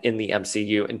got in the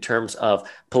MCU in terms of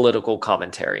political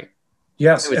commentary.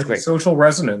 Yes, and great. Social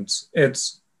resonance.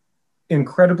 It's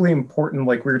incredibly important,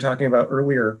 like we were talking about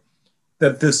earlier,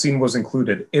 that this scene was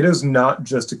included. It is not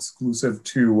just exclusive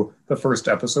to the first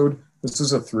episode. This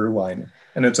is a through line,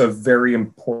 and it's a very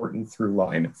important through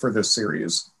line for this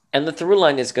series. And the through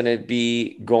line is going to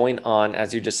be going on,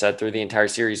 as you just said, through the entire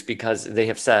series, because they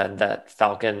have said that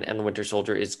Falcon and the Winter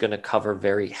Soldier is going to cover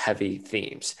very heavy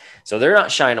themes. So they're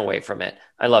not shying away from it.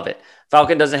 I love it.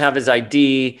 Falcon doesn't have his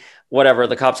ID, whatever.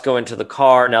 The cops go into the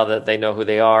car now that they know who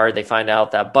they are. They find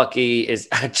out that Bucky is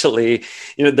actually,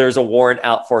 there's a warrant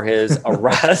out for his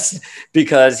arrest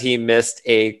because he missed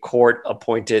a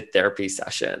court-appointed therapy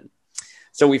session.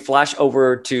 So we flash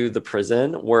over to the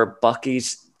prison where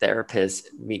Bucky's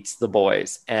therapist meets the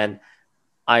boys, and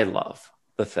I love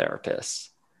the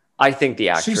therapist. I think the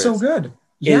actress she's so good.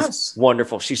 Is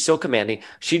wonderful. She's so commanding.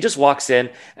 She just walks in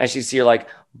and she's here like,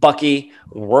 Bucky,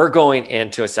 we're going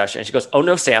into a session. And she goes, oh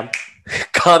no, Sam,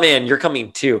 come in. You're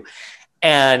coming too.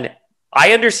 And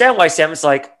I understand why Sam is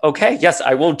like, okay, yes,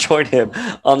 I will join him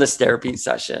on this therapy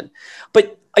session.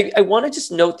 But I want to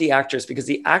just note the actress, because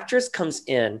the actress comes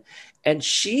in and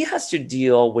she has to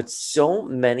deal with so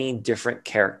many different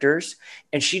characters,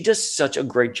 and she does such a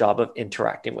great job of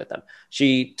interacting with them.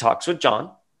 She talks with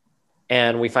John,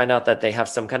 and we find out that they have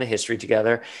some kind of history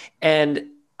together. And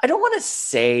I don't want to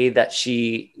say that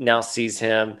she now sees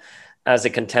him as a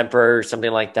contemporary or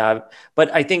something like that, but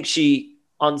I think she,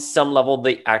 on some level,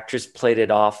 the actress played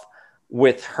it off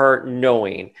with her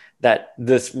knowing that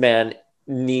this man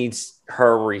needs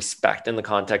her respect in the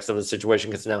context of the situation,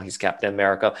 because now he's Captain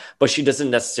America, but she doesn't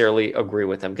necessarily agree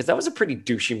with him, because that was a pretty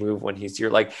douchey move when he's here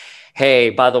like, hey,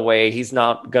 by the way, he's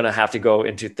not going to have to go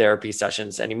into therapy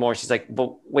sessions anymore. She's like,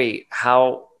 but wait,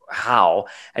 how?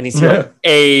 And he's like,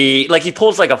 hey, like he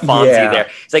pulls like a Fonzie there.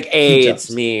 It's like, hey, it's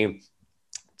me.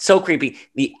 So creepy.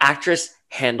 The actress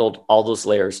handled all those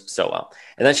layers so well.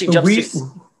 And then she jumps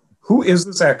who is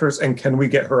this actress, and can we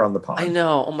get her on the pod? I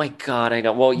know. Oh my God, I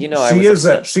know. Well,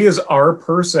 she is our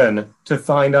person to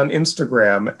find on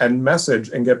Instagram and message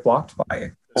and get blocked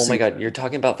by. Oh my God, you're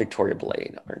talking about Victoria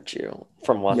Blade, aren't you?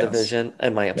 From WandaVision,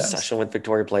 and my obsession with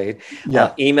Victoria Blade.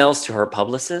 Yeah. Emails to her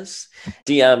publicists,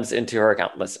 DMs into her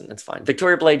account. Listen, it's fine.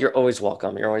 Victoria Blade, you're always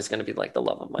welcome. You're always going to be like the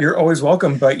love of my life. You're always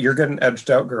welcome, but you're getting edged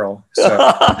out, girl.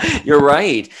 So. You're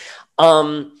right.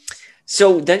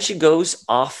 So then she goes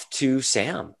off to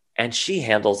Sam. And she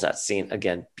handles that scene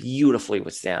again beautifully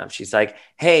with Sam. She's like,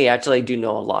 hey, actually, I do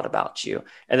know a lot about you.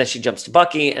 And then she jumps to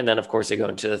Bucky. And then, of course, they go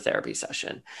into the therapy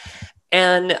session.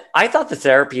 And I thought the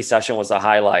therapy session was a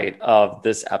highlight of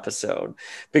this episode,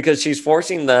 because she's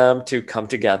forcing them to come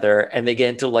together, and they get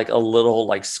into like a little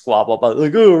like squabble about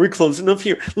like, oh, are we close enough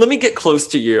here? Let me get close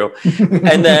to you.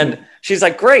 And then she's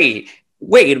like, great.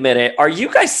 Wait a minute. Are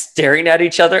you guys staring at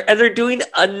each other? And they're doing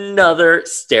another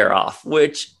stare off,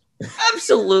 which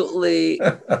absolutely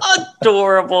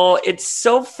adorable. It's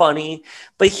so funny.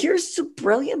 But here's the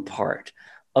brilliant part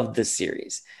of this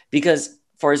series, because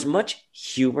for as much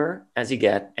humor as you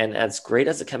get, and as great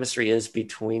as the chemistry is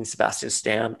between Sebastian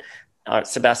Stan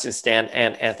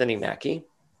and Anthony Mackie,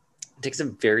 it takes a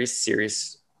very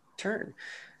serious turn.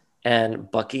 And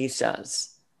Bucky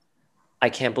says, I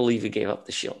can't believe you gave up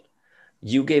the shield.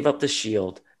 You gave up the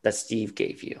shield that Steve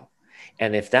gave you.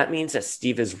 And if that means that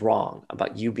Steve is wrong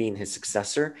about you being his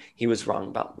successor, he was wrong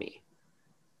about me.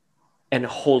 And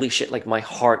holy shit, like my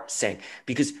heart sank,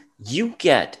 because you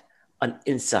get an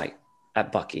insight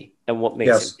at Bucky and what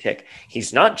makes him tick.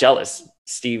 He's not jealous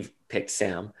Steve picked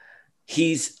Sam.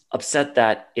 He's upset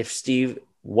that if Steve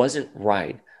wasn't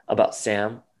right about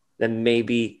Sam, then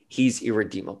maybe he's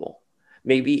irredeemable.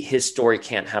 Maybe his story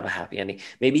can't have a happy ending.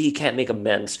 Maybe he can't make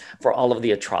amends for all of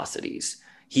the atrocities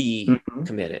he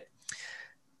committed.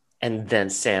 And then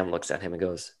Sam looks at him and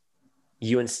goes,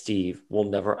 you and Steve will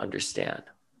never understand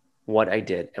what I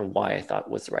did and why I thought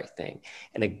was the right thing.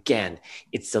 And again,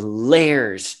 it's the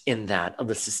layers in that of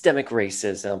the systemic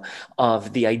racism,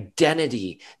 of the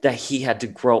identity that he had to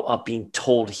grow up being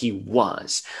told he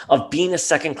was, of being a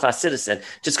second-class citizen.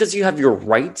 Just because you have your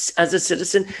rights as a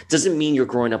citizen doesn't mean you're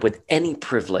growing up with any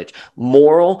privilege,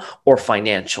 moral or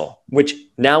financial, which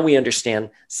now we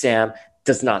understand Sam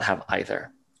does not have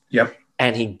either. Yep.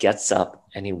 And he gets up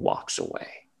and he walks away.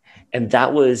 And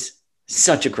that was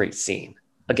such a great scene.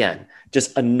 Again,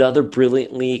 just another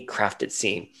brilliantly crafted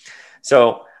scene.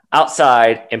 So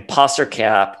outside, Imposter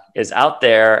Cap is out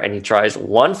there and he tries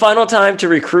one final time to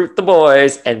recruit the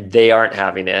boys and they aren't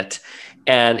having it.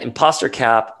 And Imposter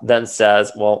Cap then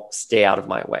says, well, stay out of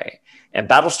my way. And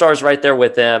Battlestar's right there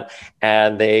with him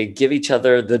and they give each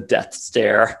other the death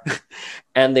stare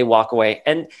and they walk away.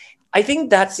 And I think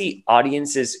that's the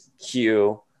audience's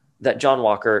cue that John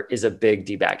Walker is a big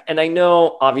D-bag. And I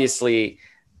know, obviously,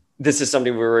 this is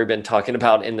something we've already been talking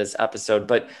about in this episode,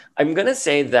 but I'm going to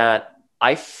say that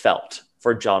I felt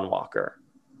for John Walker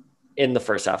in the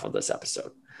first half of this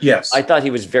episode. Yes. I thought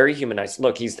he was very humanized.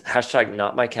 Look, he's hashtag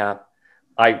not my cap.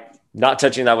 I'm not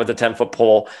touching that with a 10-foot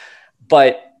pole,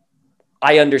 but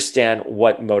I understand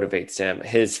what motivates him.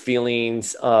 His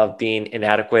feelings of being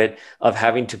inadequate, of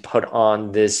having to put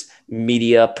on this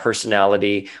media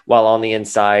personality while on the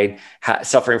inside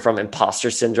suffering from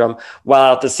imposter syndrome,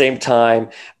 while at the same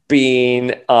time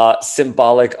being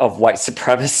symbolic of white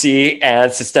supremacy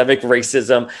and systemic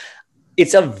racism.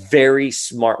 It's a very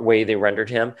smart way they rendered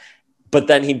him. But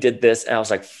then he did this and I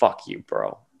was like, fuck you,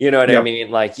 bro. You know what I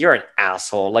mean? Like, you're an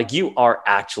asshole. Like, you are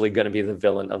actually going to be the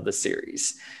villain of the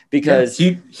series because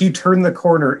he turned the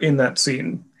corner in that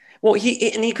scene. Well,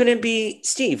 he couldn't be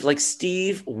Steve. Like,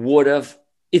 Steve would have,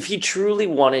 if he truly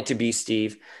wanted to be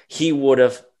Steve, he would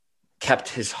have kept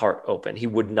his heart open. He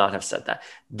would not have said that.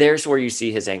 There's where you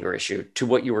see his anger issue to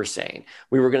what you were saying.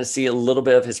 We were going to see a little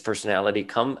bit of his personality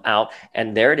come out,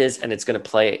 and there it is, and it's going to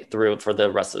play through for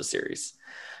the rest of the series.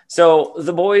 So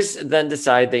the boys then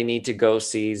decide they need to go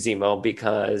see Zemo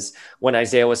because when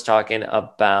Isaiah was talking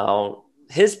about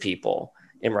his people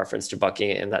in reference to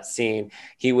Bucky in that scene,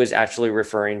 he was actually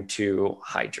referring to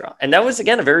Hydra. And that was,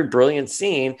 again, a very brilliant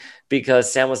scene because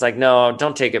Sam was like, no,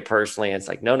 don't take it personally. It's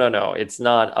like, no. It's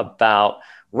not about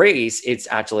race. It's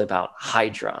actually about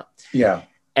Hydra. Yeah.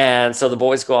 And so the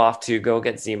boys go off to go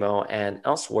get Zemo, and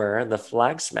elsewhere, the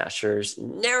Flag Smashers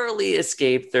narrowly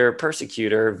escape their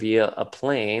persecutor via a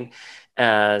plane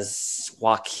as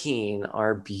Joaquin,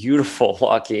 our beautiful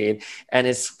Joaquin, and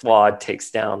his squad takes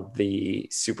down the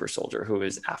super soldier who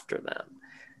is after them.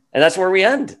 And that's where we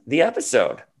end the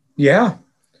episode. Yeah.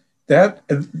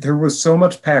 There was so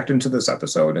much packed into this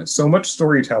episode, so much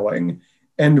storytelling.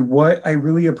 And what I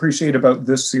really appreciate about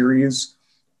this series,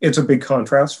 it's a big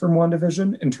contrast from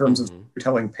WandaVision in terms of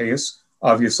storytelling pace,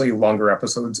 obviously longer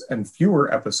episodes and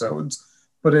fewer episodes,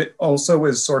 but it also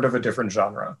is sort of a different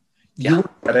genre. Yeah. You're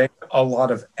getting a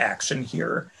lot of action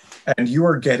here, and you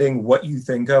are getting what you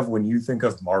think of when you think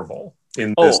of Marvel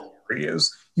in this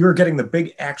series. You're getting the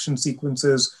big action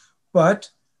sequences, but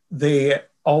they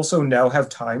also now have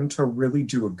time to really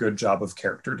do a good job of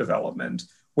character development,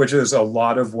 which is a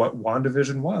lot of what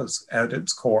WandaVision was at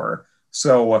its core.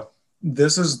 So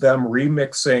this is them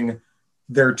remixing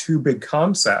their two big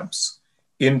concepts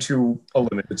into a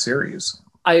limited series.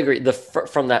 I agree.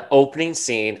 From that opening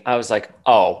scene, I was like,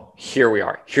 oh, here we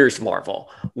are. Here's Marvel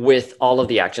with all of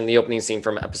the action. The opening scene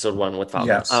from episode 1 with Falcon.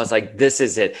 Yes. I was like, this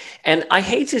is it. And I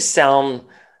hate to sound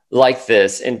like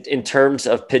this in terms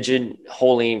of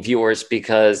pigeonholing viewers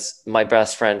because my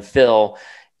best friend Phil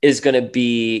is going to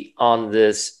be on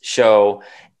this show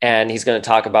and he's going to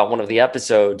talk about one of the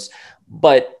episodes.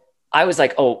 But I was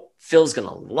like, oh, Phil's going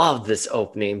to love this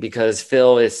opening because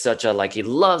Phil is such a, he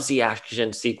loves the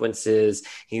action sequences.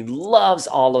 He loves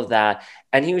all of that.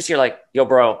 And he was here like, yo,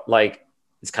 bro,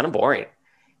 it's kind of boring.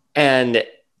 And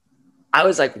I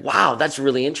was like, wow, that's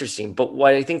really interesting. But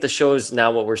what I think the show is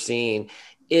now what we're seeing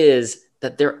is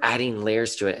that they're adding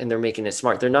layers to it and they're making it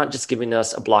smart. They're not just giving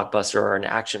us a blockbuster or an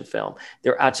action film.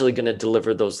 They're actually going to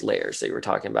deliver those layers that you were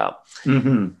talking about.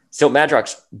 Mm-hmm. So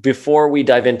Madrox, before we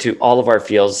dive into all of our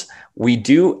feels, we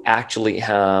do actually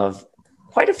have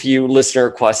quite a few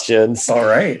listener questions. All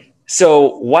right.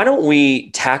 So why don't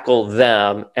we tackle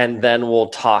them and then we'll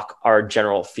talk our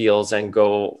general feels and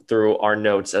go through our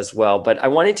notes as well. But I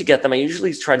wanted to get them. I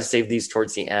usually try to save these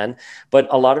towards the end, but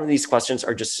a lot of these questions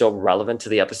are just so relevant to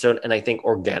the episode. And I think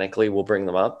organically we'll bring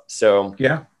them up. So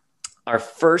yeah, our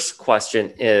first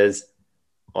question is,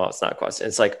 well, it's not a question.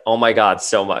 It's like, oh my God,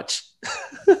 so much.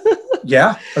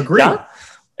 Yeah, agree. Yeah,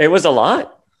 it was a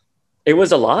lot.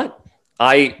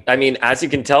 I mean, as you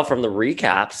can tell from the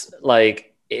recaps,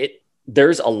 like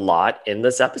there's a lot in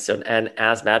this episode. And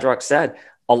as Madrox said,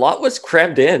 a lot was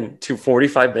crammed in to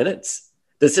 45 minutes.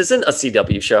 This isn't a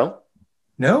CW show.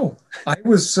 No, I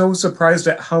was so surprised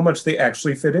at how much they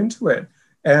actually fit into it.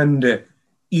 And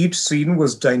each scene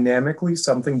was dynamically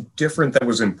something different that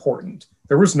was important.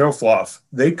 There was no fluff.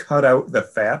 They cut out the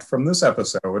fat from this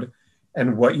episode,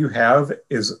 and what you have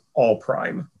is all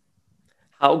prime.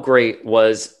 How great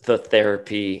was the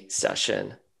therapy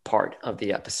session part of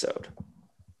the episode?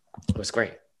 It was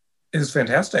great. It was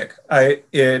fantastic.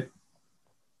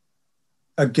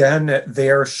 Again, they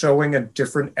are showing a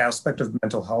different aspect of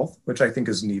mental health, which I think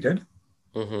is needed.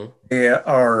 Mm-hmm. They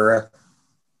are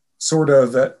sort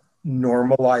of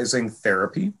normalizing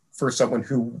therapy for someone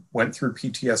who went through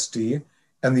PTSD,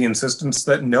 and the insistence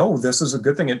that, no, this is a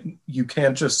good thing. You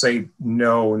can't just say,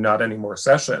 no, not any more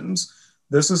sessions.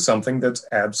 This is something that's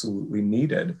absolutely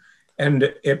needed.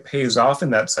 And it pays off in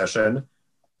that session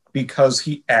because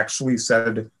he actually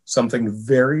said something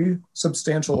very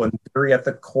substantial and very at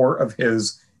the core of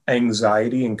his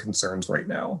anxiety and concerns right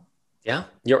now. Yeah,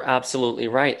 you're absolutely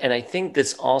right. And I think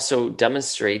this also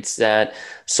demonstrates that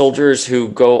soldiers who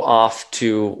go off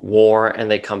to war and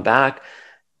they come back,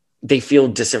 they feel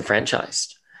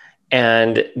disenfranchised.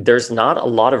 And there's not a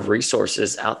lot of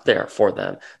resources out there for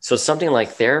them. So something like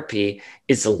therapy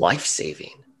is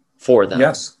life-saving for them.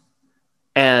 Yes.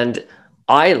 And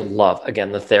I love,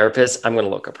 again, the therapist. I'm going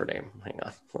to look up her name. Hang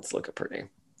on. Let's look up her name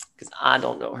because I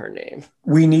don't know her name.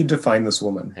 We need to find this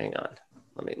woman. Hang on.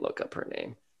 Let me look up her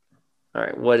name. All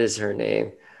right. What is her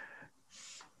name?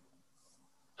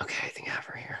 Okay. I think I have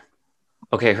her here.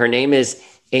 Okay. Her name is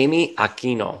Amy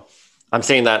Aquino. I'm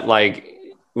saying that like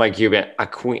Mike Cuban,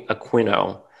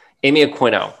 Aquino. Amy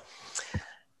Aquino.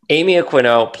 Amy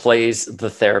Aquino plays the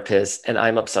therapist, and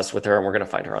I'm obsessed with her, and we're going to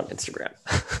find her on Instagram.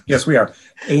 Yes, we are.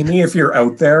 Amy, if you're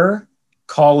out there,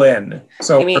 call in.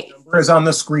 So Amy, her number is on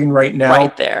the screen right now.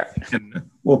 Right there. And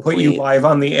we'll put you live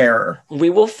on the air. We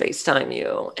will FaceTime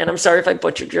you. And I'm sorry if I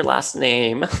butchered your last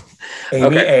name.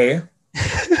 Amy A.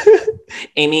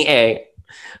 Amy A.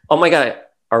 Oh my God.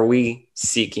 Are we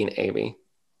seeking Amy?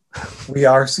 We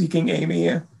are seeking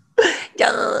Amy.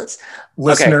 Yes.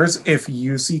 Listeners, if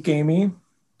you seek Amy,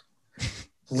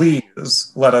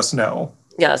 please let us know.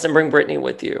 Yes, and bring Brittany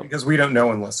with you. Because we don't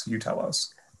know unless you tell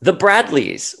us. The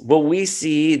Bradleys. Will we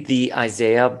see the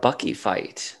Isaiah Bucky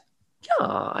fight? Yeah,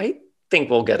 I think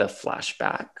we'll get a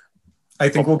flashback. I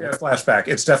think we'll get a flashback.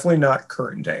 It's definitely not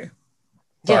current day.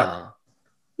 Yeah.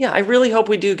 Yeah, I really hope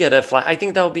we do get a flash. I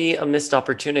think that'll be a missed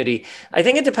opportunity. I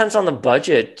think it depends on the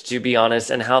budget, to be honest,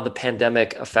 and how the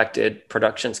pandemic affected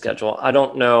production schedule. I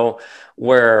don't know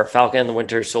where Falcon and the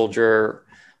Winter Soldier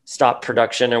stopped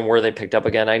production and where they picked up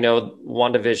again. I know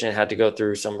WandaVision had to go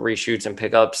through some reshoots and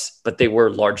pickups, but they were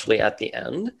largely at the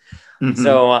end. Mm-hmm.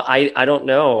 So I don't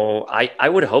know. I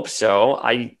would hope so.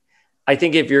 I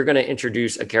think if you're going to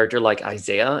introduce a character like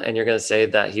Isaiah and you're going to say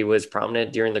that he was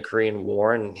prominent during the Korean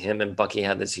War and him and Bucky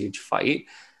had this huge fight,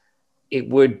 it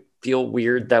would feel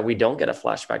weird that we don't get a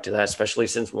flashback to that, especially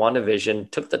since WandaVision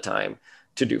took the time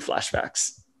to do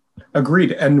flashbacks.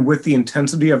 Agreed. And with the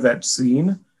intensity of that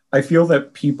scene, I feel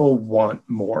that people want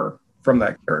more from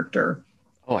that character.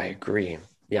 Oh, I agree.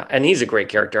 Yeah. And he's a great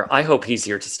character. I hope he's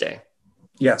here to stay.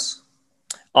 Yes.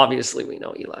 Obviously, we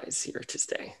know Eli's here to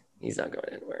stay. He's not going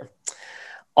anywhere.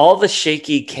 All the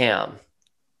shaky cam.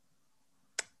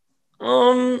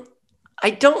 I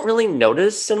don't really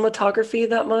notice cinematography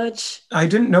that much. I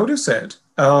didn't notice it.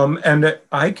 And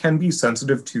I can be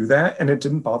sensitive to that, and it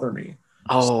didn't bother me.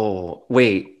 Oh,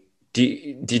 wait.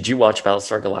 Did you watch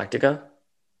Battlestar Galactica?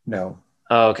 No.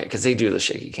 Oh, okay, because they do the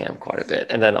shaky cam quite a bit.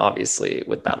 And then obviously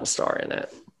with Battlestar in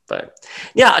it. But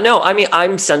yeah, no, I mean,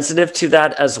 I'm sensitive to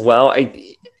that as well.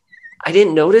 I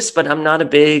didn't notice, but I'm not a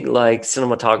big like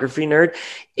cinematography nerd.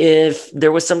 If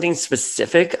there was something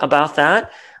specific about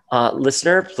that,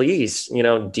 listener, please,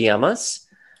 DM us.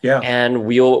 Yeah. And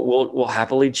we'll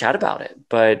happily chat about it.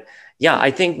 But yeah,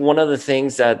 I think one of the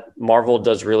things that Marvel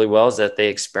does really well is that they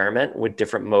experiment with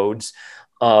different modes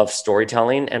of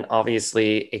storytelling. And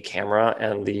obviously a camera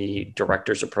and the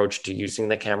director's approach to using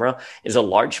the camera is a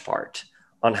large part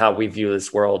on how we view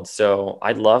this world. So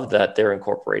I love that they're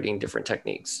incorporating different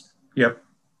techniques. Yep.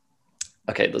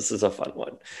 Okay, this is a fun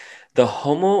one. The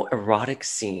homoerotic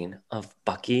scene of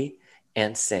Bucky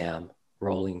and Sam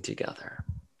rolling together.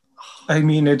 I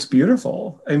mean, it's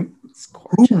beautiful. It's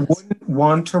gorgeous. Who wouldn't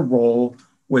want to roll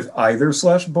with either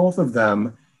 / both of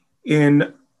them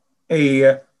in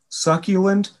a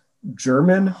succulent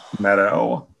German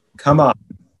meadow? Come on.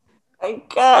 My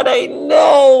God, I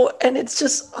know. And it's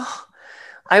just,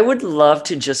 I would love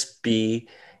to just be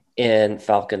in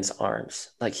Falcon's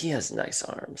arms. Like, he has nice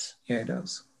arms. Yeah, he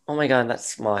does. Oh my God, that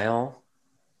smile.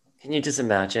 Can you just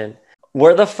imagine?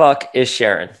 Where the fuck is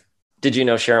Sharon? Did you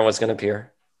know Sharon was going to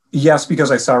appear? Yes, because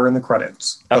I saw her in the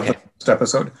credits of Okay. the first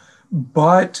episode.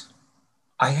 But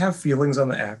I have feelings on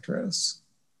the actress.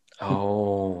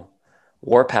 Oh,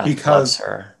 Warpath Because- loves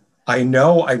her. I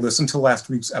know I listened to last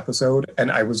week's episode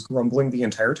and I was grumbling the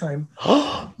entire time.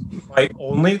 My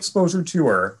only exposure to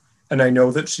her, and I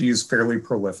know that she's fairly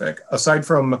prolific, aside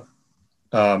from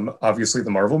obviously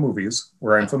the Marvel movies,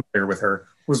 where I'm familiar with her,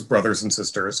 was Brothers and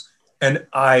Sisters. And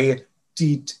I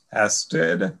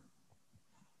detested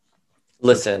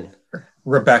Listen,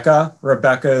 Rebecca.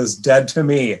 Rebecca is dead to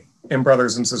me in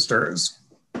Brothers and Sisters.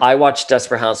 I watched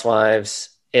Desperate Housewives.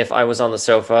 If I was on the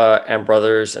sofa and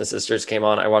Brothers and Sisters came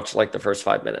on, I watched like the first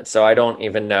 5 minutes. So I don't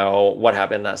even know what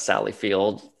happened in that Sally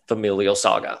Field familial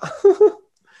saga.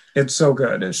 It's so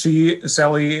good.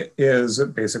 Sally is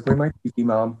basically my TV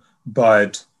mom,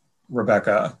 but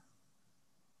Rebecca,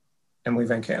 Emily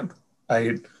Van Camp.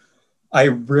 I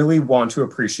really want to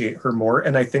appreciate her more,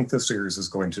 and I think the series is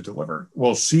going to deliver.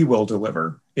 Well, she will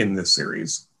deliver in this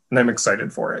series, and I'm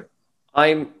excited for it.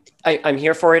 I'm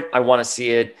here for it. I want to see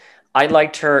it. I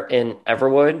liked her in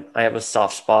Everwood. I have a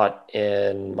soft spot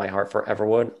in my heart for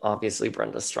Everwood. Obviously,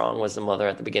 Brenda Strong was the mother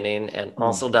at the beginning and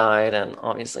also died, and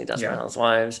obviously Desperate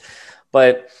Housewives.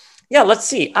 But yeah, let's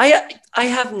see. I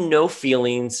have no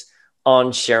feelings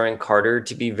on Sharon Carter,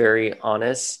 to be very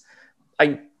honest.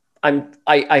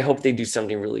 I hope they do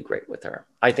something really great with her.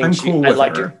 I think I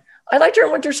liked her. I liked her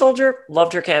in Winter Soldier.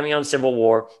 Loved her cameo in Civil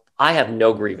War. I have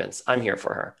no grievance. I'm here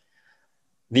for her.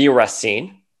 The arrest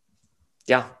scene.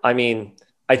 Yeah, I mean,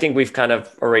 I think we've kind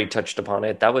of already touched upon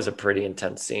it. That was a pretty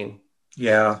intense scene.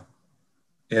 Yeah,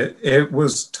 it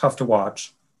was tough to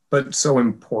watch, but so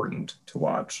important to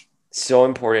watch. So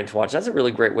important to watch. That's a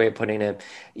really great way of putting it.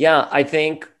 Yeah, I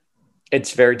think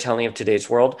it's very telling of today's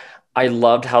world. I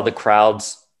loved how the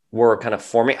crowds were kind of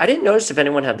forming. I didn't notice if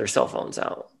anyone had their cell phones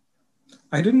out.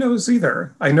 I didn't notice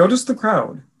either. I noticed the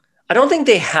crowd. I don't think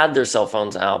they had their cell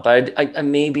phones out, but I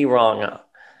may be wrong.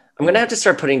 I'm going to have to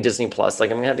start putting Disney Plus.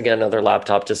 Like, I'm going to have to get another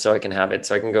laptop just so I can have it,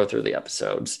 so I can go through the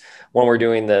episodes when we're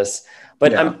doing this.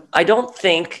 But Yeah. I don't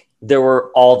think there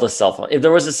were all the cell phones. If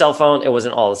there was a cell phone, it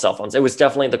wasn't all the cell phones. It was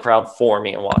definitely the crowd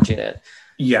forming and watching it.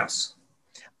 Yes.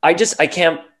 I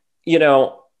can't,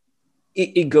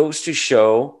 it goes to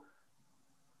show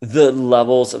the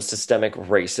levels of systemic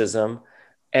racism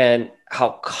and how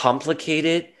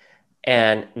complicated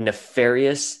and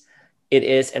nefarious it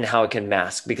is and how it can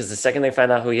mask. Because the second they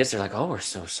find out who he is, they're like, oh, we're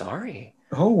so sorry.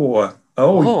 Oh,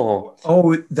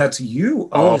 that's you.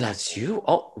 Oh, that's you.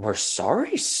 Oh, we're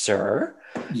sorry, sir.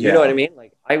 Yeah. You know what I mean?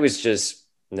 Like, I was just,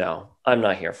 no, I'm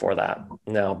not here for that.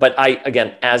 No, but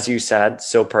again, as you said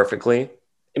so perfectly,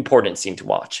 important scene to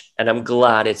watch. And I'm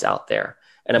glad it's out there.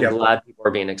 And I'm glad people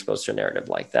are being exposed to a narrative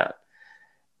like that.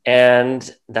 And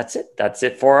that's it. That's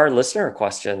it for our listener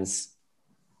questions.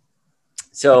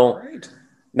 So, Right.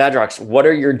 Madrox, what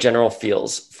are your general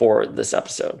feels for this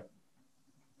episode?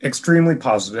 Extremely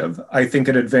positive. I think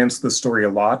it advanced the story a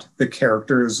lot. The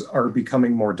characters are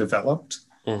becoming more developed.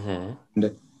 Mm-hmm.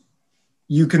 And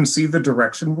you can see the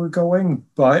direction we're going,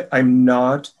 but I'm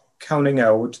not counting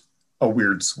out a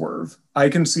weird swerve. I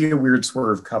can see a weird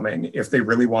swerve coming if they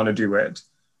really want to do it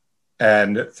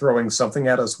and throwing something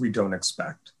at us we don't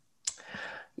expect.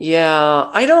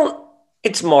 Yeah,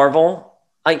 it's Marvel.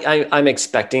 I'm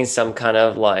expecting some kind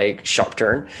of like sharp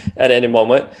turn at any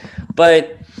moment.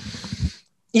 But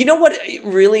you know what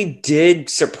really did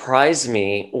surprise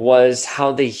me was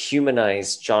how they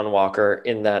humanized John Walker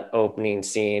in that opening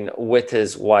scene with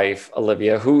his wife,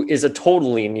 Olivia, who is a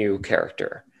totally new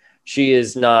character. She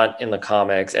is not in the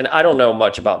comics. And I don't know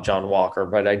much about John Walker,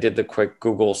 but I did the quick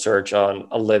Google search on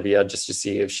Olivia just to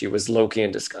see if she was Loki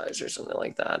in disguise or something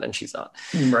like that. And she's not.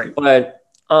 Right. But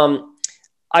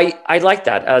I like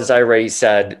that. As I already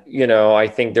said, I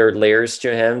think there are layers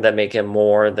to him that make him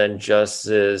more than just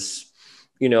this,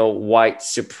 white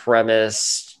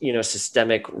supremacist,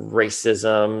 systemic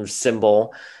racism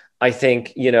symbol. I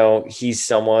think, he's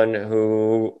someone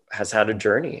who has had a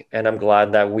journey, and I'm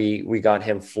glad that we got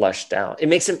him fleshed out. It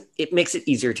makes it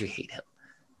easier to hate him.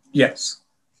 Yes.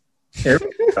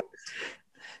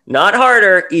 Not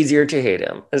harder, easier to hate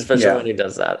him, especially when he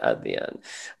does that at the end.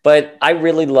 But I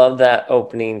really love that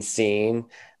opening scene.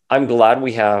 I'm glad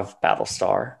we have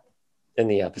Battlestar in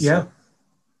the episode.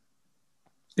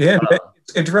 Yeah.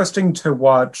 It's interesting to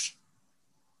watch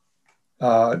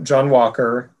John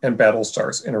Walker and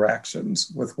Battlestar's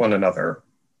interactions with one another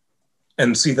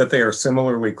and see that they are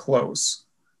similarly close.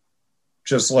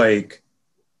 Just like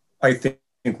I think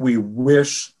we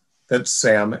wish that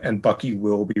Sam and Bucky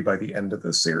will be by the end of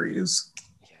the series.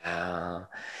 Yeah.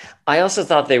 I also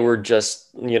thought they were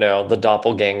just, the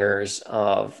doppelgangers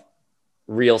of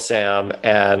real Sam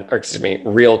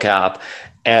real Cap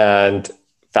and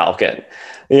Falcon,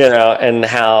 and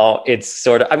how it's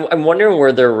sort of, I'm wondering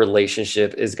where their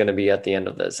relationship is going to be at the end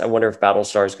of this. I wonder if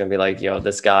Battlestar is going to be like,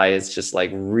 this guy is just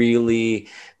like really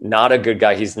not a good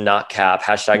guy. He's not Cap,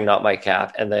 hashtag not my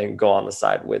Cap, and then go on the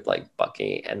side with like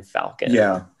Bucky and Falcon.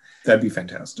 Yeah, that'd be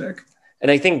fantastic. And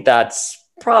I think that's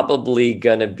probably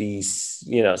going to be,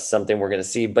 something we're going to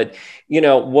see. But,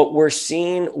 what we're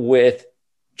seeing with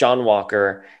John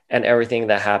Walker and everything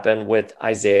that happened with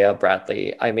Isaiah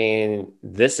Bradley, I mean,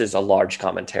 this is a large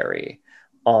commentary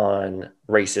on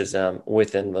racism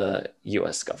within the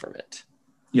US government.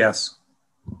 Yes.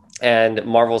 And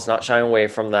Marvel's not shying away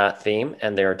from that theme,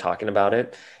 and they're talking about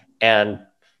it. And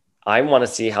I want to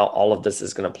see how all of this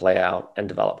is going to play out and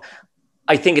develop.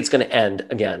 I think it's going to end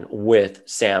again with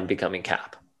Sam becoming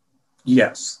Cap.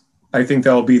 Yes. I think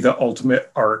that'll be the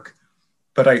ultimate arc,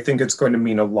 but I think it's going to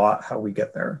mean a lot how we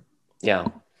get there. Yeah.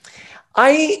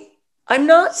 I'm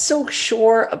not so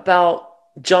sure about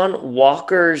John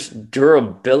Walker's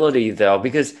durability though,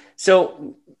 because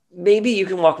so maybe you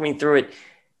can walk me through it.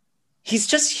 He's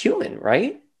just human,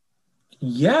 right?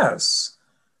 Yes.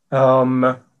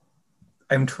 I'm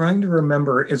trying to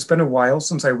remember. It's been a while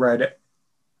since I read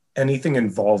anything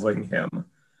involving him.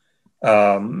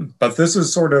 But this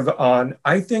is sort of on,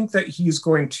 I think that he's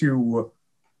going to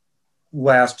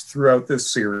last throughout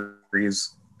this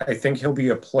series. I think he'll be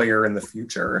a player in the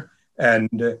future.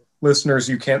 And listeners,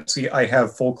 you can't see, I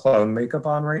have full clown makeup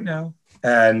on right now.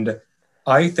 And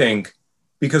I think,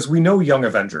 because we know Young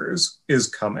Avengers is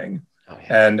coming,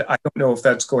 and I don't know if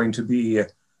that's going to be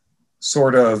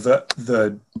sort of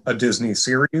a Disney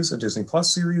series, a Disney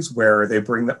Plus series, where they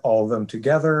bring all of them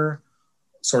together,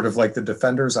 sort of like the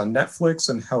Defenders on Netflix,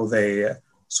 and how they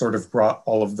sort of brought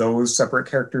all of those separate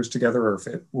characters together, or if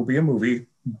it will be a movie.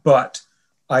 But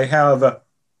I have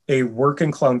a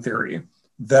working clown theory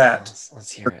that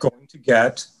we're going to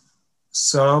get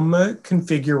some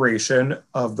configuration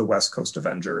of the West Coast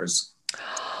Avengers.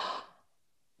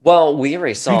 Well, we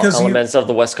already saw elements of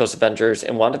the West Coast Avengers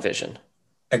in WandaVision.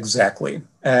 Exactly.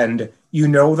 And you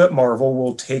know that Marvel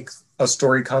will take a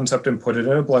story concept and put it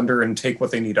in a blender and take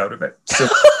what they need out of it. So,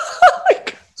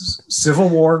 Civil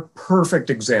War, perfect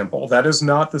example. That is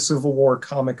not the Civil War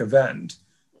comic event.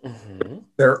 Mm-hmm.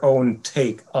 Their own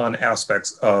take on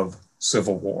aspects of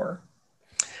Civil War.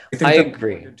 I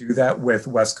agree. We're going to do that with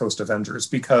West Coast Avengers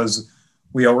because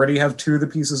we already have two of the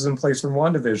pieces in place from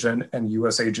WandaVision, and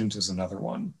US Agent is another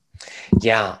one.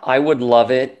 Yeah, I would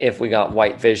love it if we got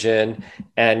White Vision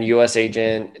and US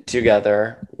Agent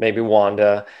together, maybe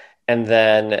Wanda, and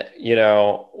then,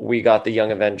 we got the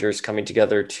Young Avengers coming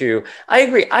together too. I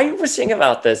agree. I was thinking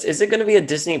about this. Is it going to be a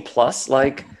Disney Plus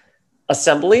like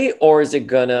assembly, or are they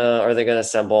going to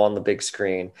assemble on the big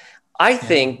screen? I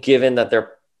think given that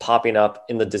they're popping up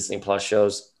in the Disney Plus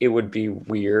shows, it would be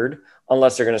weird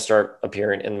unless they're going to start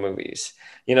appearing in movies.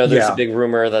 There's a big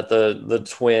rumor that the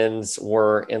twins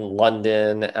were in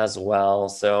London as well.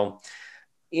 So,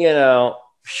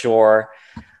 sure.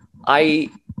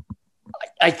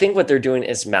 I think what they're doing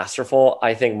is masterful.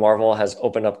 I think Marvel has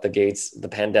opened up the gates. The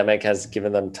pandemic has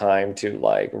given them time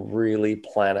to really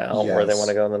plan out where they want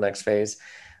to go in the next phase.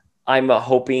 I'm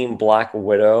hoping Black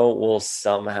Widow will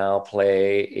somehow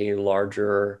play a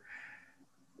larger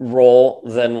role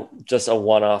than just a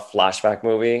one-off flashback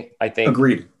movie. I think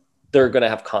Agreed. They're going to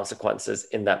have consequences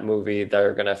in that movie that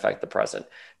are going to affect the present.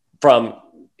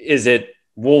 Is it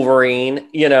Wolverine,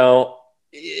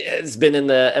 has been in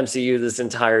the MCU this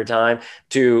entire time,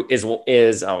 to I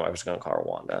was going to call her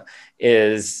Wanda,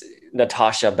 is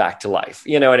Natasha back to life?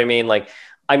 You know what I mean?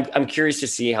 I'm curious to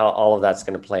see how all of that's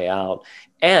going to play out.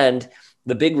 And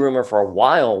the big rumor for a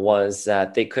while was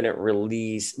that they couldn't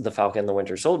release the Falcon and the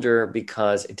Winter Soldier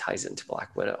because it ties into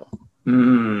Black Widow.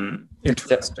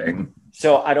 Interesting.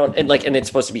 So I don't, and it's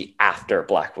supposed to be after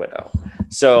Black Widow.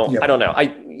 So I don't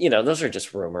know. Those are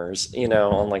just rumors, on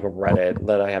Reddit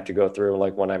that I have to go through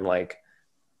when I'm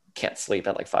can't sleep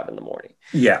at 5 a.m.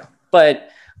 Yeah.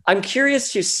 But I'm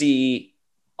curious to see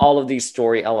all of these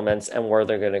story elements and where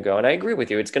they're going to go. And I agree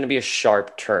with you. It's going to be a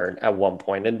sharp turn at one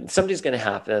point, and something's going to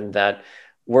happen that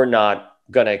we're not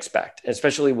going to expect,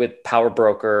 especially with Power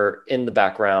Broker in the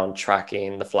background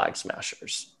tracking the Flag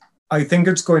Smashers. I think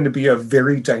it's going to be a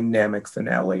very dynamic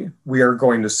finale. We are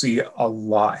going to see a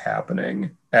lot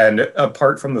happening. And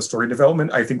apart from the story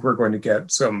development, I think we're going to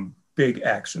get some big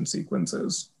action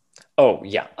sequences. Oh,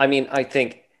 yeah. I mean, I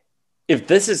think if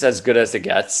this is as good as it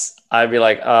gets, I'd be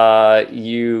like,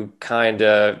 you kind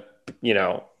of,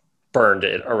 burned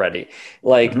it already.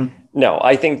 Like, no,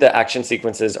 I think the action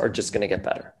sequences are just going to get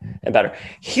better and better.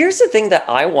 Here's the thing that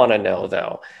I want to know,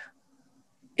 though.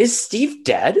 Is Steve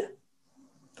dead?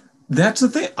 That's the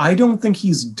thing. I don't think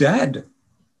he's dead.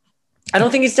 I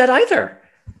don't think he's dead either.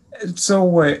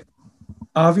 So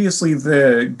obviously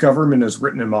the government has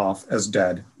written him off as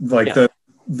dead. Like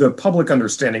the public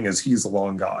understanding is he's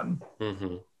long gone.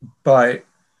 But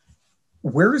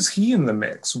where is he in the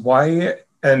mix? Why?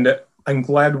 And I'm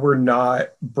glad we're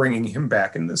not bringing him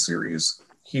back in this series.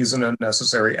 He's an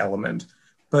unnecessary element.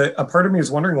 But a part of me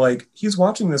is wondering, like, he's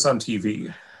watching this on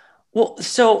TV. Well,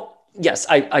 so yes,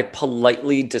 I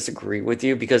politely disagree with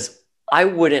you because I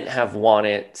wouldn't have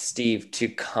wanted Steve to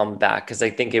come back because I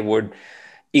think it would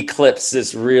eclipse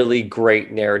this really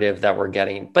great narrative that we're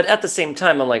getting. But at the same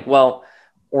time, I'm like, well,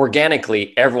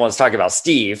 organically, everyone's talking about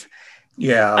Steve.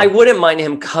 Yeah. I wouldn't mind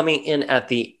him coming in at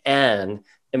the end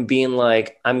and being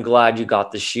like, I'm glad you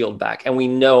got the shield back. And we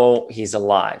know he's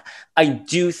alive. I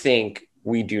do think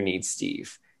we do need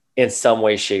Steve in some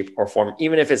way, shape, or form,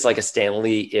 even if it's like a Stan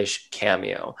Lee-ish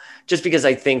cameo, just because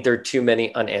I think there are too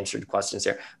many unanswered questions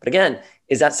there. But again,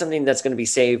 is that something that's going to be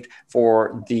saved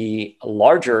for the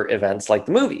larger events like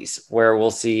the movies, where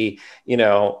we'll see,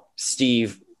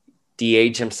 Steve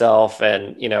de-age himself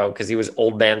and, because he was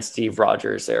old man Steve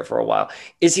Rogers there for a while.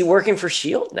 Is he working for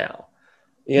S.H.I.E.L.D. now?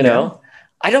 Yeah.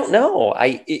 I don't know.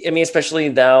 I mean, especially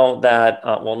now that,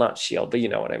 well, not S.H.I.E.L.D., but you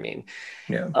know what I mean.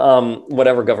 Yeah.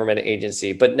 Whatever government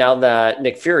agency. But now that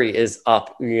Nick Fury is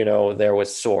up, there with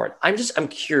S.W.O.R.D., I'm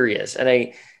curious.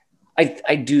 And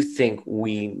I do think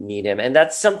we need him. And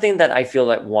that's something that I feel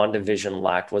that WandaVision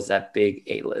lacked, was that big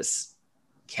A-list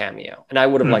cameo. And I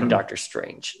would have liked Doctor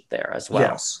Strange there as well.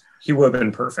 Yes, he would have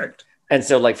been perfect. And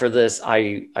so like for this,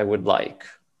 I would like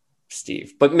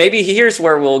Steve, but maybe here's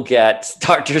where we'll get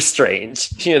Doctor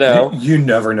Strange, You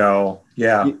never know.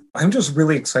 Yeah. I'm just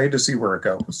really excited to see where it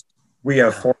goes. We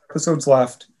have 4 episodes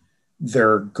left.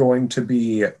 They're going to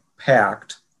be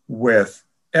packed with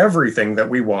everything that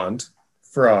we want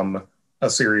from a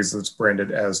series that's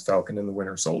branded as Falcon and the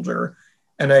Winter Soldier.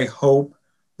 And I hope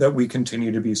that we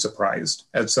continue to be surprised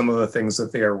at some of the things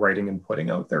that they are writing and putting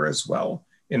out there as well,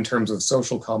 in terms of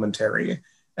social commentary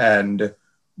and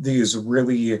these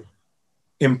really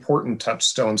important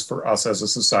touchstones for us as a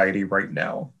society right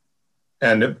now.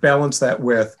 And balance that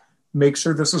with, make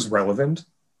sure this is relevant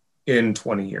in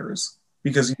 20 years,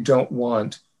 because you don't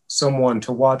want someone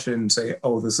to watch it and say,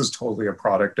 oh, this is totally a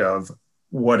product of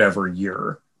whatever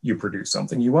year you produce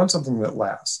something. You want something that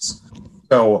lasts.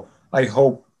 So I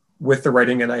hope with the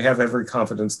writing, and I have every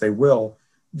confidence they will,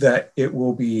 that it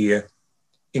will be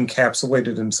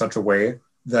encapsulated in such a way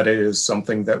that it is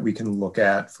something that we can look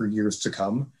at for years to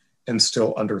come and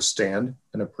still understand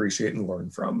and appreciate and learn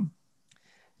from.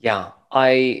 Yeah,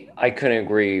 I couldn't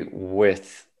agree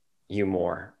with you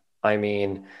more. I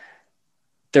mean,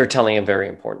 they're telling a very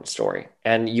important story,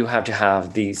 and you have to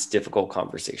have these difficult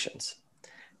conversations.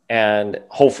 And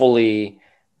hopefully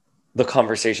the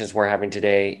conversations we're having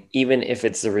today, even if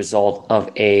it's the result of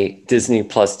a Disney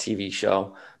Plus TV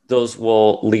show, those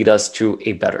will lead us to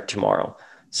a better tomorrow.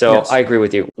 So yes. I agree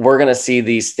with you. We're going to see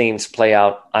these themes play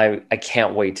out. I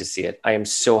can't wait to see it. I am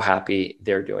so happy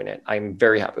they're doing it. I'm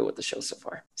very happy with the show so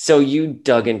far. So you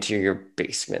dug into your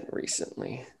basement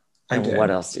recently. I did.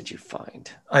 What else did you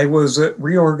find? I was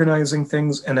reorganizing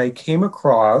things and I came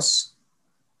across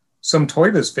some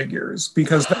Toy Biz figures,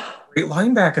 because that's a great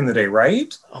line back in the day,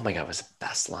 right? Oh my God, it was the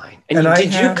best line. And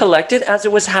did you collect it as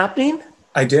it was happening?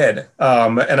 I did.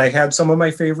 And I had some of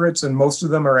my favorites, and most of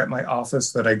them are at my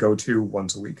office that I go to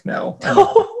once a week now.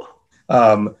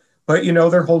 But,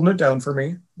 they're holding it down for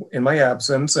me in my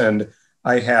absence. And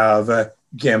I have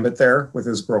Gambit there with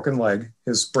his broken leg,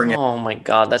 his spring. Oh my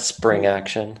God, that's spring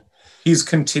action. He's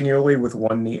continually with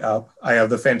one knee up. I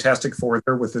have the Fantastic Four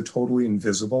there with the totally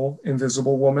invisible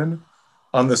woman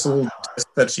on this little disc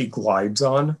that she glides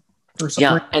on.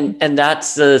 Yeah, and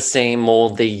that's the same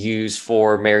mold they use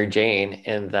for Mary Jane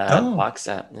in that box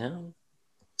set. Yeah.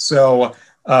 So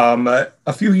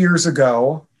a few years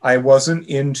ago, I wasn't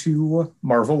into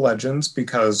Marvel Legends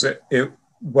because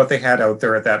what they had out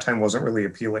there at that time wasn't really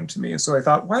appealing to me. So I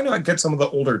thought, why not get some of the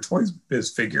older Toy Biz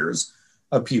figures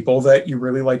of people that you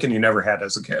really like and you never had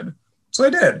as a kid? So I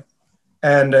did.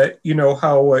 And you know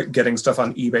how getting stuff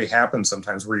on eBay happens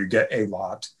sometimes, where you get a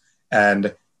lot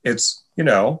and it's,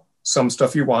 some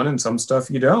stuff you want and some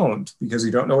stuff you don't, because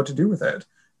you don't know what to do with it.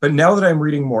 But now that I'm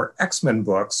reading more X-Men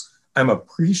books, I'm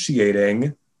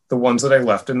appreciating the ones that I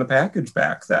left in the package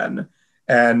back then.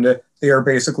 And they are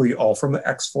basically all from the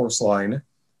X-Force line.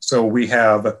 So we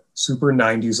have super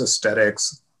 90s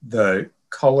aesthetics, the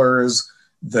colors,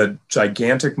 the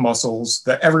gigantic muscles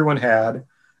that everyone had.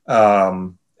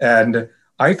 And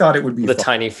I thought it would be the fun.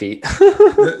 tiny feet.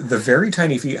 the very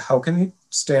tiny feet. How can they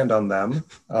stand on them?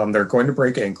 They're going to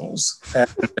break ankles. And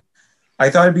I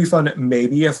thought it'd be fun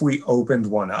maybe if we opened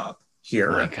one up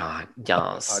here. Oh my God,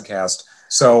 yes. Podcast.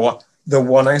 So the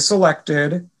one I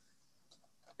selected,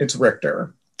 it's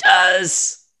Richter.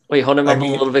 Does. Wait, hold him up a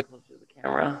little bit closer to the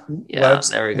camera. Yeah,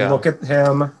 there we go. Look at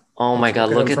him. Oh my God,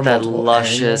 look at that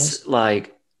luscious,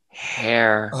 like,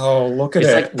 hair. Oh, look at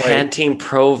it's it. Like Pantene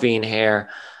Provine hair.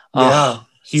 Yeah,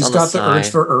 he's got the urge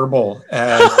for herbal,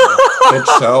 and it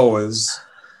shows.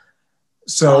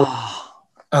 So,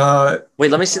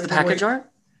 wait, let me see the package art.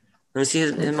 Let me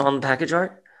see him on the package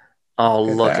art. Oh,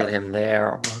 look at him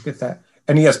there. Look at that.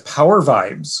 And he has power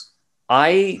vibes.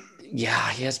 He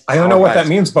has power I don't know what vibes. that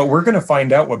means, but we're going to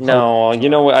find out what. No, you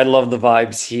know what? I love the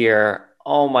vibes here.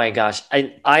 Oh my gosh.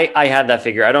 I had that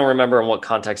figure. I don't remember in what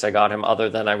context I got him other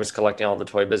than I was collecting all the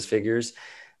Toy Biz figures.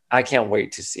 I can't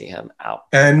wait to see him out.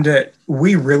 And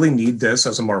we really need this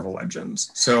as a Marvel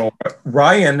Legends. So,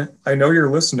 Ryan, I know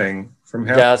you're listening from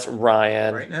here. Yes,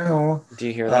 Ryan. Right now. Do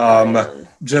you hear that?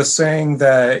 Just saying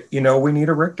that, we need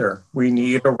a Richter. We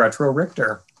need a retro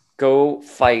Richter. Go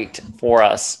fight for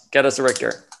us. Get us a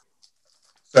Richter.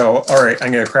 So, all right,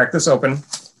 I'm going to crack this open.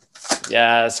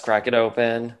 Yes, crack it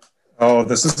open. Oh,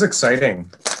 this is exciting.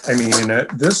 I mean,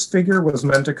 this figure was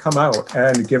meant to come out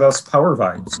and give us power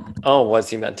vibes. Oh, was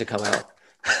he meant to come out?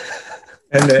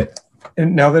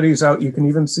 and now that he's out, you can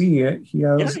even see it. He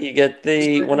has. Yeah, you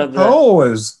get one of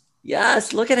the.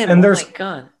 Yes, look at him. And oh my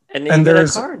God! And then you get a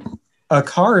card. A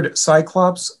card,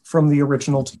 Cyclops from the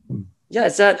original team. Yeah,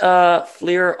 is that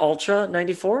Fleer Ultra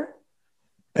 94?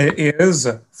 It is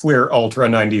Fleer Ultra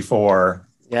 94.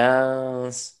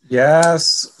 Yes.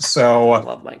 Yes. So I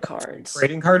love my cards.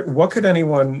 Trading card. What could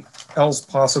anyone else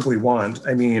possibly want?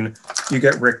 I mean, you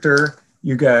get Richter,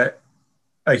 you get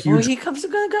a huge. Oh, he comes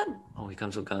with a gun. Oh, he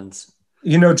comes with guns.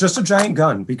 Just a giant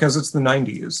gun because it's the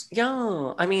 90s.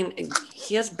 Yeah. I mean,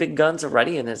 he has big guns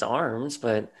already in his arms,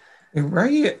 but.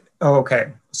 Right. Oh,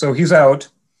 okay. So he's out.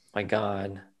 My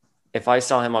God. If I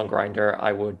saw him on Grindr,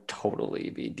 I would totally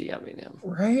be DMing him.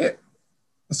 Right.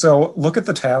 So look at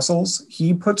the tassels.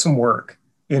 He put some work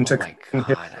into I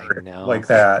know. Like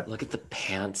that. Look at the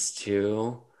pants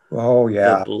too. Oh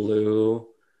yeah. The blue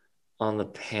on the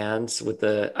pants with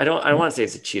the I don't want to say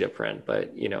it's a cheetah print,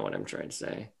 but you know what I'm trying to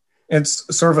say.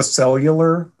 It's sort of a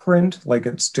cellular print, like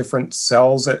it's different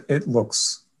cells. It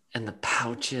looks. And the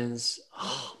pouches.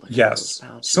 Oh, look yes. at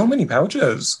those pouches. So many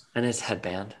pouches. And his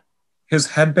headband. His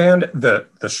headband, the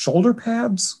shoulder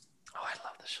pads. Oh, I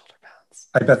love the shoulder pads.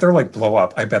 I bet they're like blow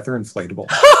up. I bet they're inflatable.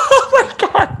 Oh my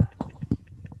God.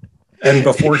 And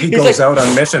before he goes out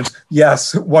on missions,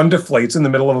 yes, one deflates in the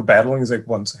middle of a battle, and he's like,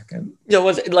 1 second. Yeah,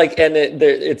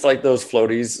 it's like those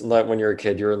floaties like when you're a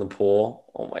kid, you're in the pool.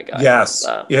 Oh my God. Yes,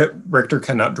 Richter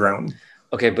cannot drown.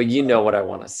 Okay, but you know what I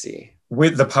want to see.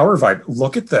 With the power vibe,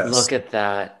 look at this. Look at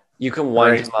that. You can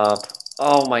wind him up.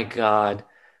 Oh my God.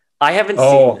 I haven't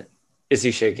seen it. Is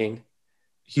he shaking?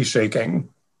 He's shaking.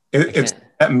 It's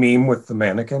that meme with the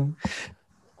mannequin.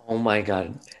 Oh my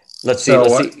God. Let's see.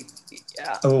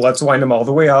 Yeah. Let's wind him all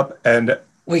the way up. And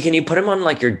wait, can you put him on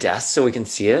like your desk so we can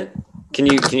see it? Can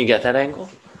you get that angle?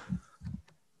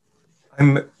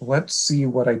 Let's see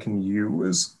what I can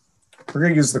use. We're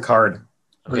gonna use the card.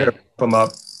 Okay. We're gonna put him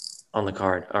up. On the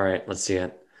card. All right, let's see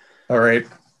it. All right.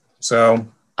 So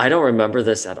I don't remember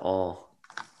this at all.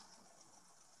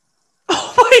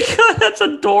 Oh my God, that's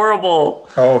adorable.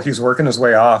 Oh, he's working his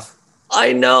way off.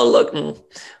 I know. Look,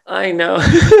 I know.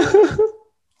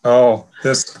 Oh,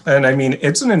 and I mean,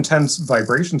 it's an intense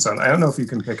vibration sound. I don't know if you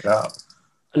can pick it up.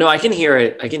 No, I can hear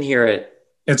it.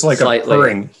 It's like slightly. A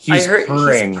purring. He's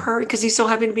purring. He's purring because he's so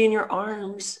happy to be in your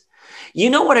arms. You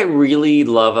know what I really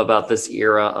love about this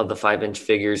era of the 5-inch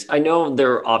figures? I know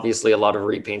there are obviously a lot of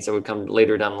repaints that would come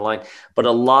later down the line, but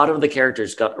a lot of the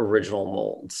characters got original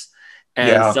molds.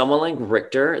 And someone like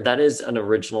Richter, that is an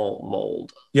original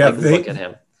mold. Yeah, look at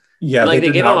him. Yeah, they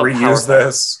did not reuse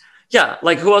this. Yeah,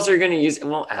 like who else are you going to use?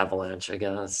 Well, Avalanche, I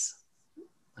guess.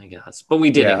 But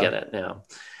we didn't get it. No.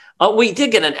 We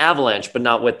did get an Avalanche, but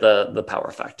not with the power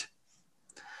effect.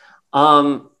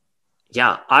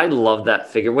 Yeah, I love that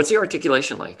figure. What's the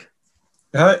articulation like?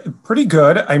 Pretty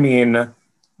good. I mean,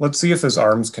 let's see if his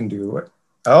arms can do it.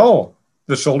 Oh,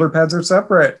 the shoulder pads are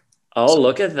separate. Oh,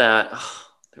 look at that. Oh,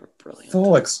 they were brilliant.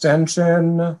 Full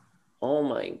extension. Oh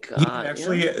my God.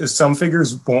 Actually, some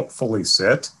figures won't fully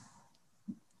sit.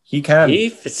 He can. He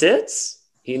sits?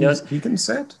 He knows. He can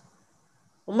sit.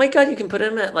 Oh my God, you can put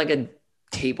him at like a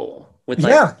table with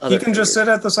like Yeah, he other can just figures. sit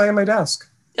at the side of my desk.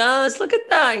 Yes, look at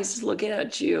that. He's just looking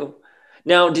at you.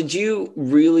 Now, did you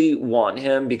really want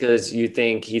him because you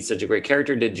think he's such a great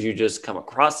character? Did you just come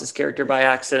across this character by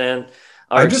accident?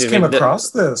 I just came across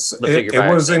this. It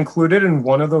was accident. included in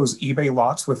one of those eBay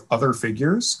lots with other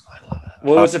figures.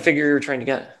 What was the figure you were trying to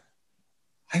get?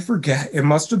 I forget. It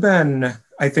must have been,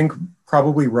 I think,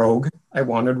 probably Rogue. I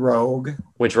wanted Rogue.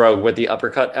 Which Rogue? With the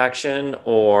uppercut action?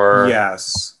 Or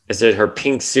yes. Is it her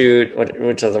pink suit?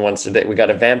 Which other ones did they? We got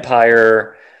a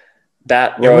vampire,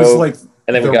 Bat Rogue, It was like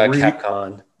and then we got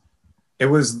Capcom. It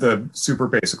was the super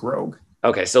basic Rogue.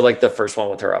 Okay, so like the first one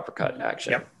with her uppercut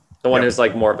action. Yep. The one who's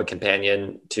like more of a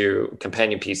companion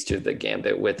piece to the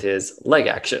Gambit with his leg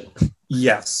action.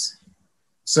 Yes.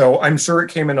 So I'm sure it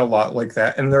came in a lot like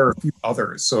that. And there are a few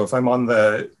others. So if I'm on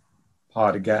the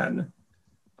pod again.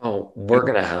 Oh, we're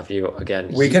going to have you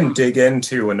again. We can dig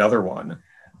into another one.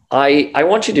 I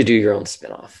want you to do your own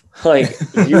spinoff. Like,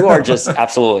 you are just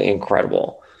absolutely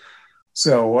incredible.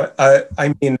 So,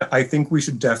 I mean, I think we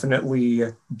should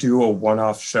definitely do a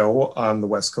one-off show on the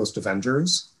West Coast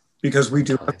Avengers because we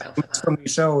do from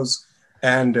these shows,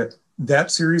 and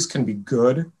that series can be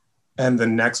good, and the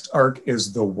next arc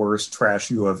is the worst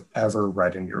trash you have ever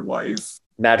read in your life.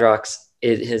 Madrox,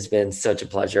 it has been such a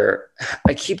pleasure.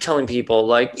 I keep telling people,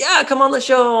 like, yeah, come on the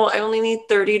show. I only need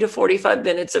 30 to 45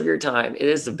 minutes of your time. It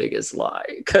is the biggest lie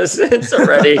because it's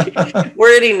already,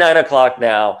 we're at 9 o'clock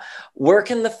now. Where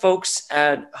can the folks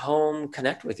at home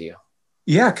connect with you?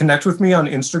 Yeah, connect with me on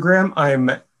Instagram.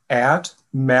 I'm at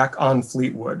Mac on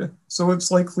Fleetwood. So it's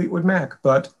like Fleetwood Mac,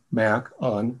 but Mac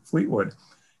on Fleetwood.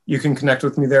 You can connect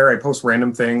with me there. I post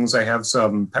random things. I have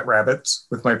some pet rabbits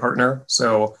with my partner.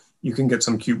 So you can get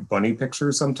some cute bunny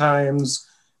pictures sometimes,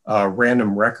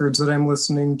 random records that I'm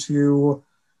listening to,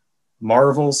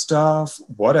 Marvel stuff,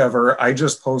 whatever. I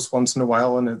just post once in a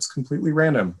while and it's completely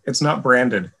random. It's not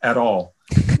branded at all.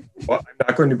 Well, I'm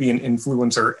not going to be an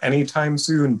influencer anytime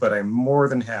soon, but I'm more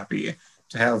than happy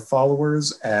to have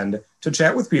followers and to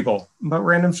chat with people about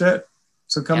random shit.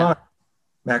 So come on,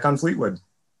 Mac on Fleetwood,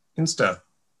 Insta.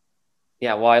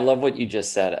 Yeah, well, I love what you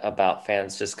just said about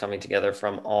fans just coming together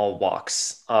from all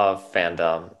walks of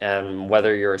fandom. And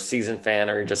whether you're a seasoned fan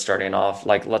or you're just starting off,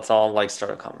 like, let's all like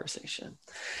start a conversation.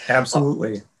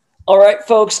 Absolutely. All right,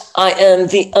 folks, I am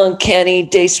the Uncanny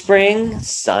Dayspring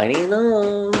signing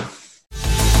off.